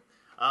 Yeah.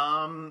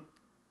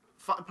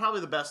 Probably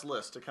the best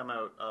list to come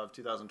out of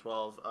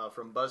 2012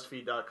 from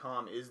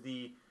BuzzFeed.com is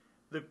the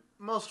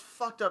most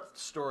fucked up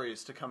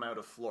stories to come out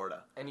of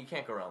Florida. And you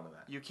can't go wrong with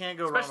that. You can't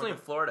go Especially wrong in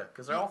with Florida,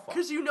 because they're all fucked.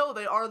 Because you know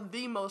they are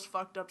the most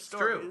fucked up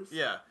stories. true.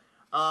 Yeah.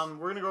 We're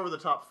going to go over the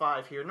top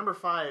 5 here. Number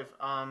 5,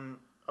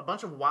 a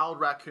bunch of wild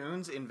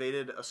raccoons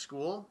invaded a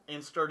school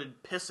and started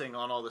pissing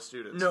on all the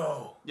students.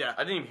 No. Yeah.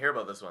 I didn't even hear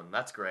about this one.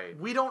 That's great.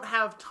 We don't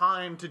have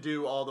time to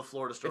do all the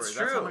Florida stories. It's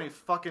That's true. how many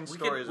fucking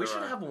stories We there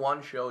should are. have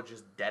one show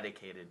just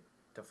dedicated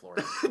to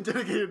Florida.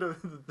 Dedicated to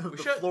the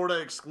Florida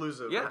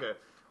exclusive. Yeah. Okay.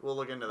 We'll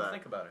look into that.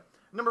 Think about it.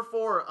 Number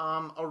 4,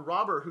 a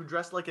robber who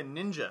dressed like a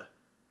ninja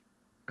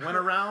went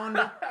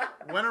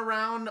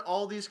around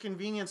all these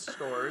convenience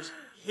stores,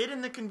 hid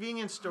in the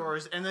convenience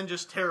stores, and then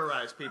just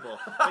terrorized people.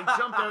 Like,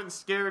 jumped out and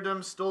scared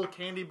them, stole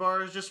candy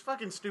bars, just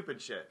fucking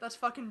stupid shit. That's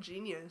fucking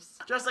genius.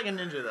 Dressed like a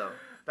ninja, though.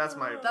 That's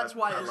why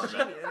I love it's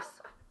that. genius.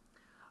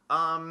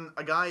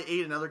 A guy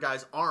ate another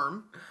guy's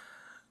arm.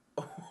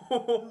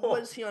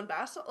 Was he on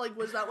bath salt? Like,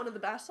 was that one of the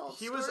bath salts?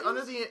 He was stories?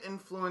 under the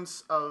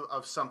influence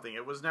of something.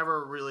 It was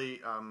never really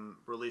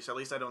released. At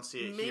least I don't see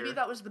it here. Maybe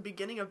that was the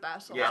beginning of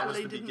bath salts. Yeah, where that was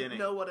they the didn't beginning.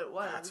 know what it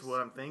was. That's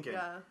what I'm thinking.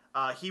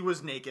 Yeah. He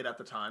was naked at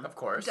the time. Of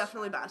course.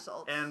 Definitely bath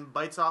salts. And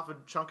bites off a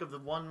chunk of the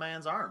one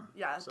man's arm.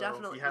 Yeah, So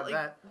definitely. You have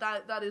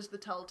like, that is the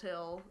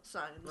telltale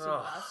signs Ugh.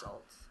 of bath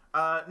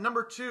salts.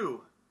 Number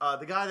 2,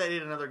 the guy that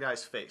ate another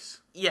guy's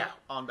face. Yeah.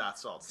 On bath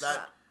salts.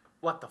 That.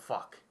 What the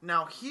fuck?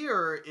 Now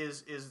here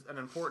is an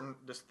important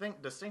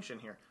distinction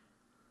here.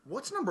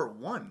 What's number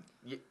 1?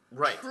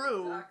 Right.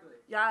 True. Exactly.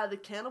 Yeah, the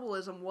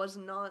cannibalism was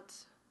not.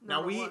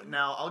 Now one.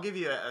 Now I'll give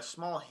you a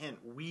small hint.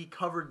 We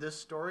covered this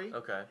story.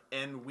 Okay.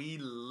 And we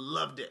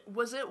loved it.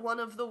 Was it one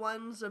of the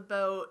ones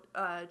about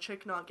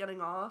chick not getting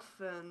off?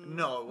 And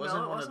No, it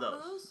wasn't one of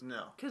those.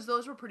 No. Because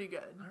those were pretty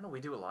good. I don't know. We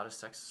do a lot of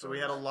sex stories. So we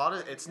had a lot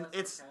of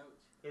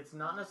it's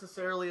not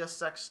necessarily a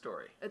sex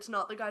story. It's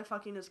not the guy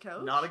fucking his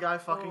couch? Not a guy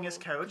fucking his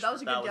couch. That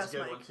was a good guess,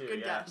 one Mike. too,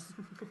 Good yeah.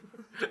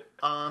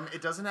 guess.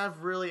 It doesn't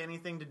have really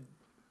anything to.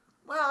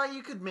 Well,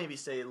 you could maybe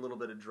say a little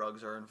bit of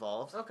drugs are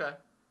involved. Okay.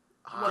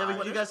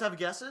 Do you guys have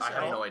guesses? I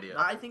have no idea.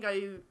 I think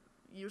I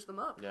used them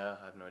up. Yeah,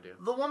 I have no idea.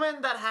 The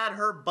woman that had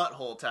her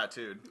butthole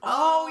tattooed.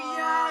 Oh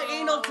yeah,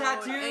 anal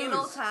tattoos.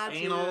 Anal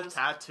tattoos. Anal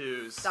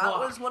tattoos. That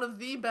was one of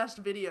the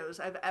best videos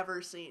I've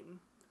ever seen.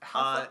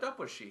 How fucked up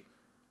was she?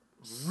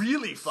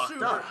 Really fucked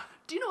Super. up.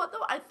 Do you know what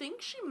though? I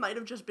think she might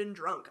have just been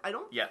drunk. I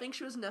don't Yeah. think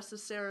she was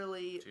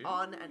necessarily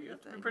on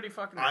anything. Pretty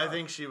fucking. I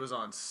think she was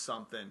on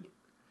something.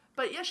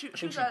 But yeah, she I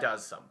think was she at,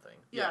 does something.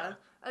 Yeah,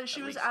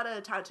 she was least. at a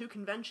tattoo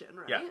convention,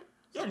 right? Yeah.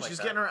 Yeah, and like she's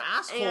that. getting her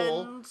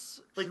asshole. And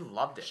She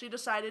loved it. she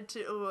decided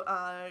to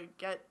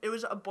get it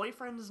was a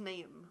boyfriend's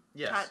name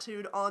Yes.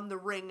 tattooed on the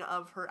ring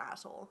of her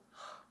asshole.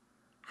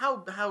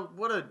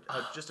 What a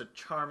just a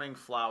charming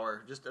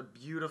flower, just a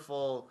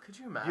beautiful, Could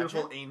you imagine?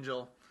 beautiful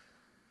angel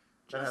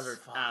that has her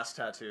Just ass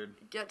tattooed.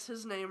 Gets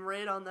his name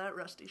right on that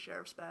rusty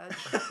sheriff's badge.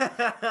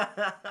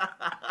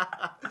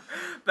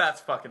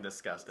 That's fucking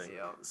disgusting.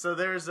 So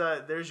there's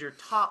your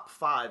top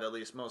 5 at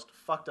least most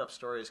fucked up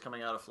stories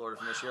coming out of Florida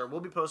from this year.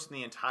 We'll be posting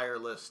the entire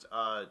list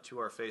to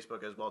our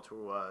Facebook as well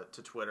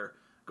to Twitter.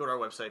 Go to our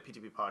website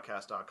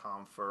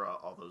ptppodcast.com for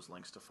all those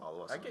links to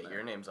follow us. I on get there.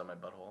 your names on my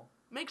butthole.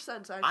 Makes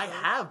sense, actually. I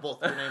have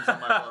both your names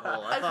on my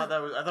butthole. I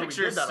thought we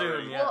Pictures did that soon,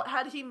 already. yeah. Well,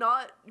 had he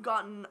not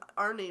gotten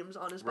our names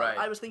on his butt, Right.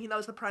 I was thinking that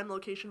was the prime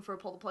location for a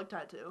pull the plug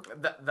tattoo.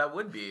 That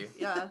would be.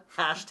 Yeah.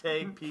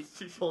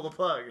 Hashtag pull the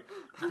plug.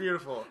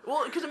 Beautiful.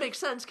 Well, because it makes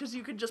sense, because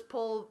you could just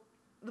pull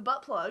the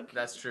butt plug.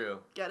 That's true.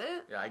 Get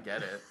it? Yeah, I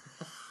get it.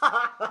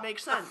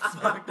 Makes sense.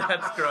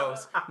 That's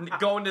gross.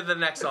 Going to the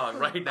next song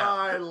right now.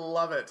 I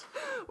love it.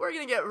 We're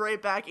going to get right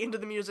back into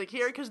the music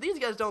here, because these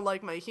guys don't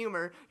like my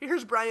humor.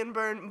 Here's Brian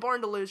Byrne, Born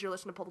to Lose. You're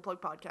listening to Pull the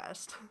Plug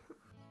Podcast.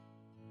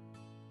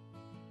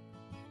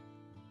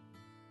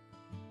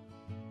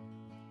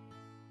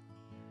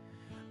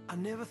 I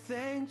never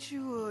thanked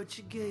you what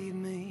you gave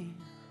me,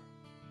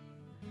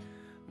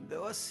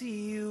 though I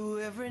see you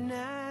every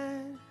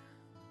night.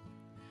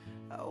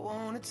 I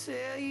wanna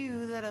tell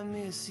you that I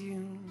miss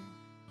you,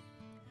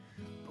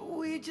 but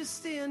we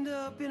just end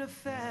up in a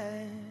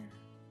fight.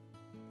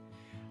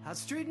 I'd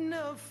straighten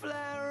up, fly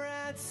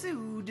right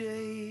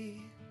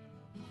today,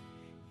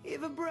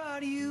 if I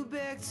brought you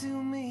back to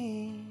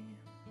me.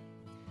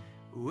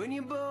 When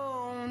you're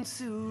born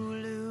to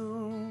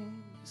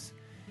lose,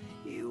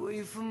 you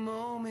wait for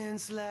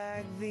moments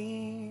like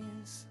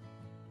these.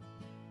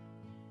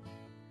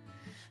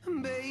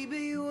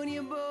 Baby, when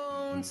you're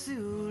born to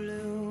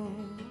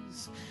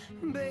lose,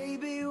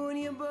 baby, when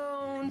you're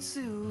born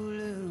to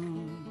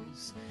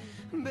lose,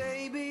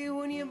 baby,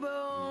 when you're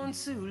born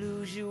to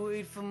lose, you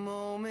wait for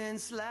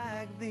moments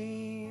like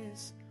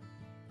these.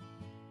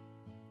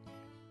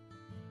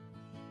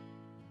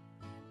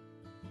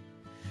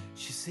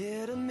 She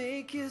said to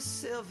make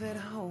yourself at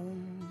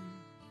home,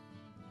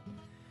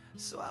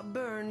 so I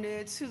burned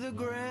it to the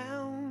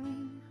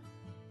ground.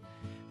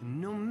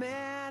 No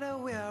matter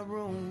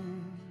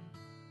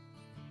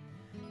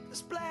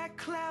This black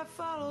cloud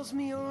follows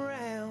me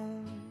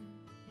around.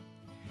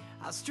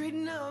 I'll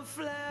straighten up,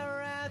 fly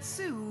right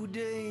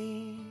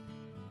today.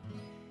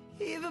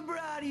 If I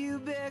brought you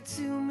back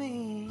to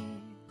me,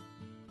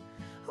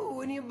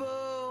 when you're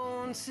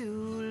born to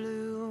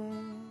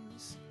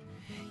lose,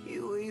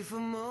 you wait for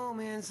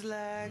moments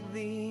like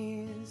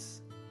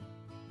these.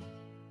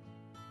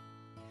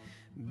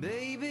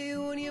 Baby,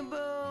 when you're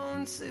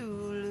born to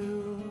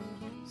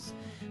lose,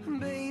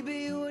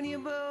 baby, when you're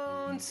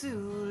born to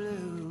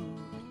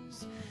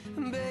lose,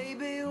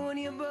 baby, when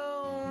you're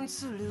born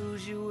to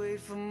lose, you wait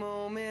for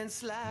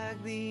moments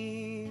like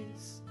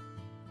these.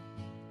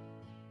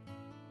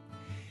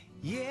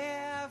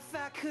 Yeah, if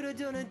I could have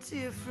done it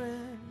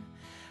different,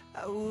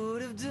 I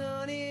would have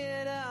done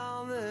it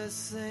all the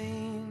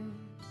same.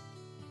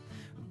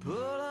 Pull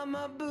on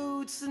my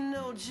boots and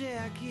no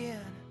jacket,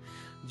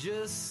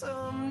 just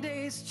some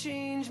days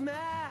change my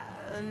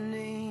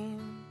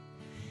name.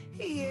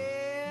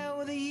 Yeah,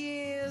 with the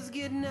years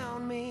getting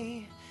on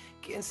me,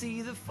 can't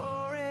see the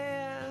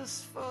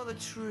forest for the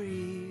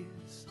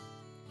trees.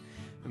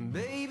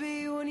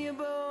 Baby, when you're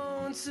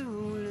born to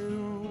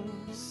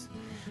lose,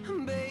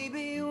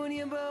 baby, when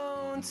you're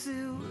born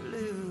to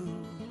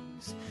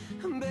lose,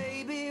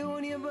 baby,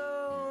 when you're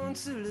born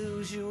to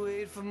lose, you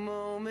wait for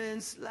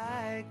moments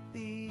like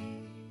these.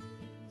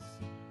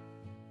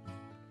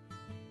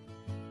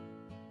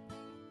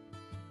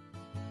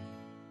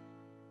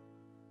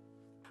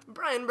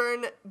 Brian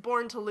Byrne,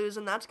 Born to Lose,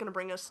 and that's going to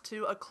bring us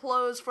to a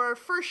close for our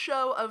first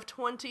show of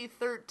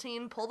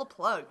 2013. Pull the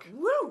plug.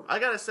 Woo! I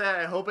gotta say,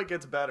 I hope it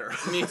gets better.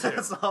 Me too.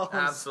 That's all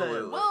I'm Absolutely.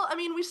 saying. Well, I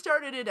mean, we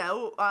started it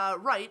out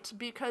right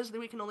because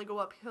we can only go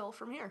uphill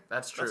from here.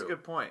 That's true. That's a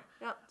good point.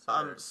 Yeah.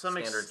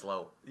 Standards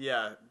low.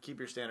 Yeah, keep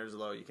your standards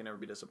low. You can never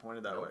be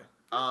disappointed that way.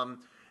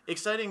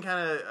 Exciting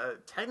kind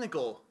of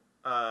technical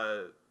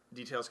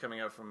details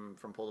coming out from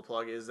Pull the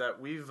Plug is that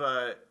we've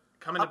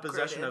come into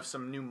possession of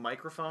some new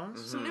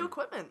microphones. Some new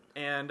equipment.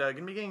 And going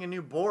to be getting a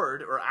new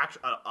board, or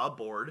actually a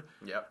board.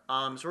 Yep.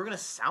 So we're going to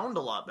sound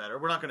a lot better.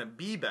 We're not going to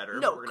be better,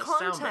 No, but we're going to sound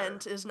better.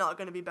 content is not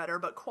going to be better,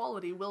 but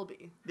quality will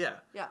be. Yeah.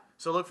 Yeah.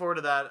 So look forward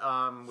to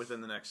that within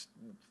the next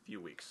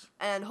few weeks.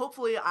 And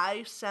hopefully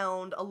I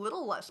sound a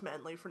little less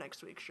manly for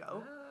next week's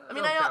show. I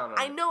mean, don't count on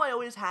I it. know I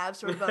always have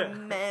sort of a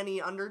manny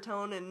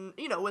undertone and,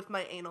 you know, with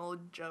my anal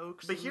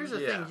jokes. But here's the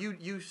thing,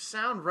 you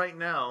sound right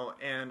now,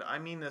 and I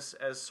mean this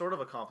as sort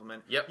of a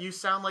compliment, you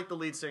sound like the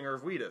lead singer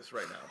of Wheatus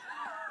right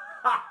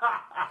now.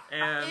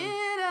 And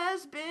it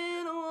has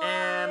been a while.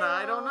 And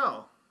I don't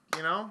know,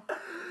 you know?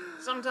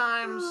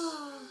 Sometimes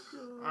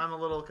I'm a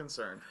little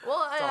concerned.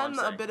 Well, That's all I am I'm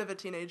a saying. bit of a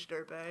teenage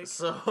dirtbag.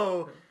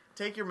 So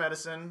take your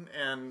medicine,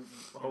 and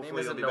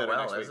hopefully it'll be better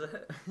next week.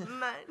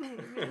 My name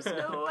is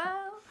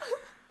Noel.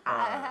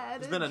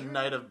 It's been a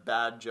night of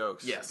bad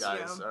jokes, Yes.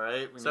 guys, Yeah. all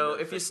right? We So need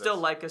to if you fix still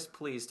this. like us,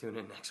 please tune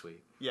in next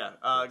week. Yeah,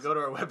 go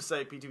to our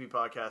website,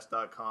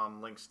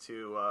 p2ppodcast.com, links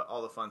to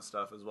all the fun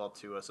stuff, as well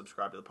to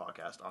subscribe to the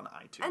podcast on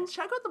iTunes. And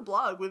check out the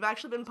blog. We've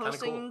actually been Kinda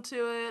posting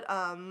to it,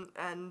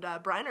 and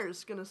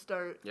Briner's going to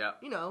start, Yeah.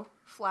 you know,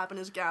 flapping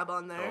his gab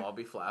on there. Oh, I'll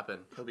be flapping.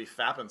 He'll be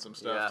fapping some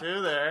stuff, Yeah.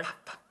 too, there.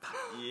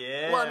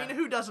 Yeah. Well, I mean,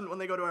 who doesn't when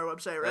they go to our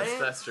website, right?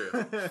 That's true.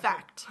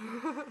 Fact.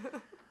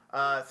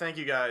 Thank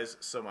you guys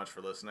so much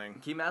for listening.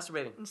 Keep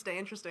masturbating. And stay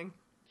interesting.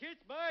 Kiss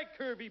my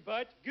curvy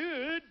butt.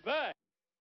 Goodbye.